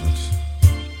is different.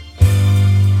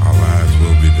 Our lives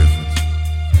will be different.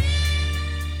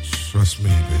 Trust me,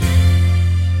 baby.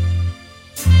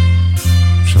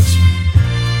 Trust me.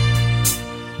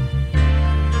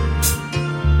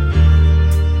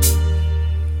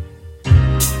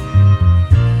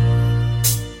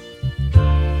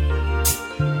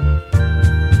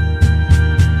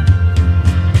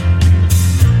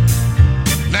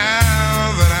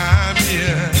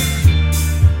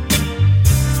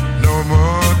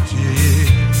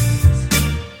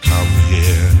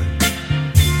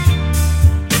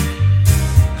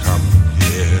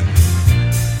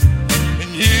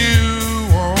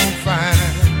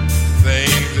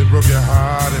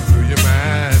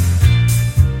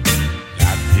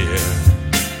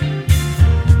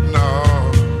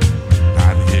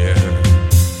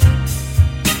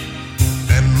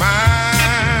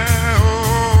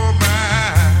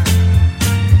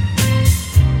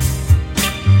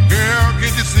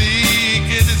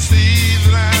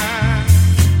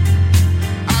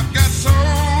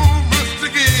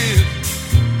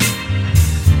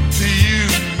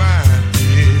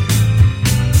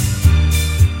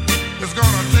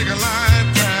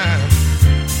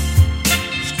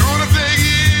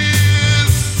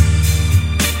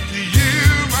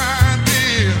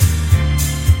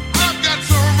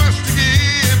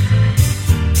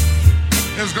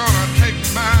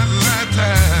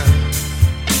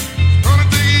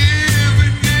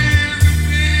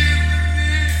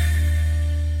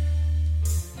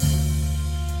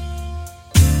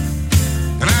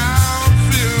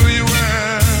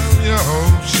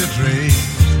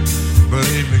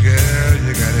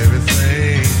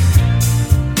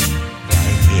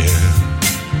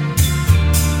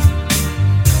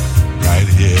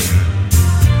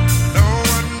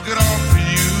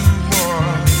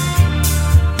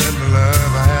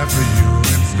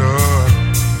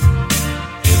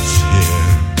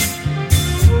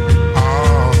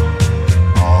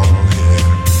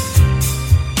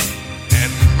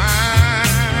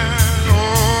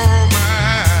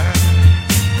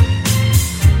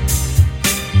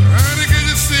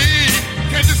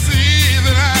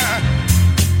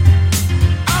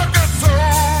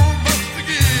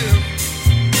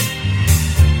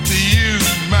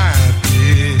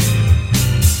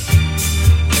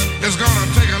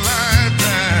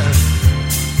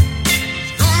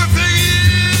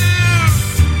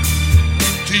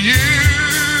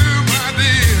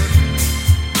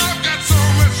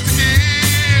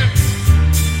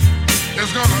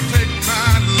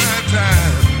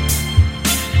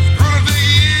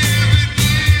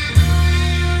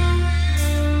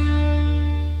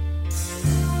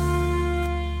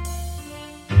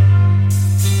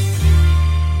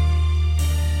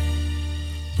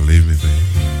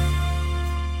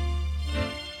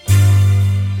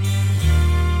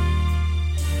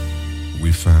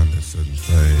 we find that certain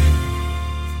thing,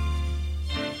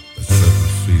 that certain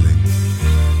feeling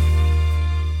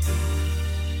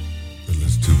that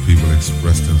lets two people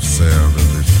express themselves as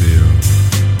they feel.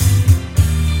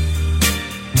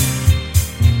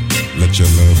 Let your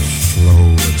love flow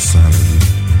inside of you.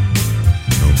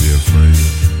 Don't be afraid.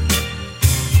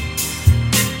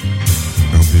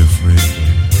 Don't be afraid,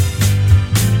 baby.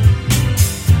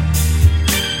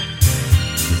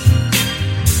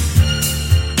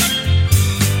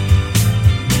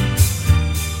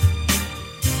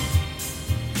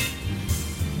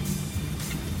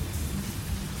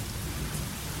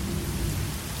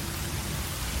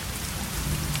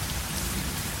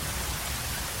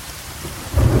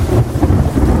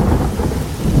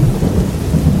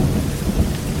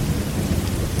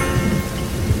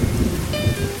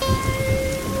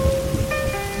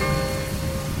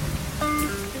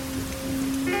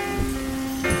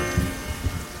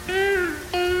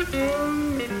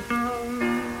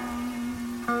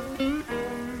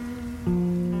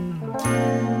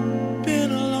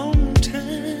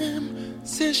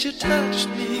 You touched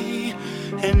me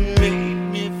and made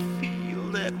me feel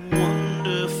that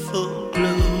wonderful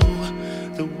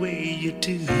glow the way you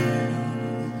do.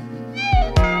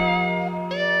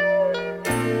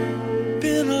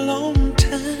 Been a long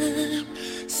time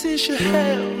since you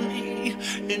held me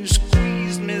and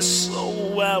squeezed me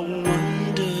so I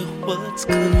wonder what's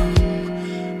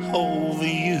come over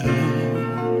you.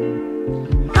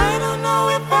 I don't know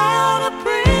if I ought to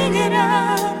bring it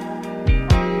up.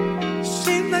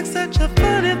 Like such a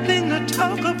funny thing to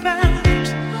talk about.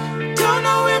 Don't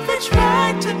know if it's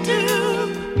right to do.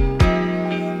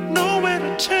 Nowhere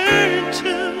to turn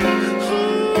to.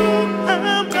 Ooh,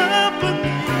 I'm up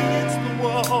against the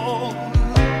wall,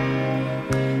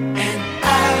 and I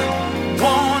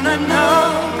wanna know,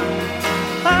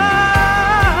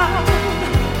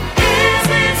 is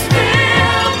it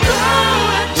still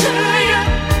good to you?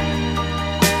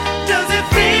 Does it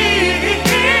feel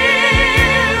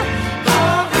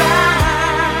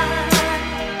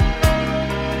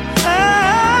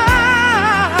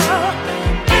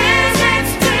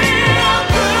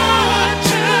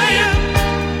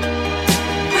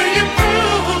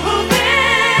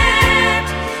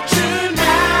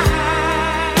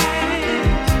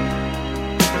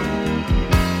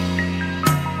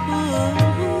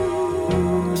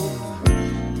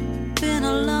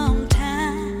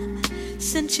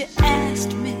you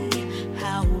asked me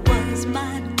how was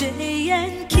my day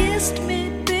and kissed me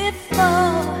before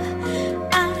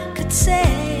I could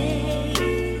say.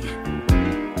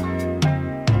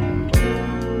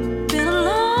 Been a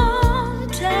long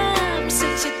time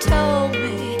since you told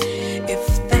me if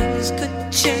things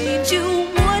could change you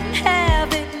wouldn't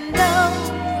have it no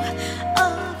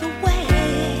other way.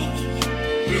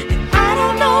 And I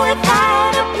don't know if I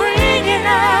ought to bring it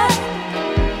up.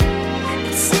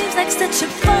 It seems like such a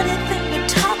funny thing to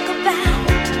talk about.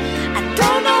 I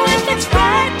don't know if it's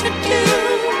right to do,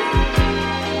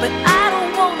 but I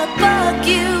don't wanna bug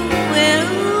you. And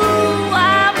ooh,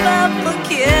 I'm up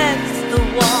against the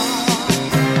wall,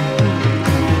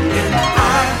 and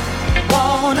I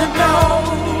wanna know.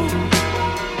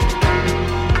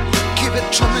 Give it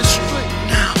to me straight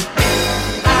now.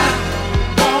 I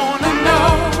wanna know.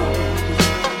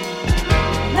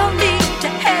 No need to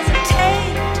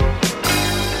hesitate.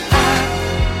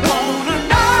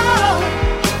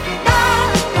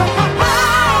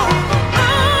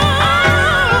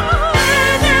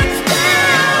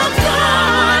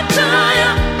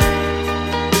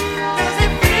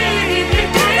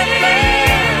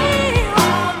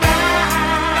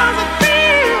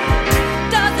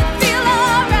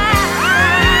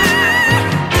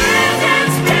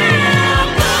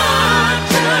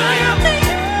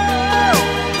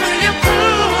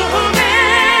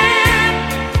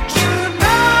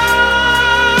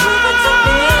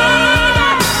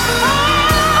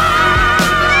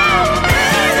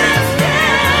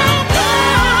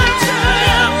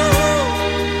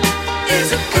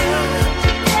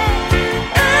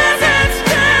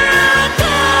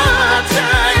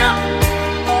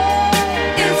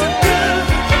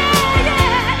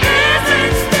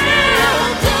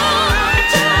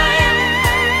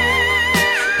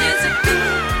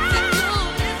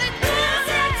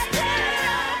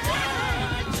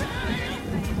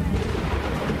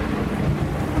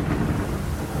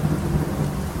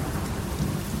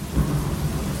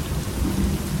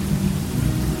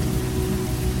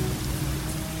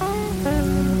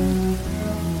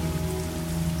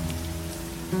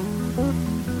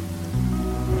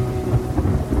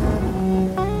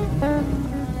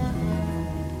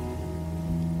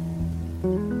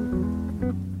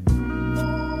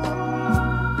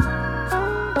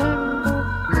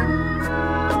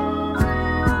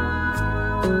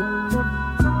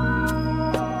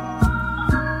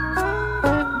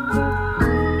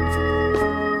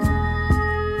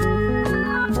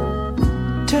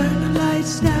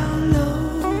 lights down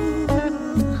low.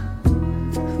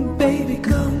 Baby,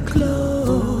 come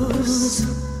close.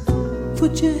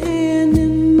 Put your hand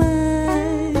in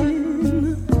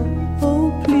mine.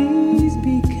 Oh, please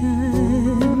be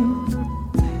kind.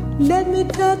 Let me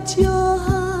touch your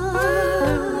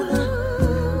heart.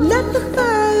 Let the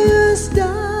fire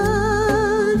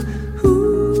start.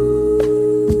 Ooh,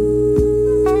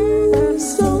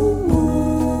 so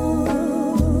warm,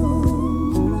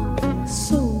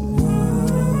 so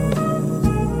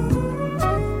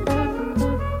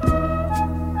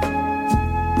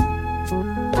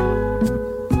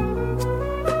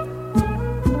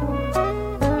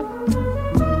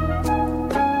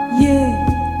yeah,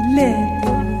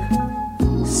 let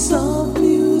soft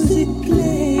music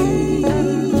play.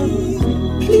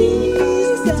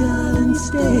 Please, darling,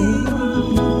 stay.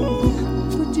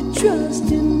 Put your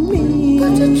trust in me.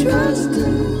 Put your trust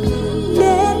in me.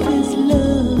 Let this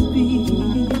love be.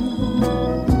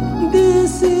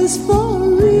 This is for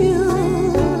real.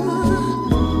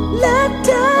 Let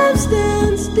time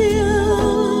stand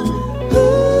still. Ooh,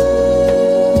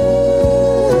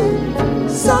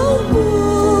 so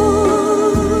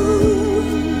warm,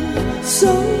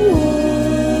 so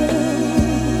warm,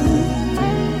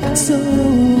 so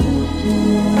warm.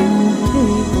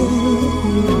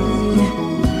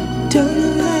 Turn the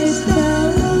lights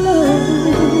down low.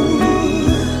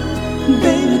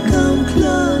 Baby, come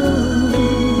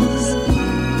close.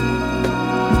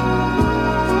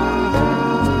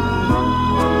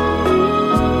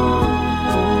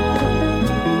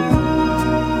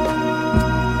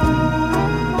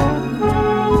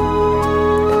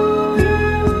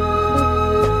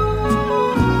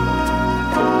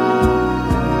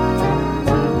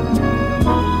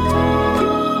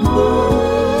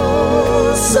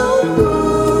 Ooh, so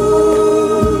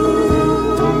warm,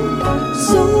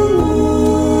 so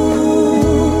warm,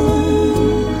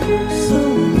 so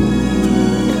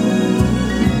warm,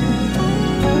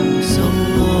 so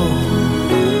warm,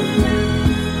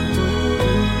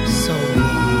 so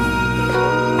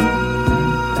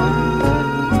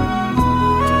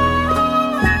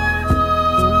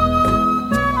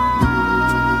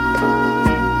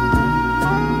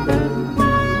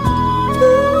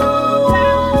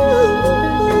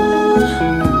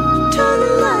turn the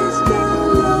lights down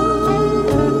low.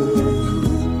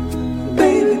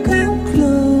 Baby, come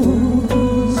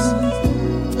close.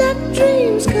 Let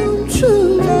dreams come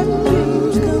true. Let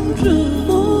dreams come true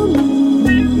for me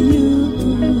and you.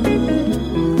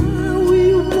 We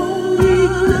won't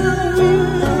regret.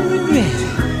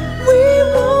 We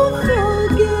won't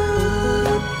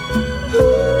forget.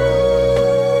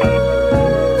 Ooh,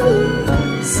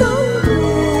 so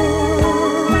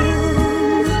warm,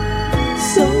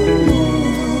 so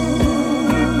warm,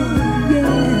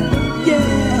 yeah,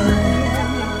 yeah.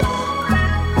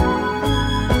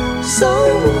 So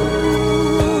warm,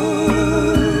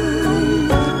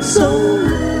 so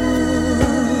warm,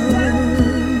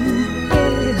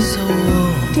 so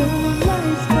warm. Turn the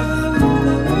lights down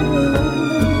low.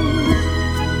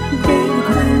 Baby,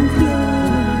 come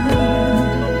close.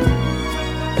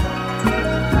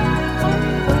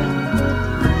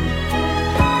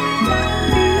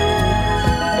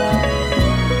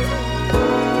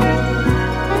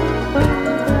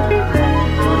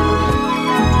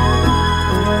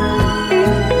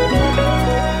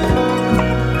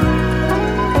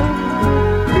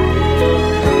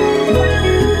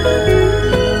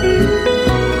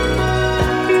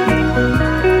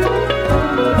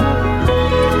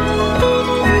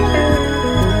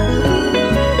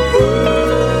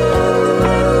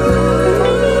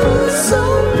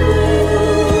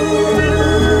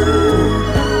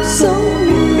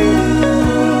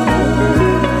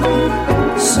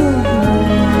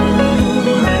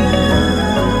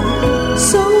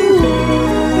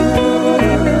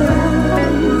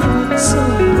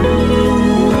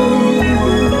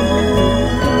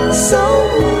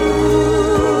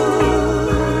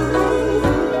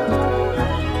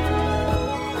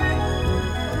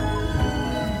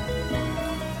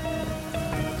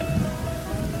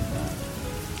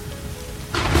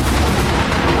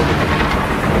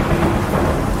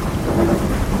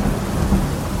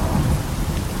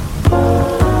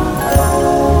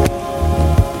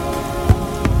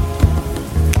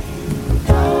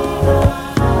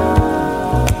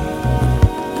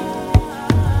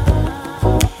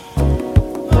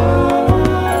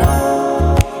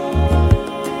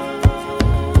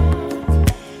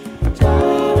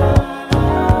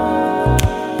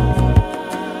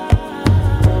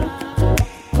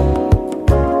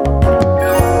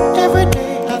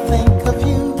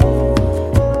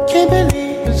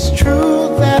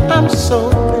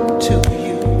 to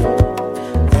you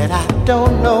that I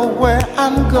don't know where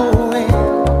I'm going.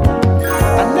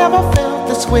 I never felt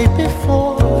this way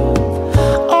before.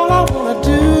 All I wanna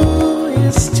do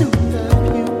is to love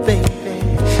you, baby,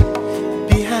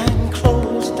 behind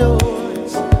closed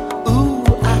doors. Ooh,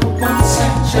 I want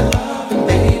such a loving,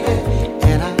 baby,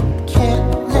 and I can't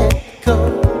let go.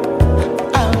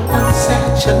 I want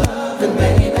such a loving,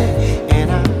 baby, and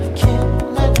I can't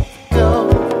let go.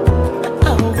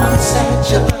 I want such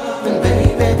a loving,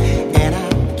 baby, and I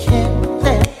can't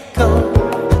let go.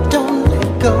 Don't let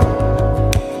go.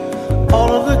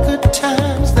 All of the good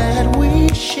times that we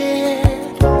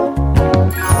shared.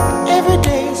 Every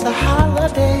day's a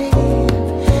holiday.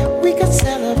 We could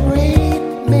celebrate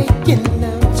making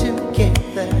love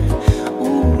together.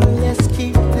 Ooh, let's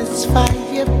keep this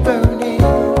fire burning.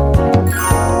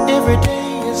 Every day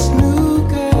is new,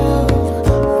 girl.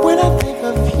 When I think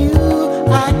of you,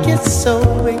 I get so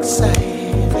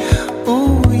excited.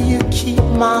 Ooh, you keep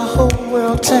my whole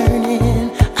world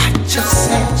turning. I just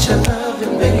had your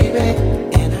loving, baby,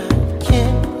 and I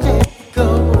can't let go.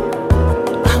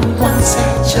 I want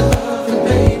such your loving,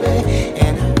 baby,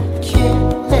 and I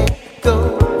can't let go.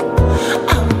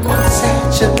 I want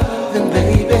such your loving,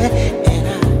 baby, and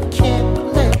I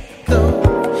can't let go.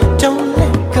 Don't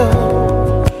let go.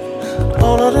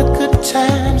 All of the good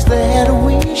times that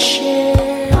we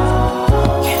shared.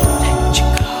 Can't let you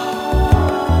go.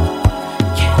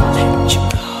 Can't let you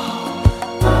go.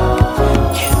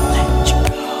 Can't let you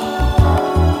go.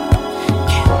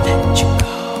 Can't let you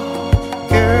go.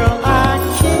 Girl, I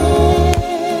can't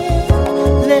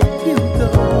let you go.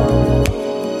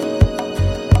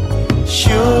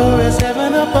 Sure as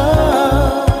heaven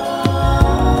above,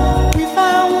 we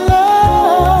found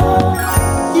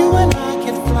love. You and I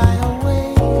can fly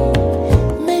away,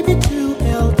 maybe to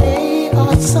LA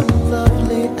or some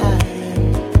lovely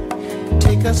island.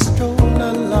 Take a stroll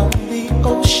along the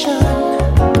ocean,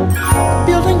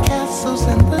 building castles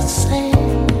in the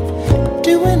sand,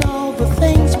 doing all the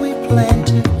things we planned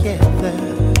together.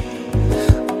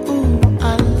 Ooh,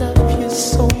 I love you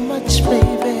so much,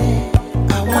 baby.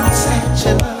 I want such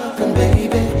a loving,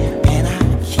 baby, and I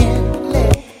can't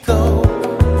let go.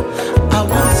 I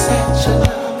want such a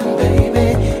loving, baby,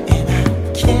 and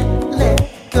I can't let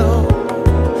go.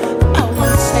 I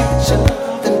want such a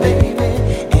loving, baby,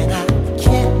 and I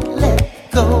can't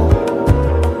let go.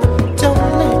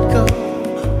 Don't let go.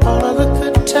 All of the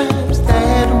good times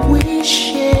that we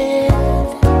shared.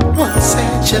 Want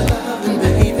such a loving,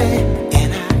 baby,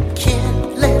 and I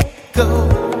can't let go.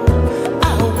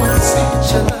 I want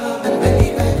such a loving,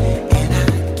 baby, and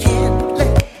I can't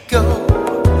let go.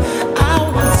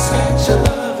 I want such a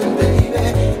loving, baby,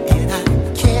 and I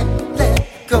can't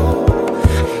let go.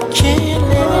 Can't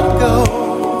let it go,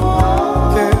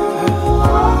 girl.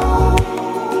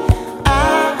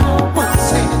 I want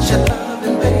such a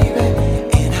loving, baby,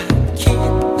 and I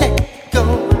can't let go.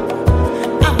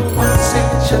 I want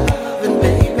such a loving,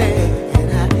 baby,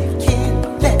 and I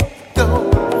can't let go.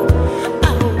 I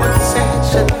want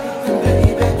such a loving,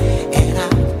 baby, and I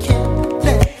can't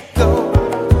let go.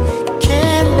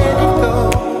 Can't let it go,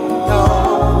 no,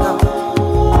 no.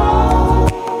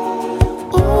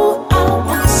 Ooh, I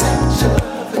want such a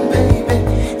loving, baby,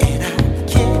 and I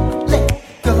can't let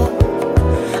go.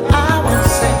 I want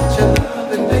such a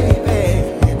loving, baby,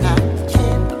 and I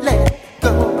can't let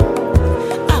go.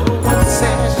 I want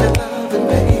such a loving,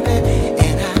 baby,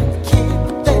 and I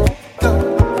can't let go.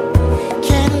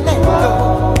 Can't let go.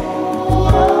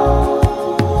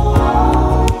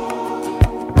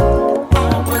 I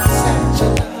want such a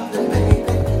loving,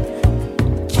 baby,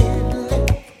 can't let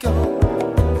go.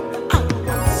 I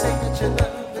want such a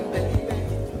loving, baby,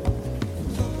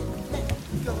 can't let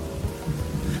go.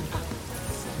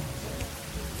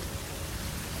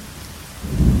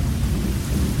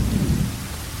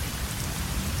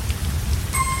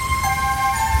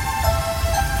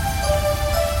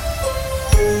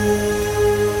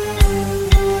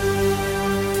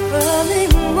 Early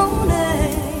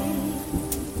morning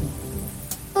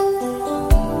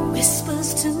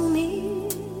whispers to me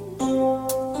I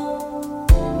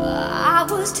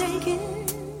was taken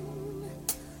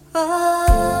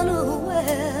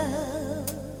unaware.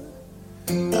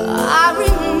 I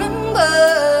remember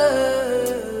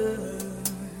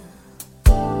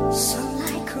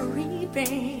sunlight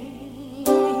creeping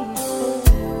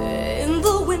in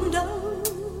the window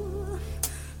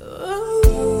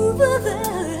over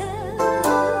there.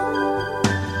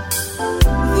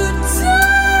 The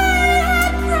day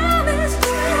had promised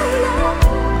true love.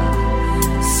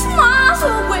 Smiles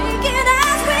awaken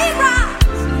as we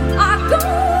rise. Are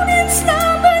gone in slow.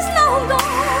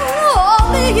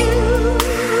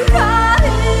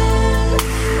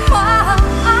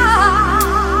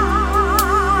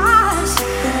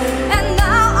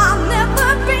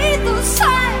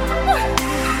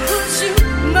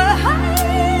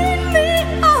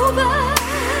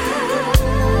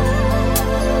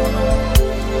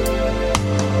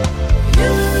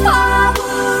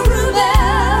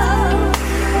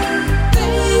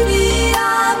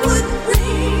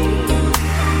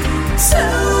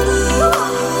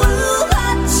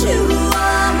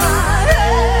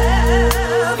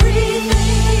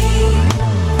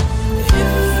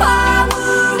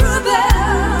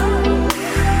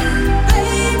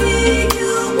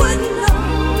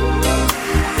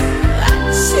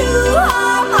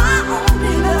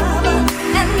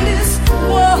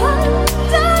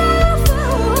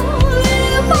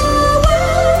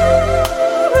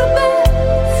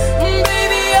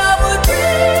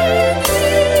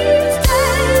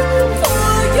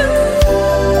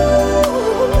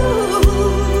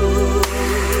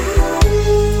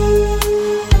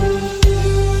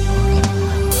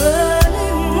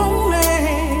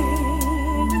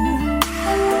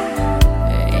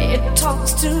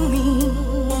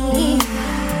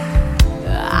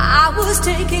 was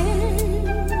taken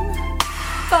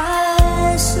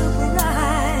by surprise.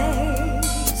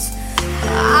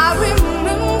 I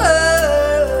remember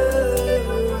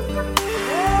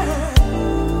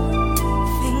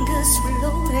fingers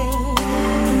floating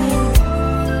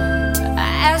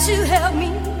as you held me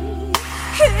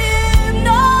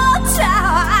hypnotized.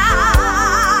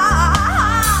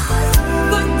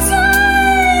 The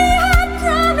day I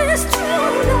promised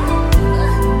true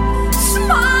love,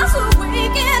 smiles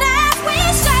awaken as we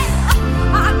say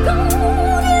our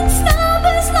golden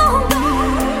slumbers long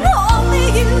gone. Only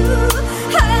you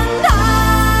and I.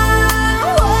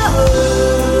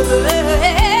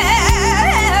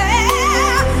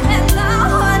 And now,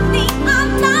 honey, I'm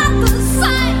not the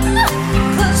same,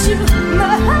 'cause you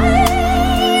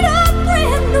made a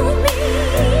brand new me.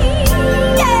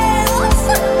 Yes.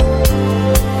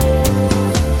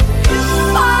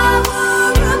 If I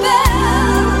were a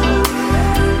bell,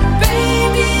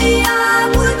 baby, I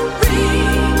would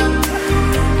ring.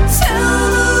 Tell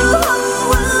the whole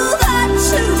world that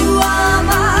you are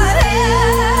my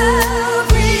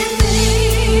everything.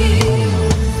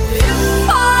 If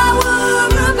I were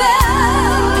a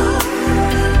bell,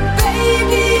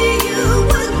 baby, you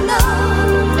would know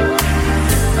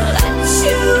that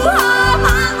you are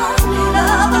my only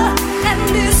lover, and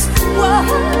this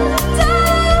wonderful.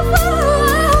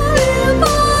 If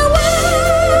I were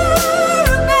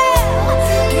a bell,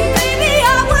 baby,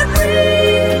 I would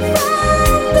ring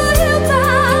from the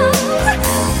hilltops,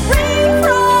 ring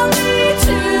from each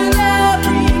and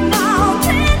every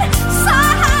mountain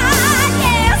side.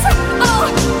 Yes, oh,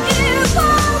 if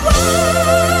I were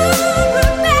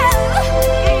a bell,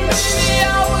 baby,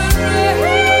 I would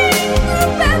ring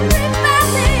from every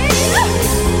mountain.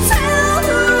 Tell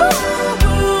the world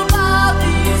about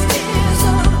these tears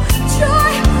of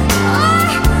joy I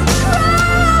cry.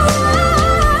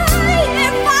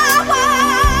 If I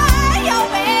were your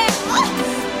bell,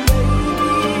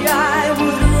 baby, I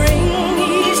would ring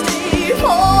each day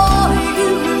for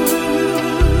you.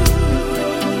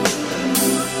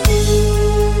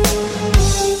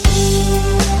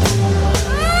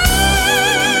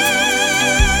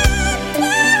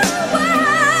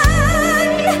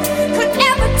 Could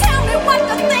ever tell me what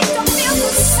to think or feel to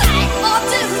say or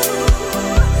do.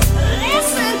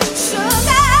 Listen,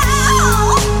 sugar,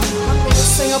 I'm gonna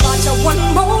sing about you one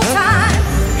more time.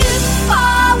 If I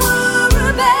were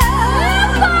a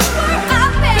bell,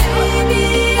 baby,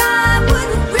 I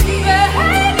would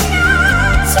ring.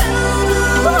 Tell the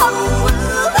whole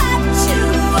world that you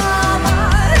are my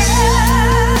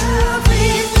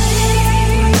everything.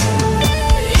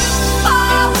 If I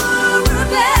were a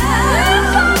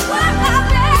bell,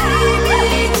 baby,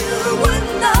 you would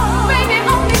know, baby,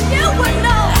 only you would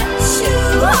know that you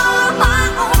are my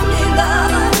only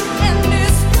lover, and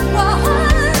this wonderful.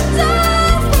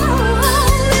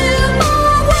 If I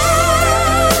were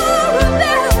a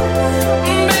bell,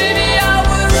 baby, I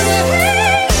would ring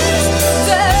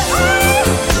down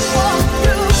for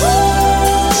you.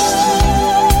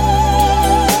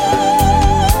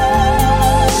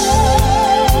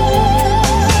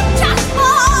 Just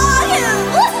for you.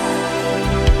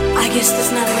 I guess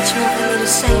there's not much more for me to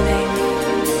say, baby.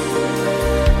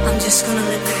 I'm just gonna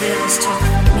let the bells talk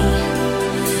for me.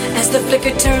 As the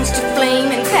flicker turns to flame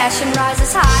and passion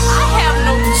rises high, I have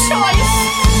no choice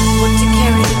but to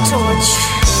carry the torch.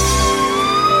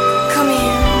 Come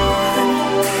here, honey.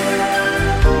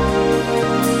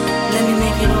 Let me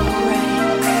make it all right.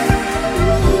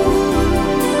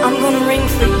 I'm gonna ring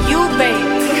for you,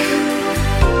 baby.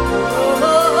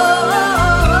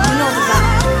 You know the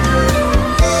vibe.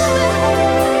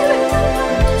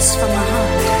 It's from my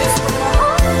heart.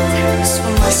 It's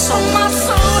from my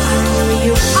soul. I know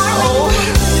you.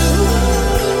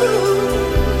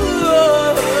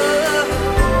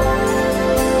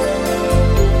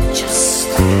 Just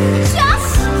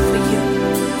for you.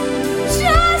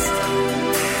 Just.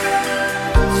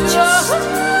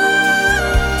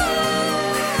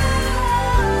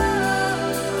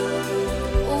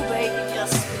 Oh, baby,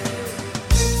 just for you.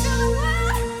 Tell the world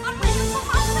I'm ringing for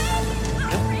my baby.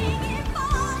 I'm ringing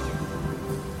for you.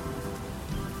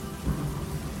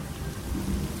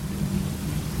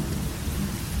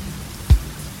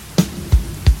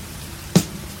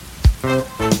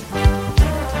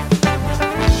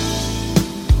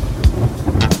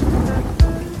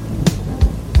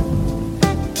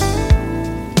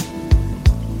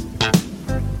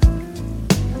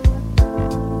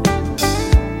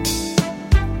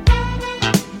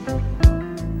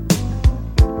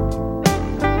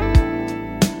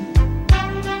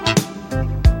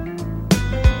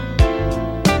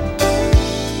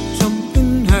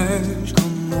 Something has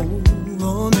come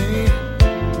over me.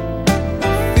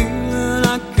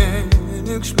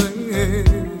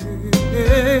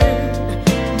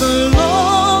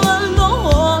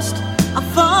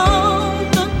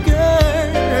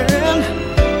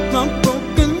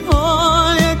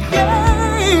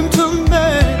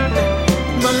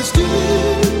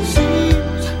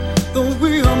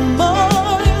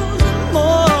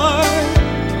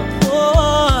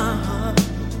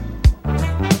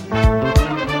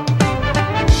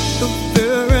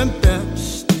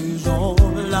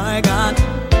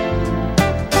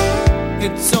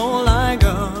 it's all I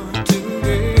got to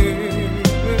give.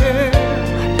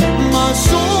 My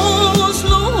soul was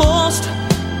lost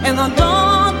in the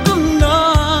dark of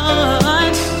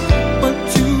night, but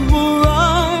you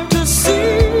arrived to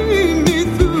see me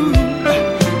through,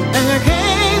 and you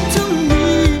came to me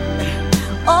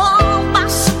all by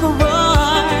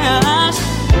surprise,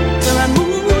 till I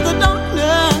moved the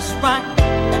darkness right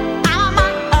out of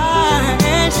my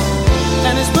eyes,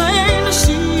 and it's plain to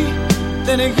see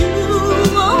that you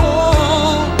are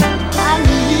all I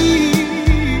need,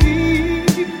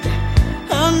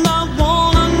 and I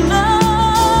wanna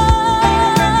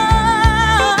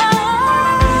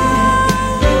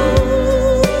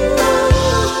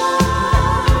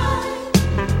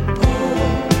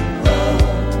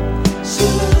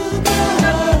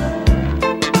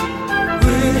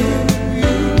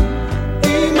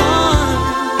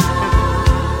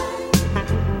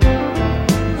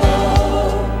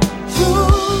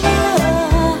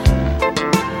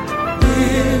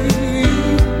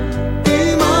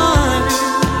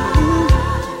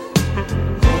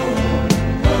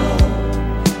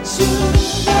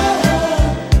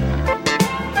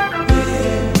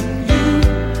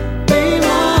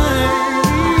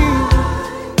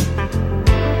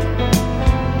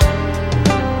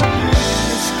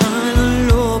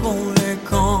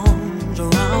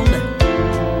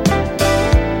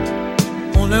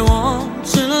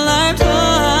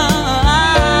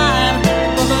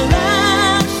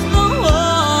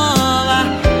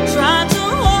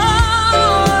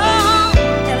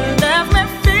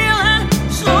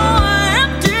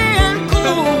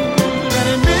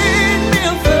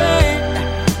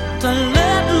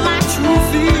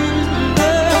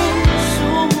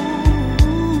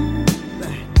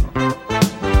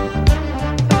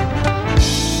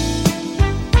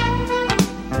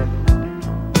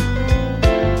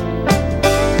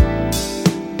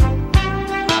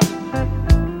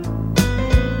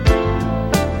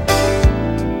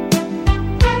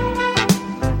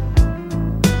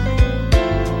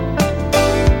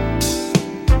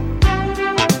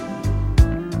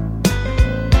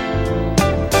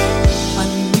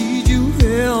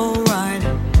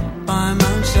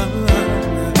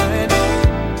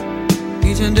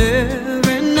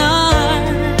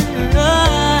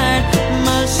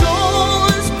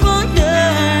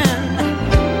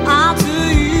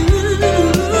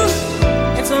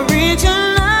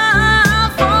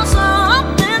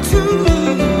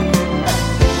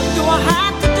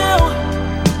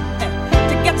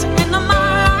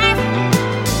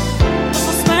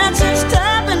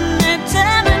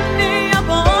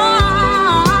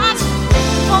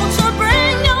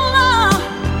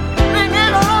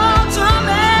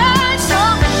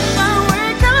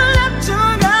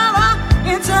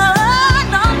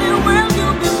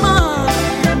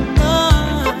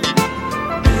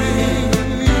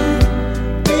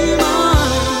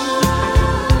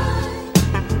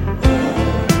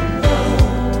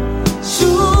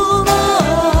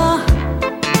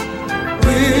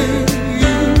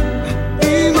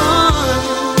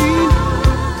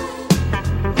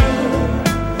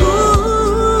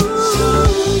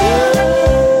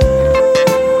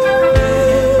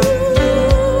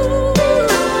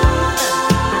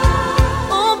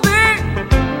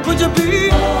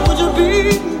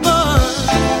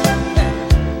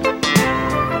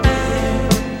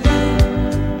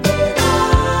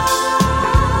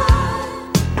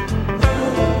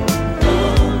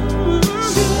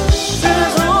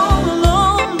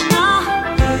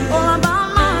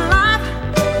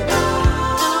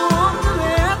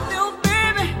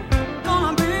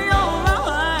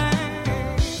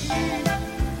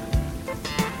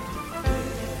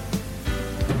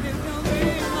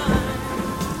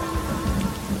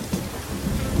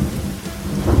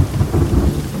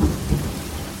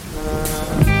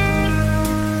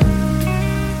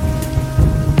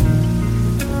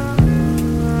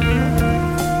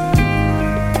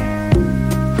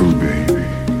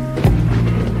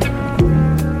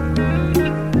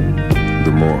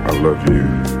love you,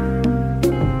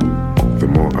 the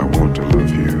more I want to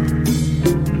love you.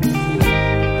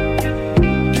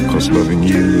 'Cause loving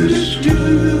you is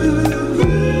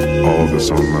all that's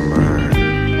on my mind.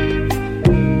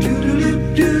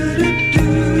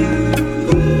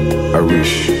 I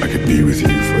wish I could be with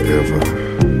you forever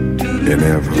and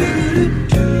ever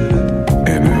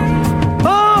and ever.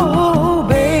 Oh,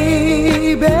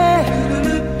 baby,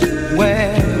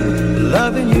 well,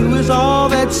 loving you is all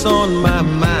that's on my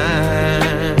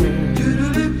mind.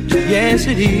 Yes,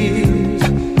 it is.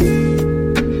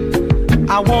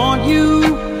 I want you,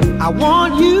 I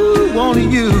want you, want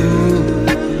you.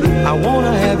 I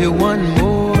wanna have you one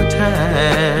more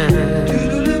time.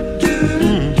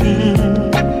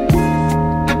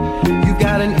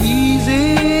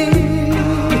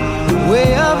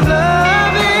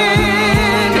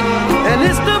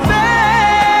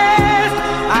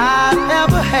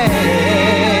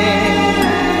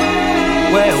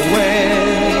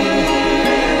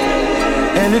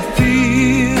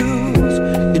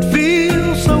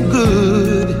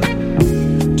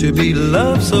 be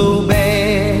loved so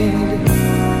bad.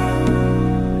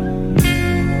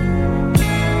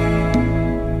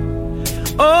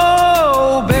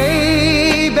 Oh,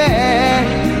 baby,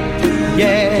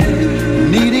 yeah,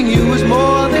 needing you is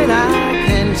more than I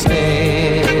can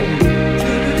stand.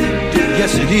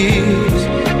 Yes, it is.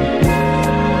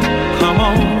 Come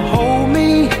on, hold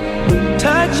me,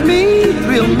 touch me,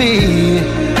 thrill me,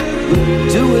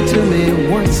 do it to me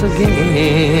once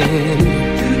again.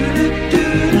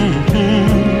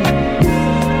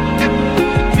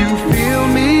 You fill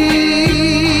me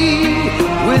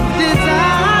with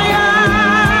desire,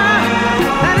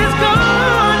 and it's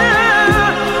gonna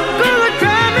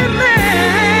drive me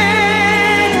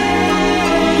mad.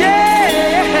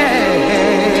 Yeah,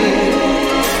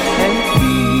 and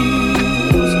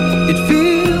it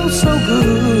feels so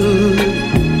good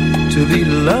to be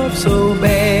loved so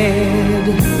bad.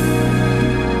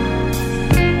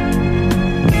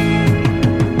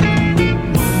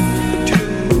 1, 2,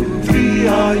 3,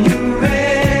 are you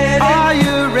ready? Are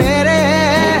you ready?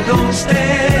 Hold on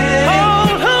steady.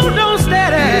 Hold on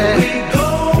steady.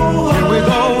 Here we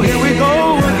go. Here we go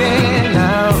again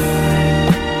now.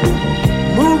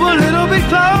 Move a little bit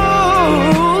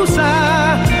closer.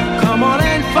 Come on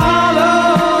and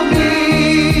follow me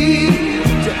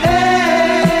to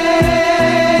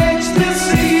ecstasy.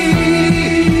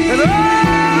 And oh,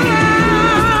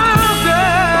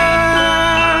 girl,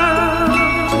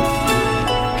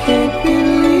 can't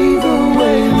believe the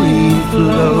way we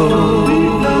flow.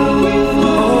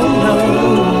 Oh no,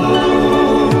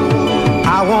 I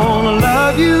wanna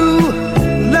love you,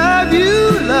 love you,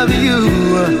 love you.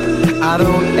 I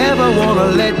don't ever wanna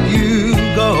let you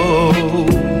go.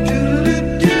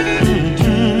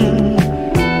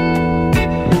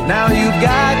 Now you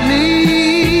got me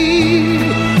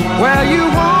where you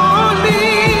want me,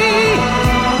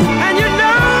 and you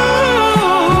know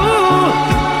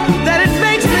that it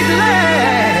makes me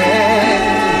glad.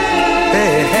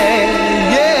 Hey, hey,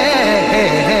 yeah,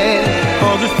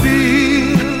 'cause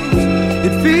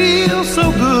it feels so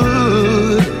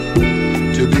good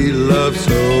to be loved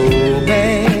so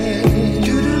bad.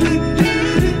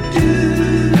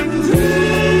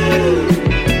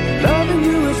 Loving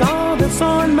you is all that's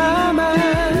on my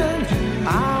mind. I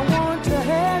want to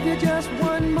have you just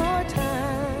one more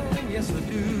time. Yes, I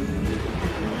do.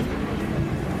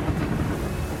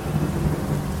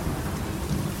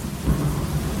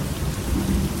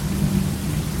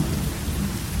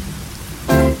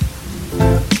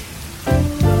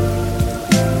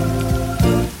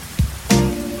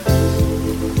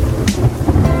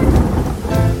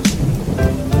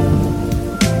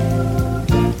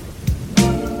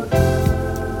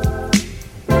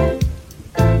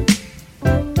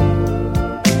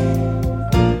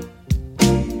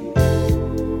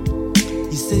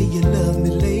 You say you love me,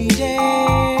 lady.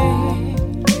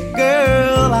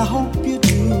 Girl, I hope you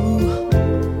do.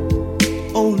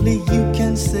 Only you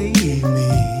can save me.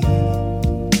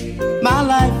 My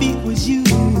life equals you.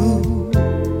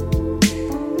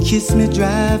 Kiss me,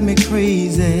 drive me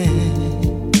crazy.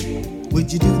 Would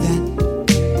you do that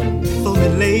for me,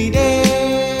 lady?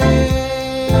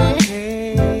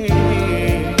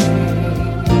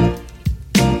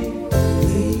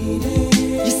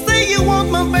 You say you want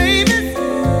my baby.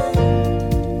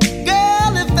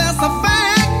 Girl, if that's a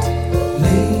fact,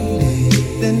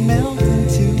 then melt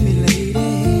into me,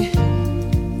 lady,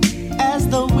 as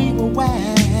though we were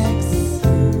wax.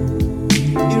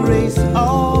 Erase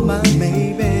all my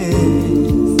maybes.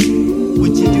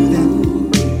 Would you do that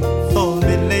for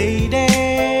me, lady?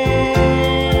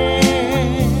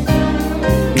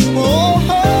 Oh,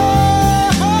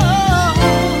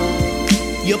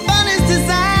 your body's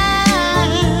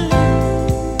designed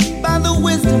by the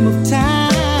wisdom of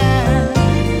time,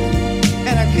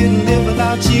 and I couldn't live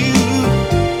without you,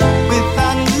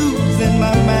 without losing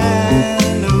my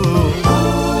mind. Oh,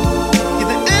 you're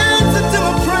the answer to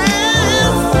my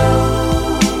prayers,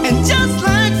 and just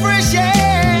like fresh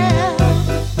air,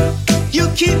 you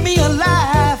keep me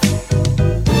alive.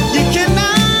 You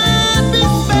cannot be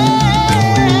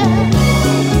spared.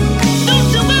 Don't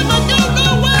you ever go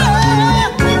away.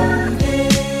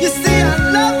 You see, I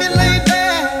love you, lady.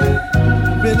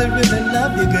 Really, really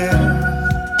love you, girl.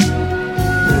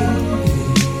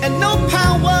 And no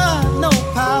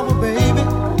power, baby,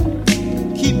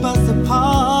 keep us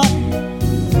apart.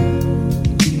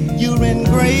 You're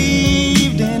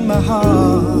engraved in my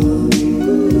heart.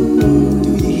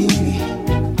 Do you hear me,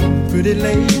 pretty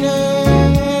lady?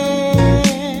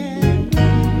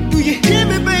 Do you hear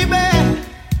me, baby?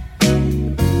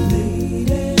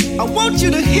 I want you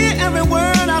to hear every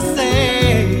word I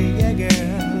say, yeah, girl.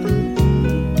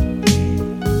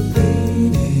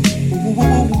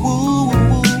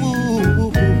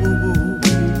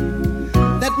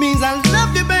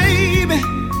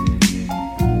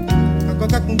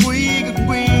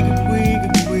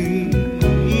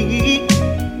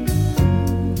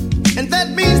 that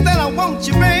means that I want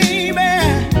you, baby.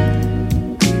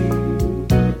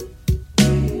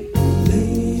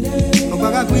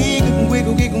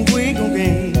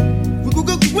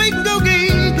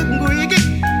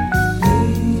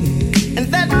 And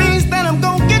that means that I'm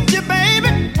gonna get you,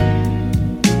 baby.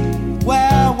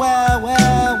 Well, well,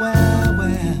 well, well,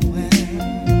 well,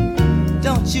 well.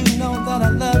 Don't you know that I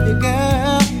love you,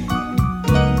 girl?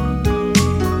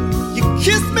 You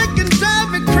kiss me can drive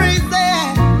me crazy.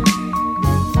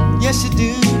 Yes, you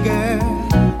do, girl.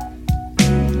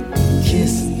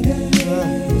 Kiss,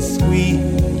 love, sweet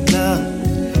love.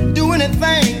 Do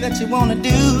anything that you wanna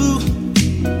do.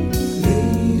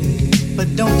 But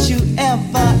don't you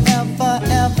ever, ever,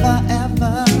 ever,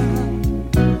 ever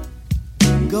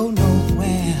go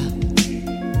nowhere.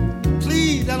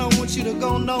 Please, I don't want you to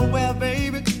go nowhere,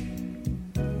 baby.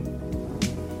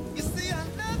 You see, I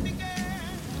love you, girl.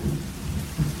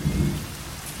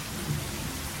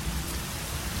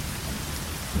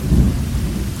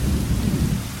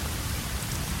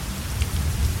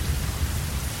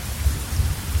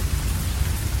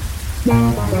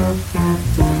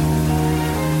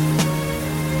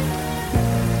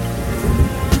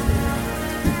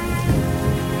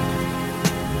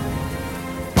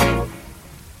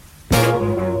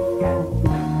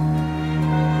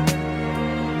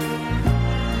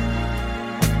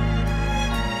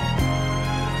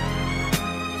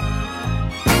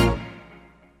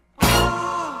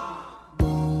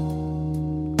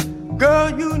 Girl,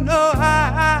 you know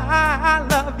I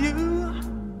love you.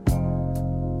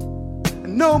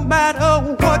 No matter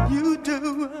what you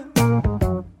do.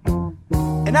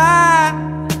 And I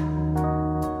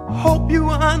hope you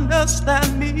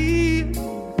understand me.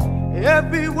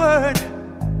 Every word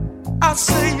I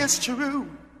say is true.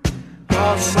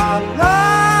 'Cause I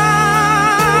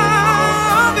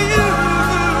love you.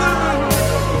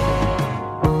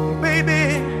 Baby,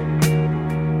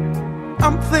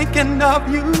 I'm thinking of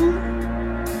you.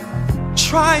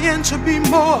 Trying to be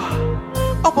more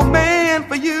of a man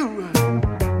for you.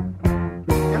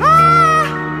 And I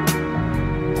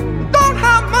don't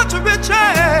have much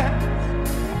riches,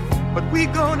 but we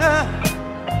gonna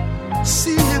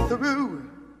see it through.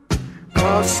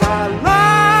 'Cause I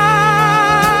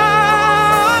love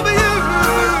you.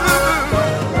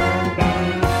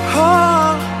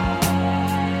 Oh,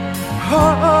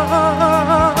 oh, oh, oh,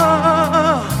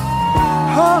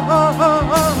 oh, oh,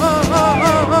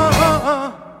 oh.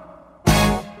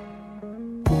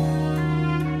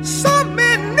 Some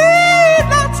men need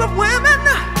lots of women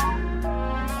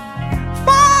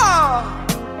for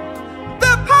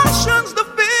their passions to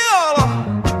feel.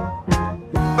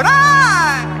 But I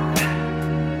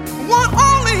want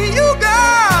only you,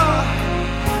 girl.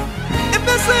 If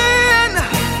it's in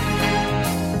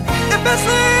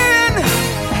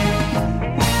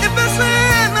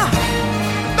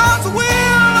God's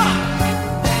will,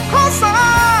 'cause I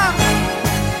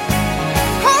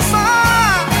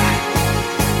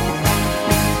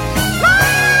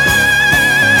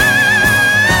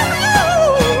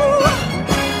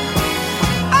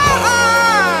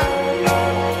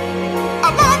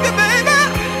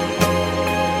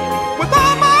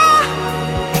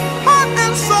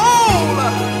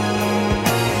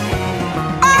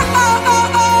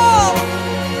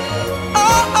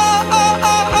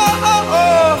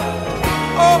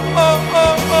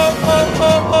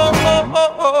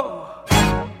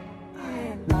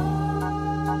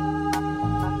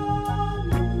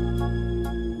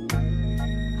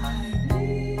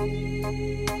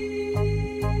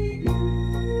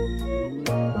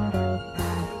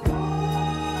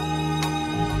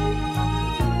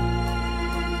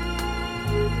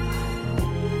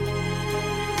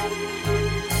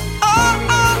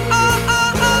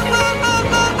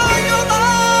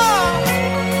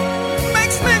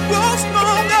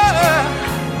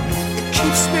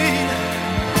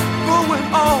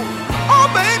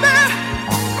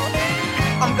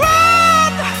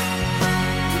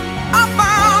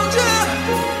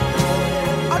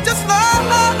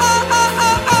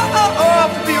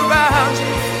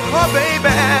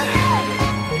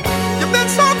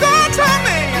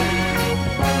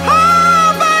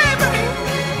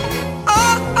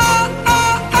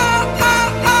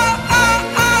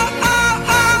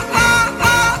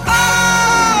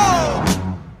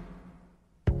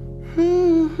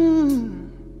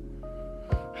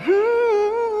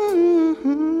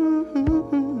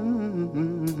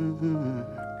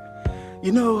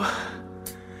You know,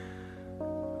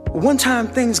 one time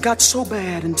things got so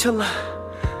bad until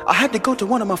I had to go to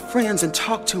one of my friends and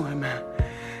talk to him.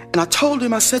 And I told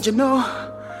him, I said, you know,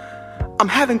 I'm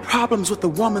having problems with the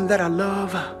woman that I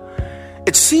love.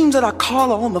 It seems that I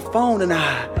call her on the phone and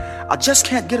I just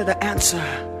can't get her to answer.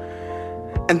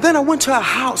 And then I went to her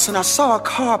house and I saw a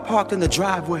car parked in the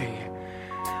driveway.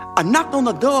 I knocked on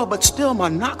the door, but still my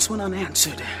knocks went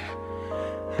unanswered.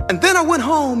 And then I went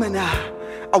home and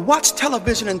I watched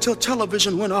television until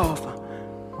television went off.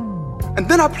 And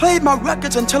then I played my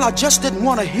records until I just didn't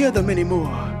want to hear them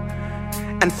anymore.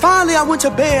 And finally I went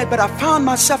to bed, but I found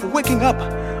myself waking up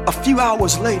a few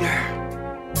hours later.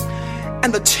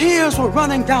 And the tears were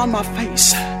running down my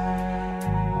face.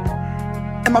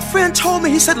 And my friend told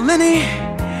me, he said, Lenny,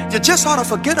 you just ought to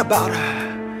forget about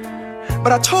her.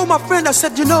 But I told my friend, I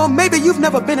said, you know, maybe you've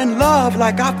never been in love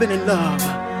like I've been in love.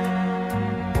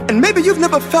 And maybe you've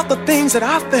never felt the things that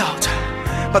I felt.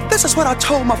 But this is what I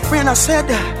told my friend. I said,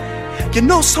 you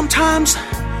know, sometimes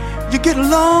you get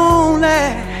lonely.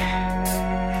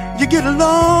 You get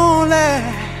lonely.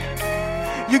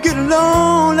 You get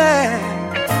lonely.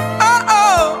 Oh,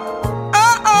 oh,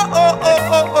 oh, oh, oh,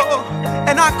 oh, oh.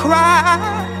 And I cry.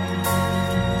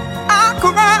 I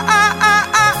cry.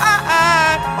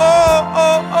 Oh,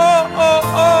 oh, oh, oh, oh,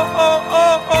 oh,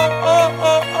 oh, oh,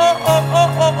 oh, oh,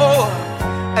 oh, oh, oh.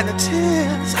 And the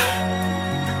tears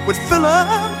would fill up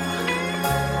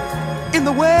in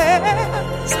the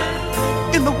wells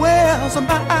of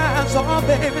my eyes, oh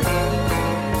baby.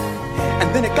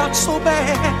 And then it got so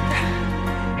bad,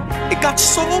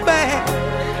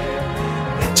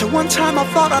 till one time I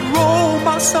thought I'd roll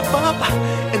myself up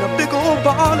in a big old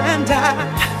ball and die.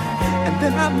 And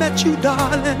then I met you,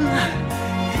 darling,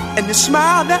 and you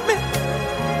smiled at me.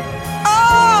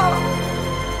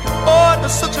 Oh, it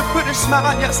was such a pretty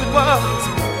smile, yes it was.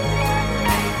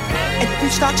 And you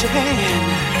reached out your hand,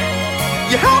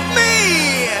 you helped me,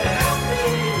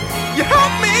 you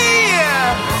helped me,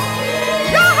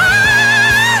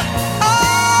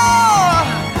 oh,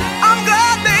 I'm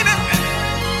glad, baby,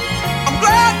 I'm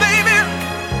glad, baby,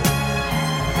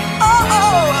 oh,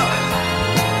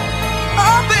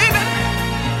 oh, baby,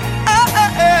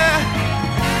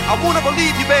 I won't ever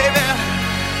leave you, baby,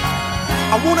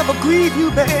 I won't ever grieve you,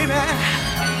 baby,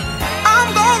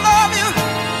 I'm gonna love you,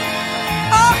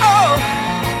 oh, oh,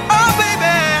 oh,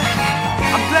 baby,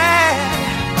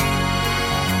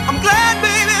 I'm glad,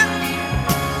 baby,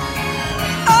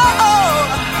 oh, oh,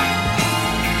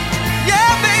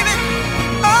 yeah, baby,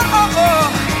 oh, oh, oh,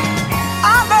 I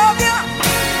love you,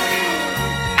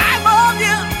 I love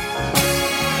you,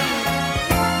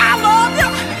 I love you,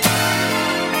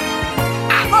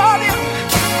 I love you,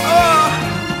 oh,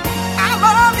 I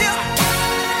love you,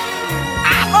 I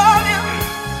love you,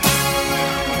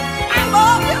 I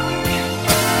love you,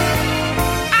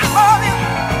 I love you,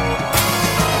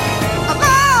 I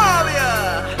love you,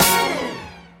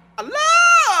 I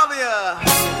love you,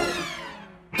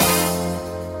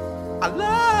 I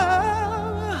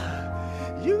love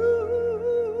you.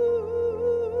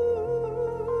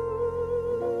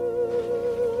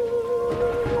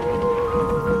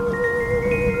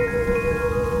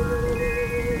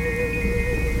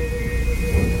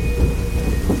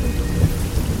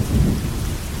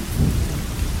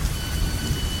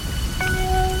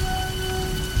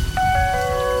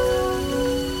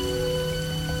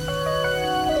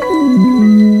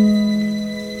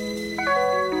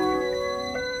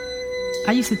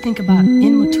 I used to think about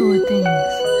immature things.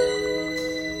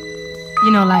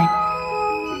 You know, like,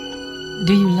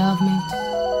 do you love me?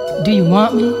 Do you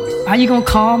want me? Are you gonna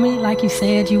call me like you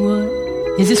said you would?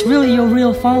 Is this really your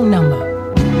real phone number?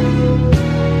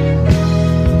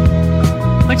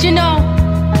 But you know,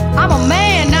 I'm a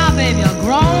man now, baby, a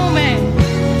grown man.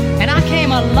 And I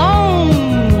came a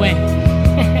long way.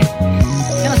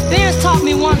 And experience taught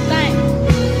me one thing.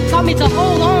 Taught me to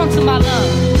hold on to my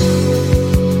love.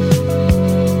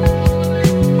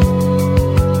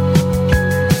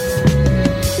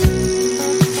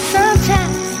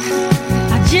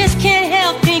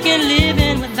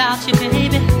 Without you,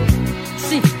 baby.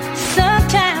 See,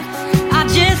 sometimes I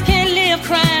just can't live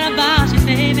crying about you,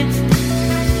 baby.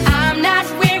 I'm not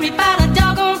worried about a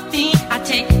doggone thing. I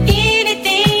take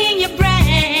anything you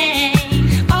bring.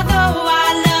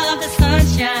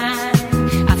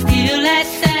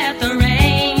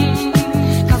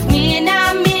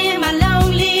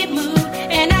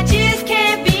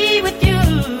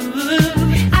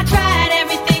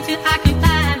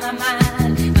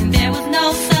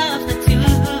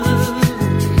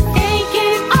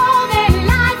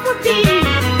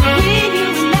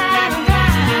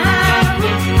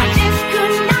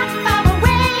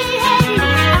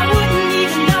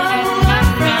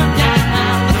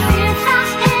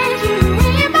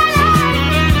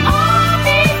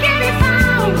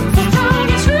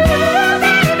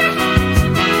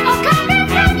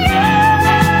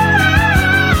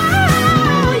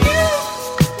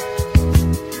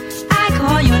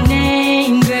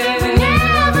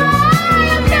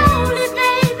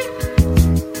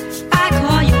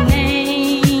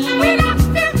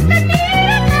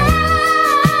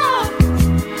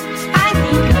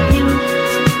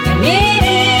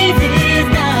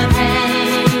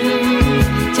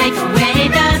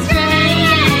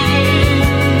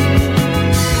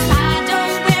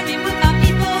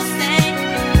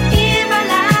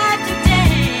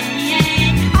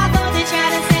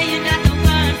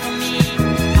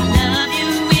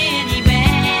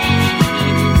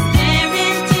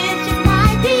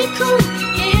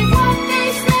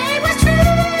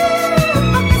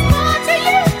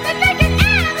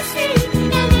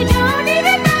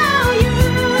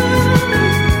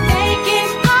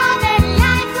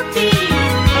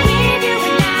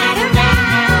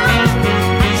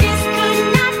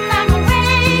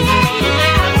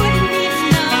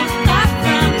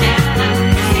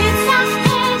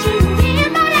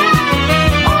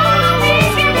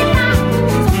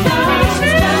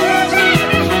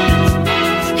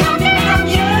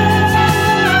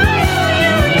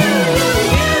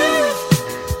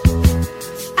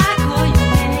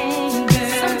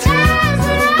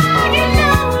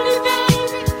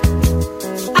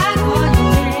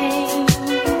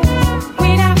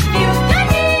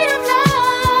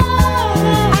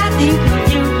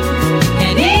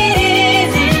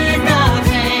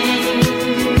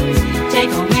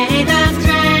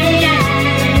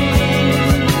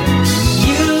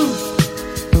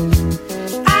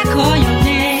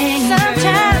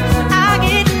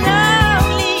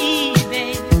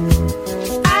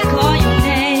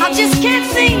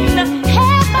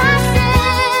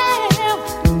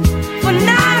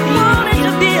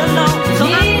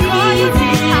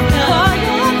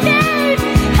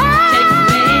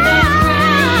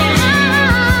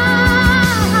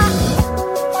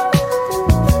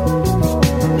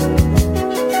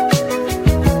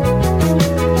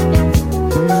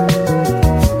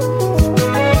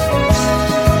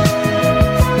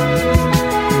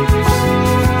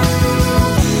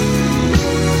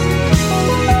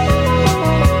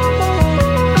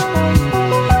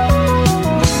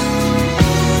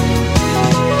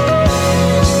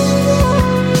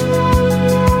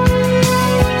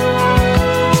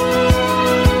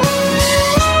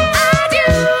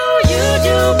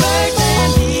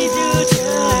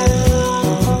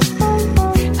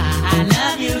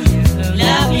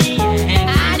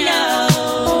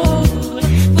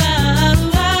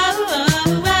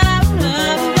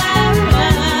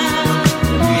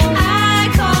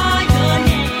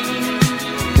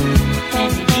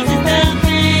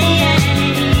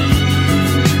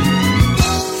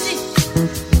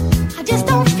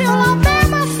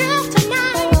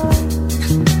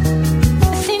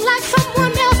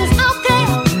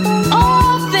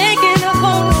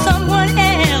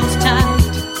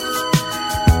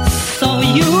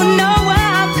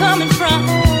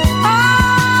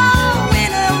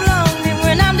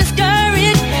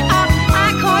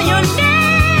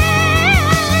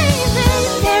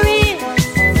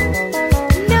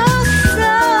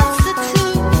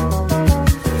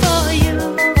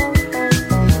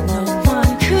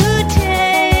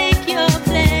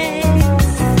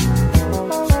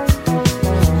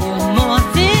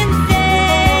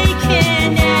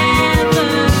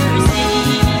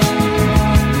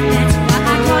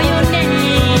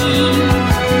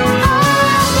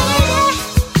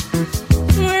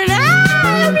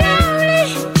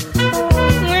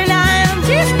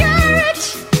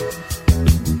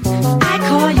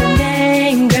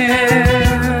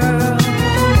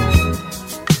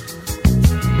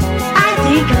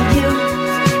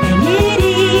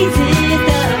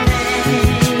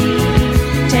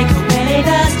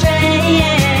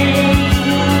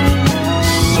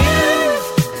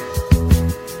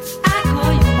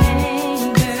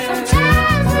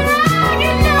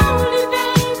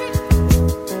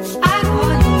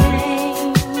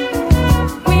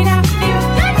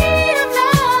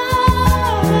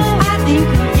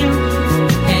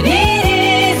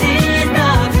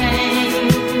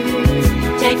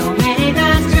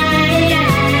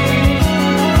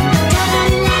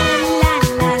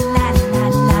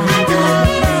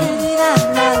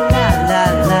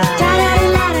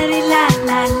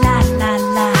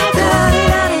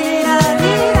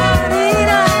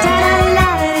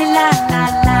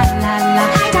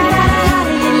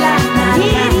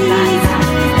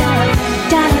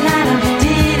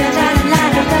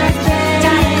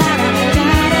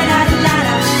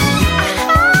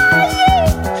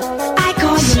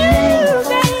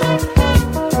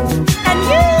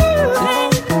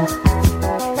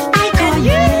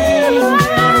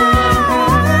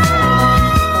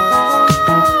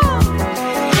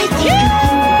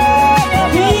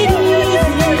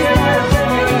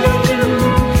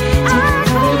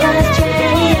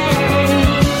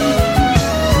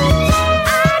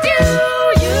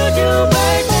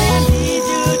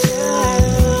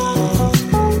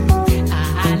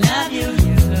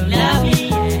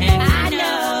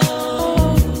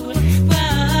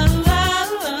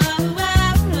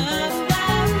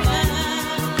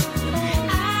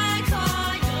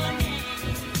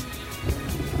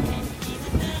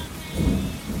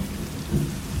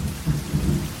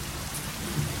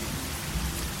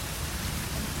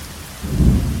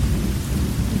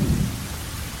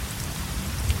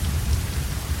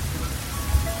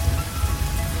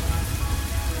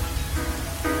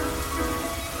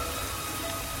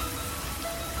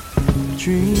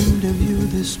 Dreamed of you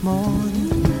this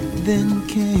morning, then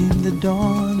came the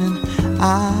dawn, and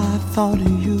I thought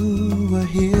you were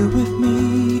here with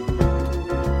me.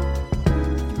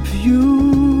 If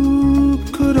you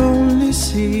could only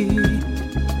see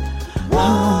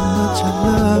how much I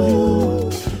love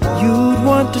you, you'd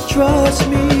want to trust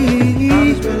me.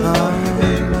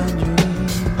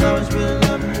 I was really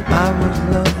loving you.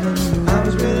 I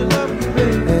was really loving you,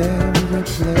 baby.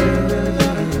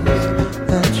 Every place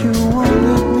that you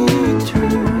wanted me to.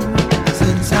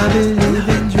 Since I believe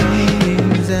in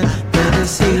dreams and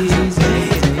fantasies and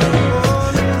things,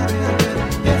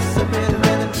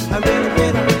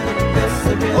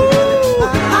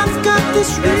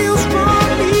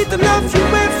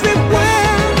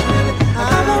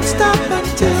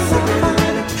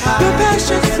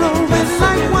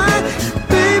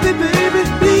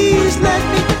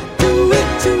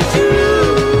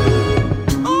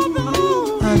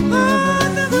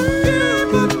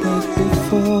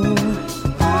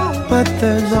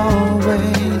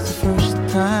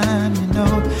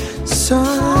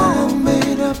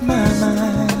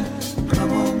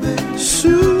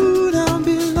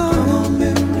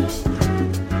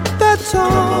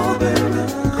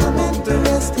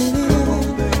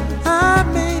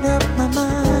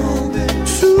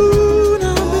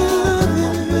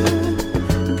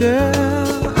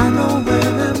 girl, I know what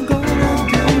I'm gonna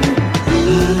do.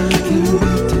 I can't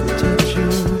wait to touch you,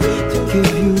 to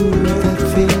give you that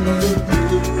feeling,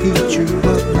 beat you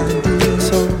up, my dear,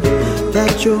 so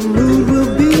that your mood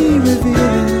will be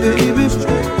revealing, baby.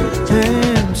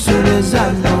 And soon as I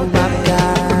know I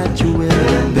got you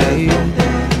in, baby,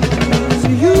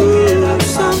 you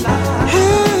so happy,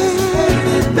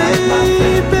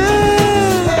 baby.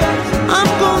 I'm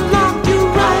gonna lock you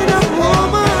right up,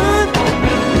 woman.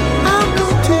 I'm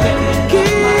gonna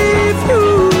give you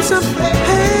some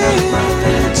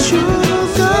head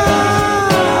sugar.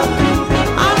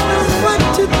 I know what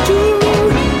to do.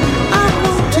 I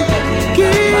want to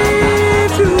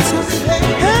give you some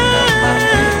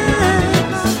head.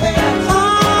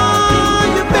 Oh,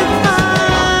 you been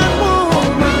fine,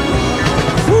 woman.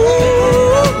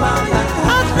 Ooh,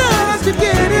 I'd love to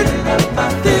get it,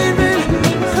 baby,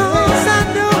 'cause I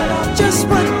know just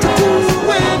what to do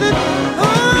with it.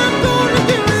 I'm gonna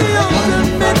give you the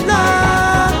ultimate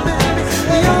love, baby,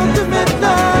 the ultimate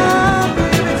love,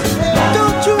 baby.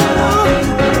 Don't you know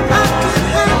I can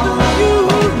handle you?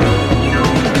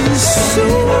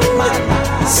 Soon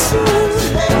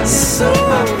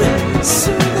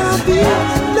I'll be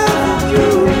loving you.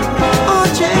 Oh,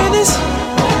 Janice.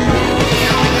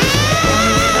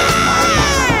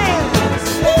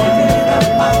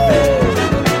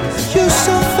 You're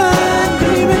so fine,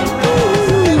 baby.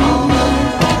 Ooh.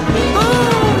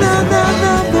 Oh, now,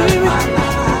 baby.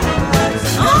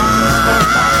 Oh,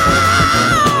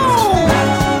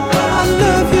 I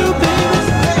love you, baby.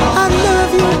 I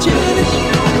love you, Janet.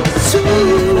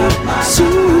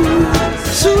 Soon.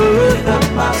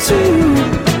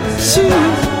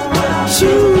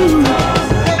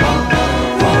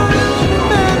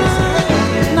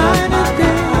 Night and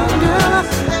day, girl,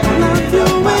 I love you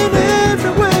in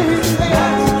every way.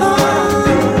 Oh,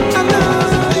 I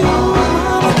love you,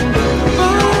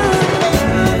 mama.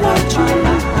 I want you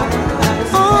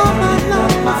all my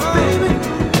life, baby.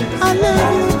 I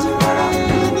love you,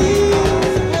 Jenny.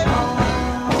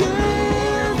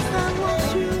 Yes, I want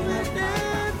you in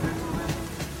every way.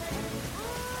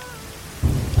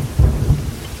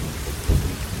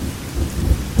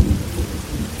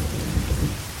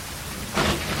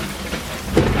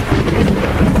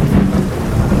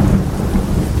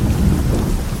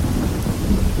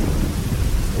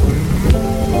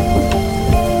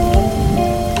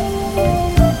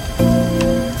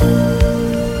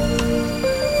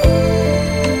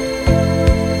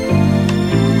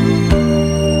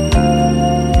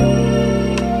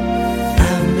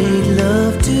 I've made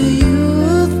love to you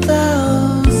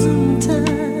 1,000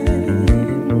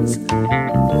 times,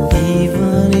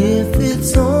 even if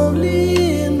it's only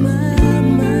in my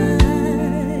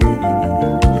mind.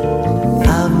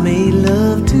 I've made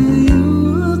love to you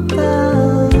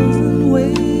 1,000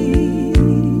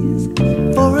 ways,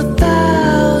 for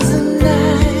 1,000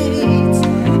 nights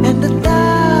and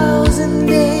 1,000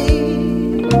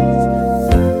 days.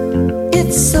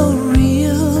 It's so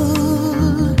real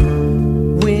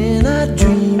when I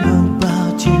dream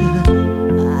about you.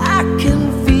 I can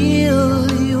feel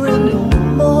you in the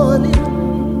morning,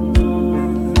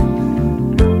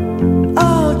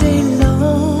 all day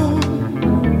long.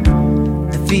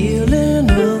 The feeling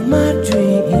of my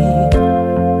dream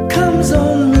comes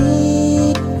on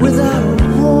me without a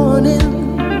warning.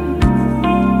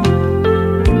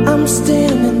 I'm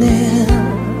standing there,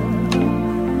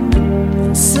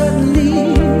 and suddenly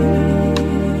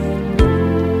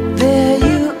there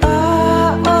you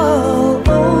are, all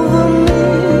over me.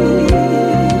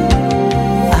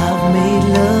 I've made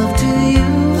love to you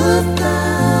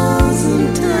 1,000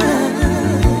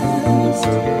 times,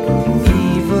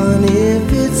 even if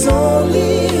it's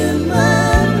only in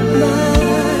my mind.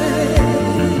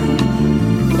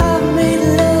 I've made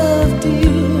love to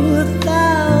you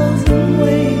 1,000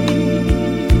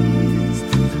 ways,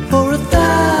 for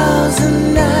 1,000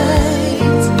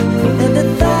 nights and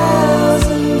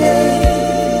 1,000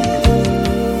 days.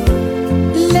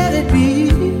 Let it be,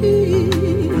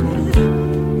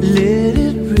 let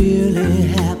it really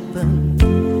happen.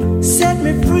 Set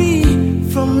me free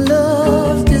from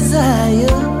love's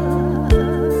desire.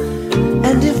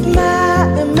 And if my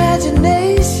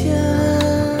imagination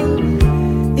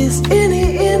is any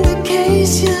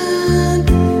indication,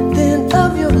 then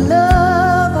of your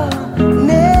love I'll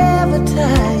never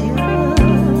tire.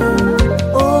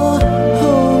 Oh,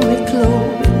 hold me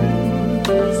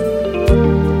close,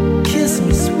 kiss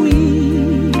me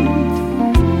sweet,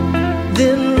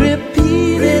 then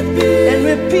repeat it and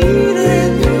repeat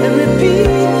it and repeat.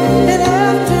 And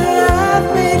after I've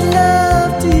made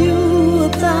love to you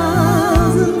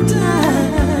 1,000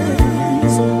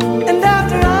 times,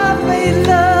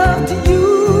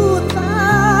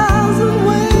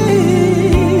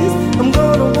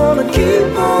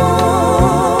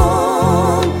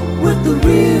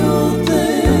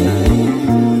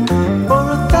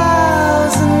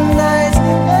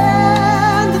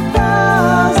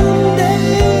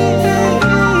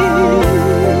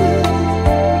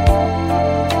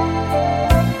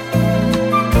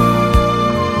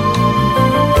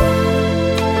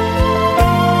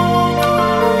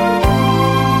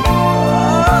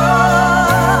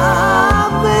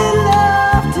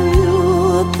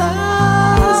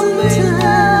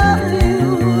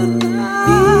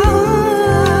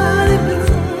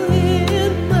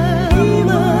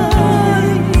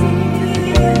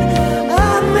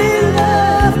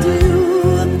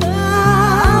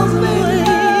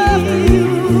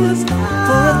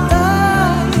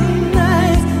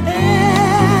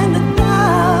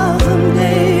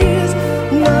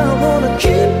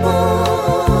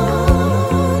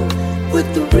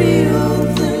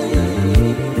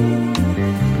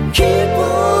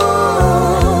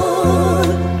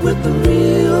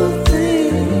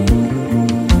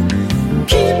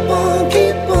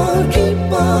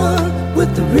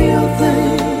 real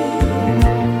thing.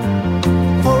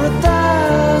 For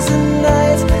 1,000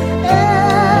 nights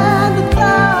and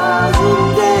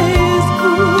 1,000 days,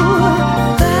 ooh,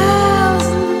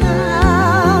 1,000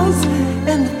 nights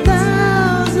and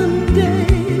 1,000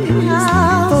 days.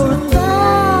 For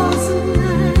 1,000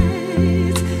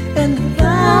 nights and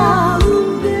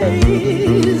 1,000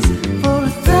 days. For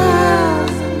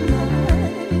 1,000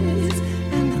 nights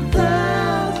and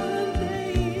 1,000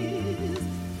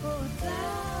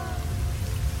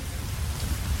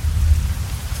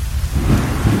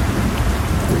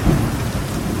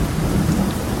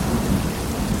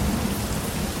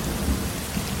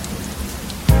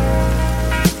 days. For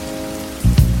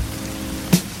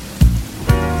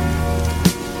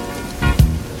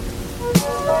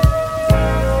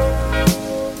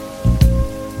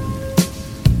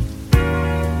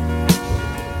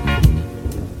 1,000.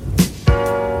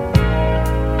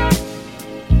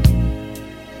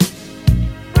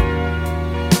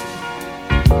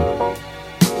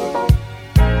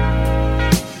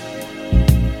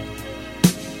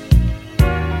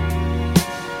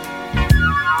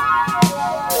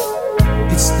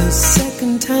 It's the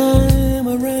second time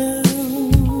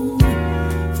around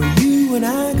for you and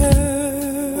I,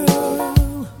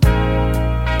 girl.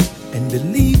 And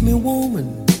believe me,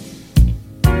 woman,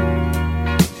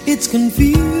 it's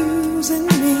confusing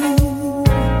me.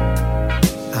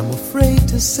 I'm afraid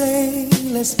to say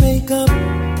let's make up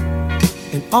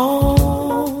and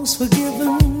all's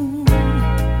forgiven.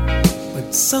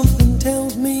 But something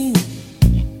tells me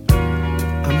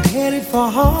I'm headed for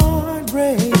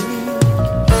heartbreak.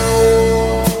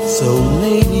 So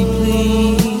lady,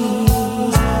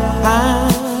 please,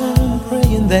 I'm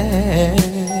praying that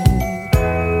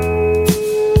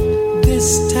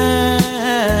this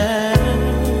time,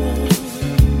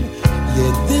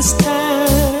 yeah, this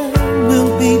time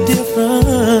will be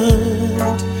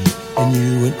different, and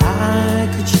you and I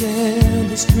could share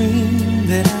this dream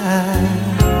that I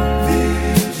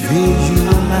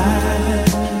visualize.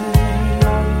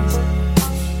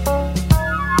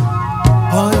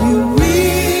 Are you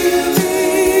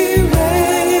really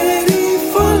ready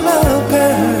for love,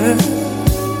 girl?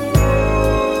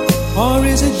 Or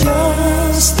is it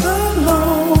just the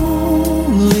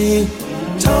lonely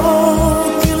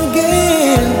talking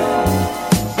again?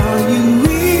 Are you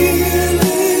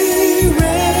really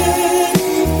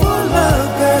ready for love,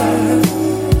 girl?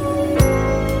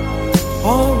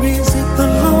 Or is it the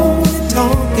lonely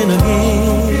talking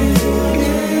again?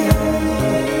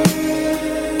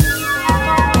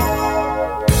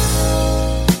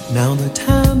 Now the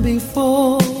time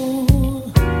before,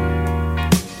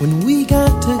 when we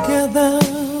got together,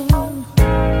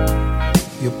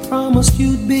 you promised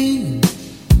you'd be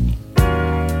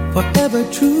forever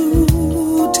true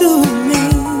to me.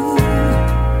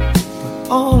 But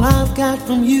all I've got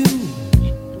from you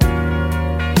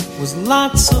was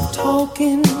lots of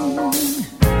talking,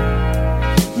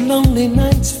 lonely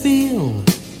nights filled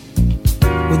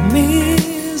with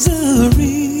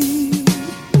misery.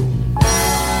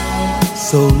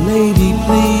 So lady,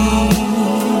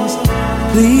 please,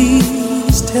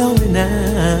 please tell me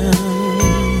now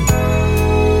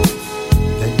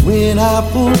that when I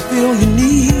fulfill your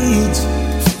needs,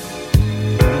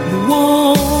 you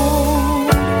won't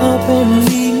up and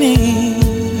leave me,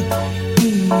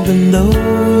 even though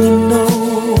you know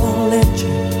I'll let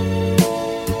you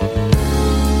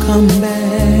come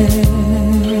back.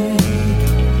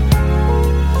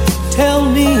 Tell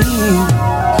me,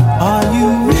 are you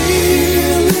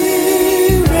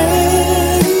really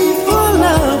ready for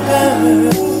love,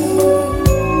 girl?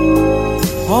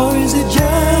 Or is it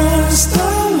just a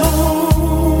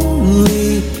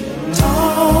lonely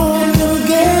talk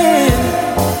again?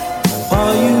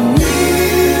 Are you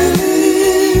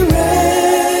really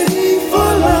ready for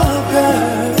love,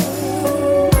 girl?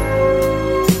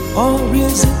 Or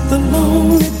is it the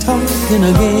lonely talking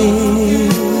again?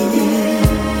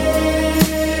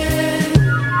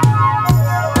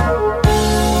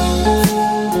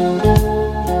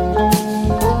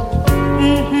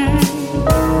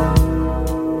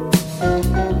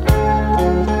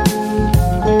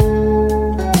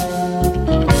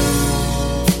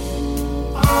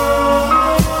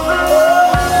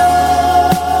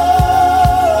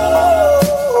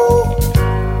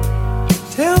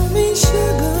 Tell me,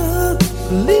 sugar,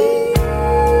 please.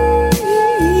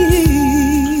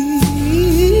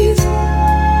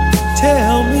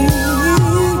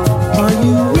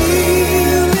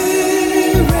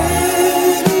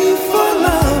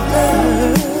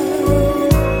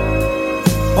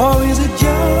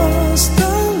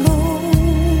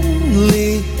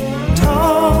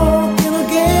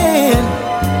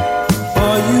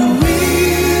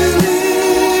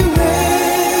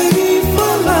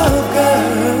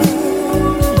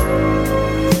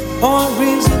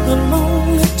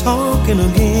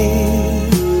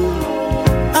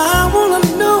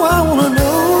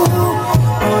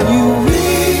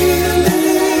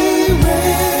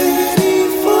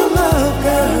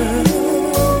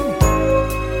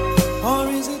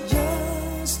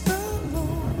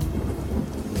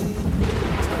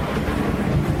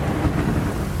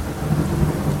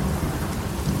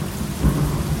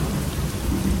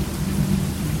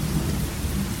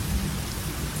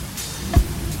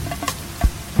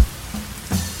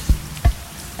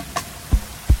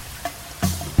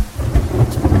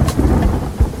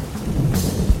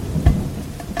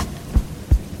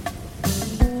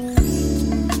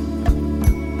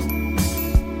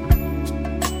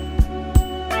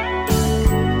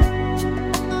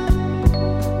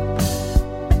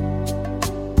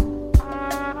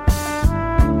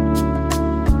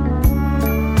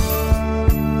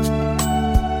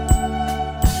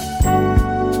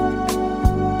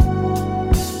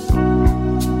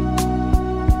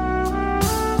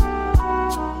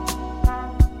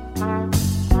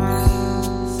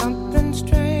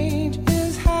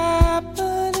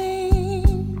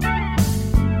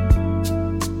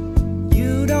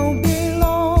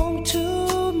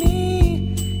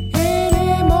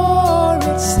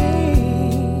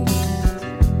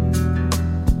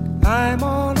 I'm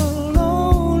all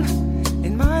alone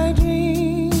in my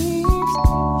dreams,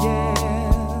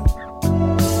 yeah.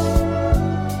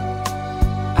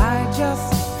 I just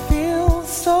feel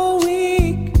so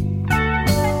weak.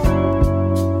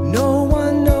 No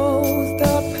one knows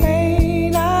the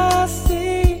pain I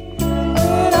see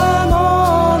when I'm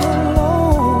all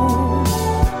alone.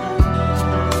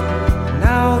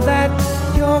 Now that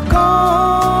you're gone,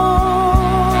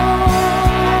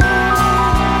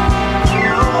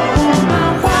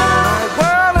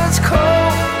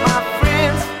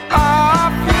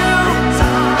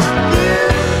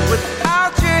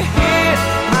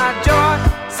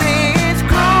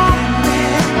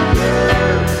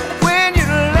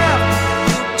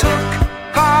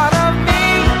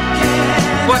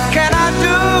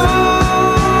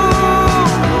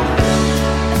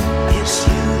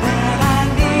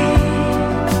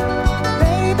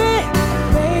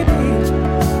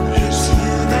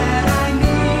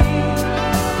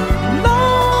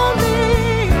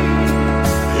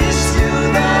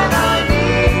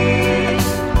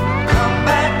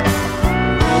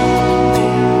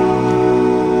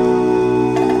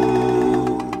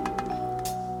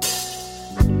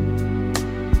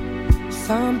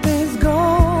 something's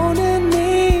gone in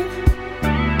me.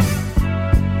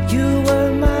 You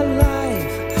were my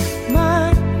life,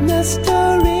 my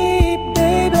mystery,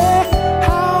 baby.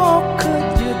 How could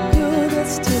you do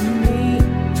this to me?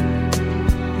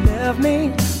 Left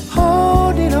me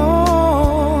holding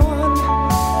on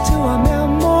to a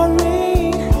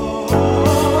memory.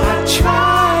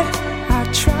 I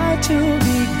tried to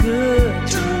be good,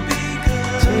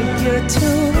 take you to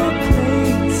a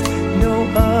place no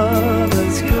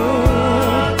others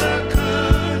could.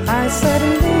 I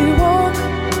suddenly woke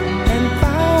and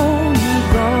found you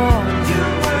gone.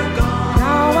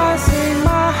 Now I sing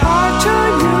my heart to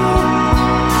you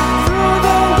through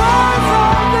the words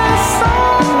of this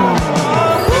song.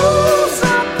 Ooh,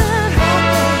 something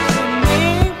happened to me.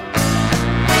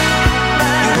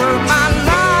 You were my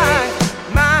life,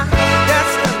 my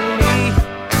destiny.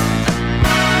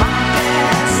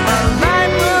 A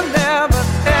life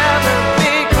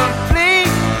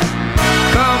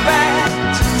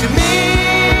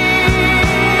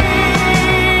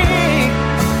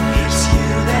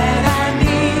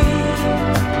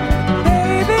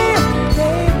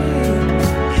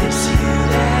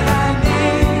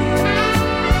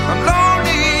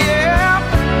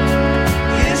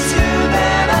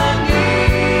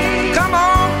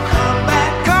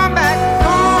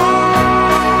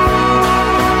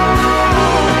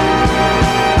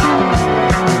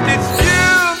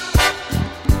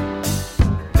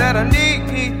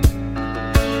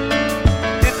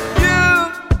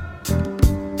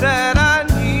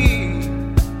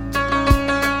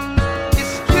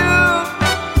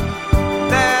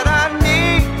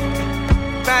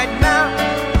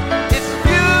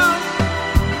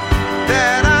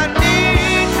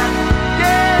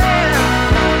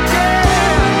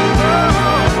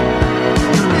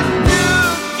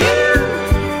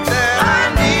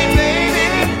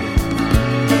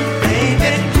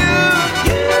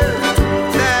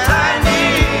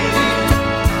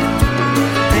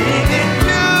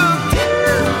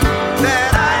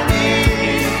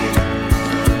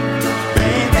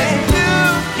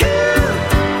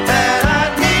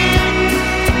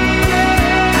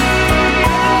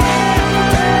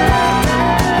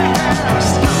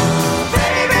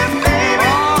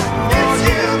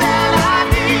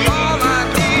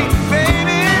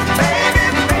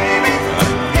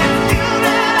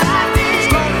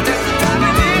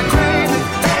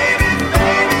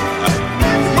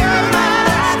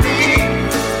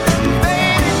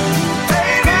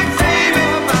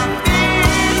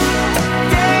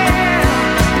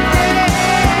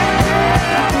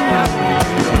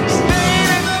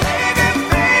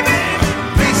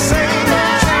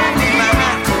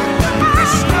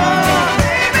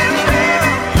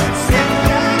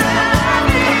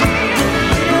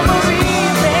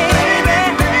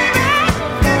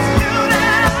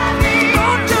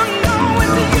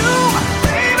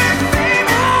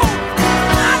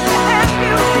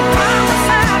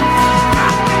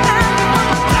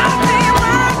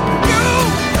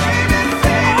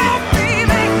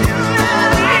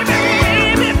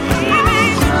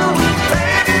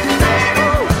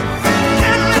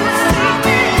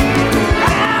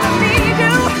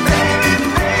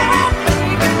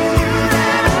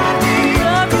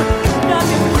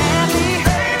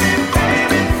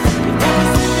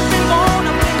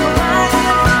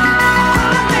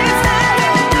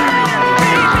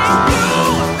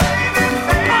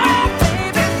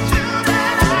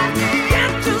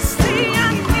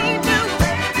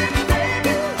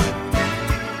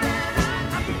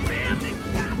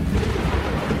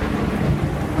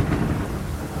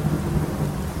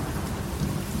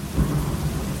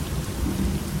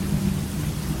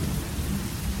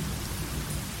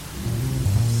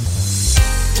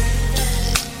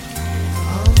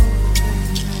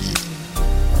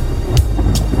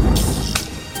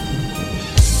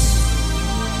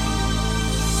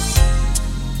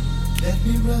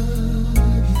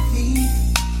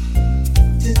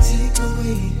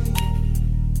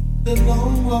the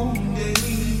long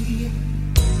day.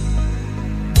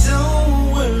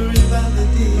 Don't worry about the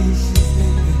dishes,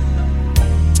 baby.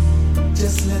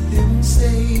 Just let them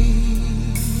stay.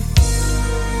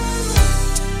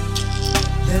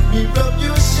 Let me rub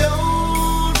your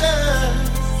shoulders,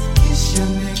 kiss your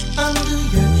neck under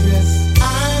your dress.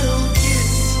 I'll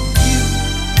kiss you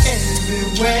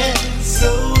everywhere,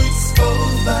 so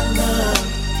exposed by love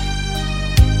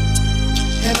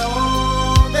and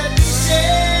all that you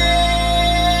share.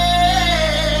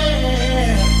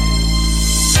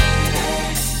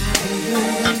 Baby,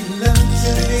 love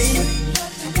to me.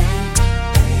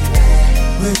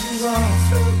 Where you are,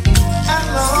 I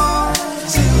long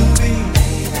to be.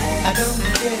 I don't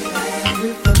care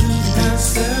if I lose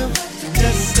myself,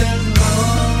 just as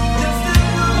long as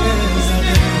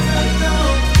I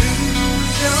don't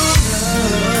lose your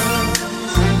love.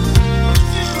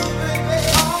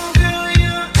 Oh girl,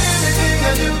 you're everything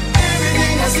I do,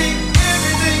 everything I see,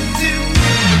 everything to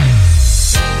me.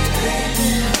 Baby,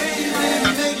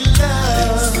 make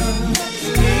love to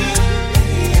me.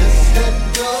 Just let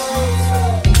go,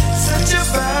 set your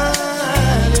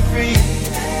body free.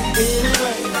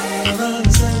 Anyway.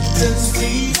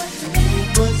 Uncertainty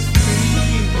was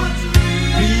free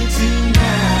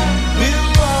tonight.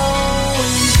 We'll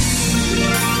always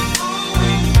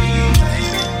be,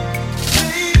 baby.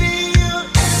 You're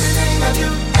everything I do,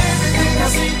 everything I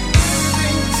see,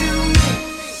 everything to me.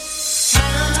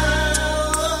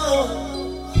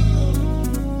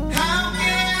 How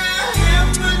can I help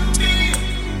but be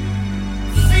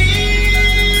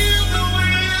feel the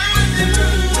way I do?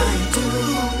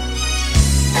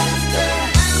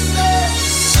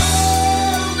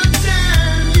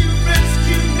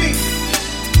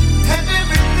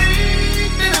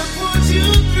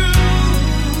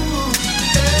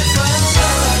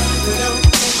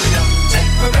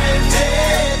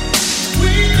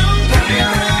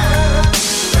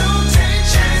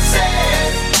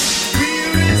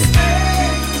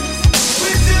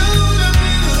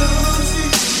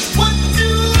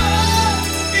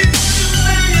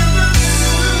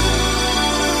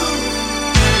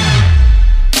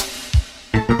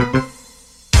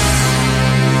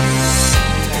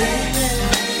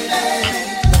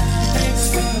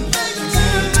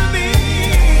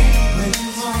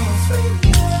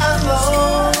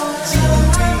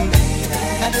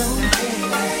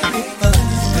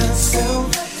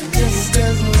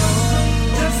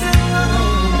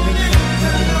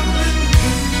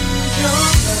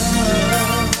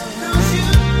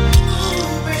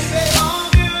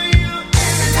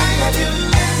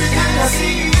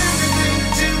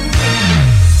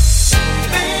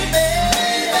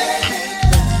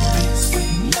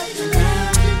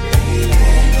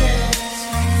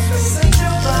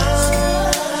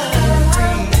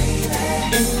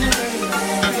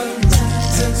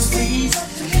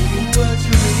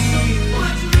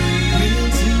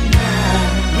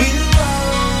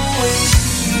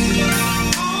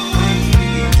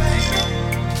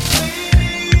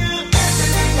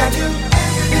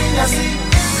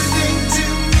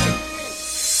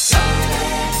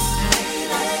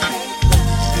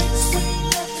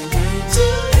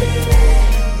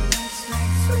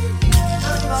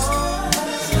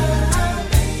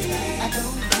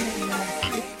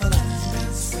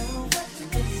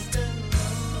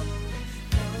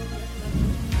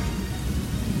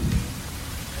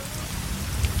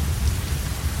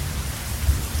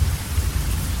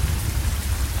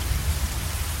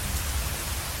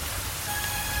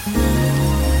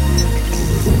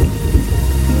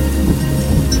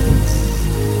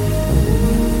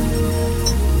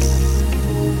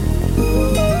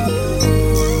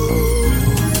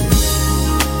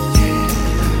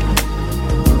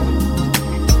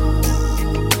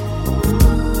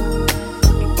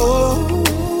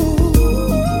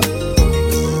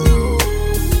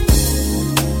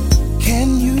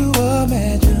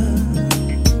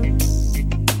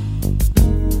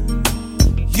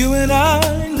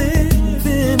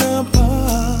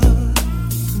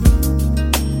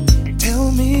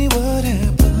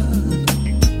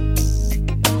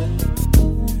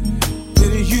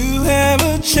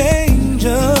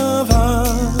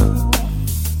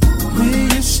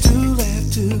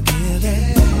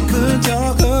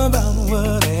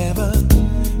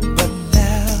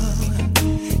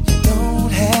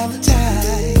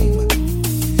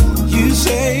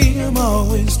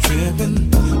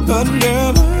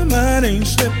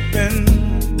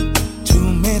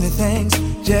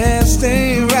 Just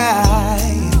ain't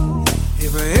right.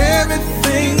 If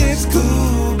everything is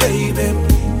cool, baby,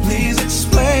 please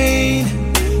explain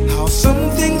how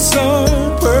something so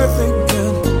perfect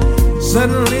could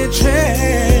suddenly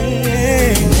change.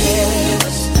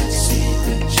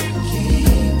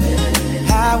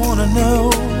 I wanna know.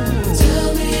 Tell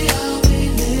me, are we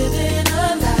living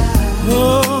a lie?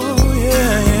 Oh,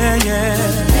 yeah, yeah, yeah.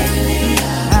 Lately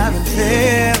I've been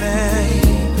feeling.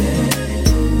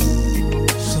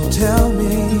 So tell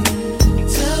me.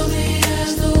 Tell me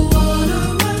as the water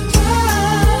runs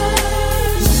dry.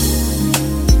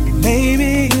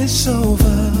 Maybe it's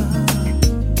over.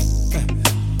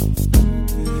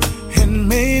 And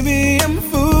maybe I'm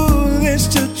foolish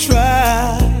to try.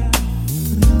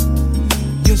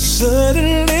 You're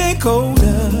suddenly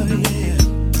colder, yeah.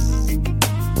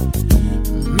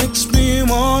 Makes me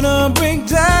wanna break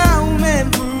down and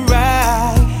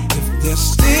cry. If there's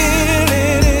still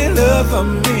any love for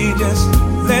me, just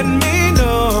let me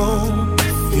know.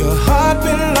 If your heart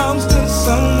belongs to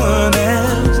someone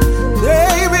else,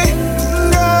 baby,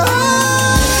 no.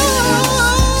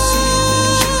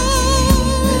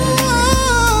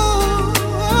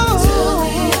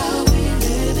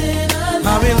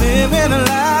 I'll be living a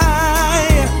lie.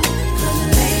 'Cause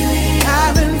lately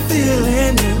I've been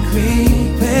feeling you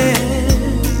creeping.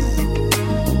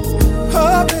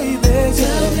 Oh baby,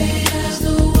 tell me as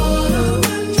the water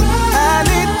runs dry. I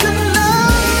need to know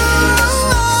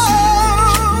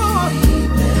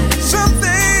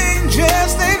something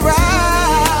just ain't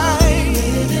right.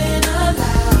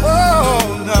 Oh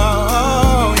no,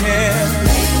 yeah.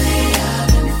 Lately I've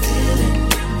been feeling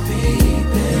you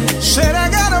creeping. Said I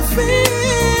got a feeling.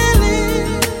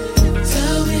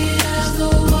 Tell me as the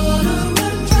water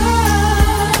runs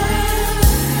dry.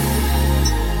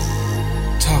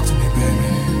 Talk to me,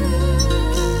 baby.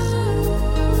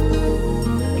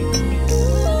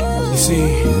 You see,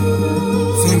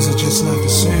 things are just not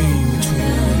the same between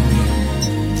you and me.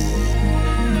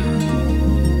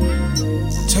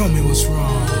 Tell me what's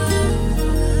wrong.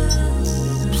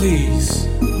 Please,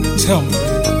 tell me.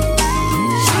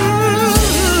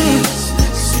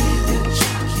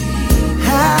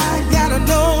 I gotta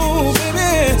know,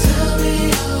 baby. Tell me,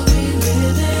 are we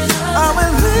living a lie?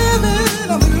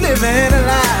 I'm living a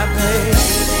lie.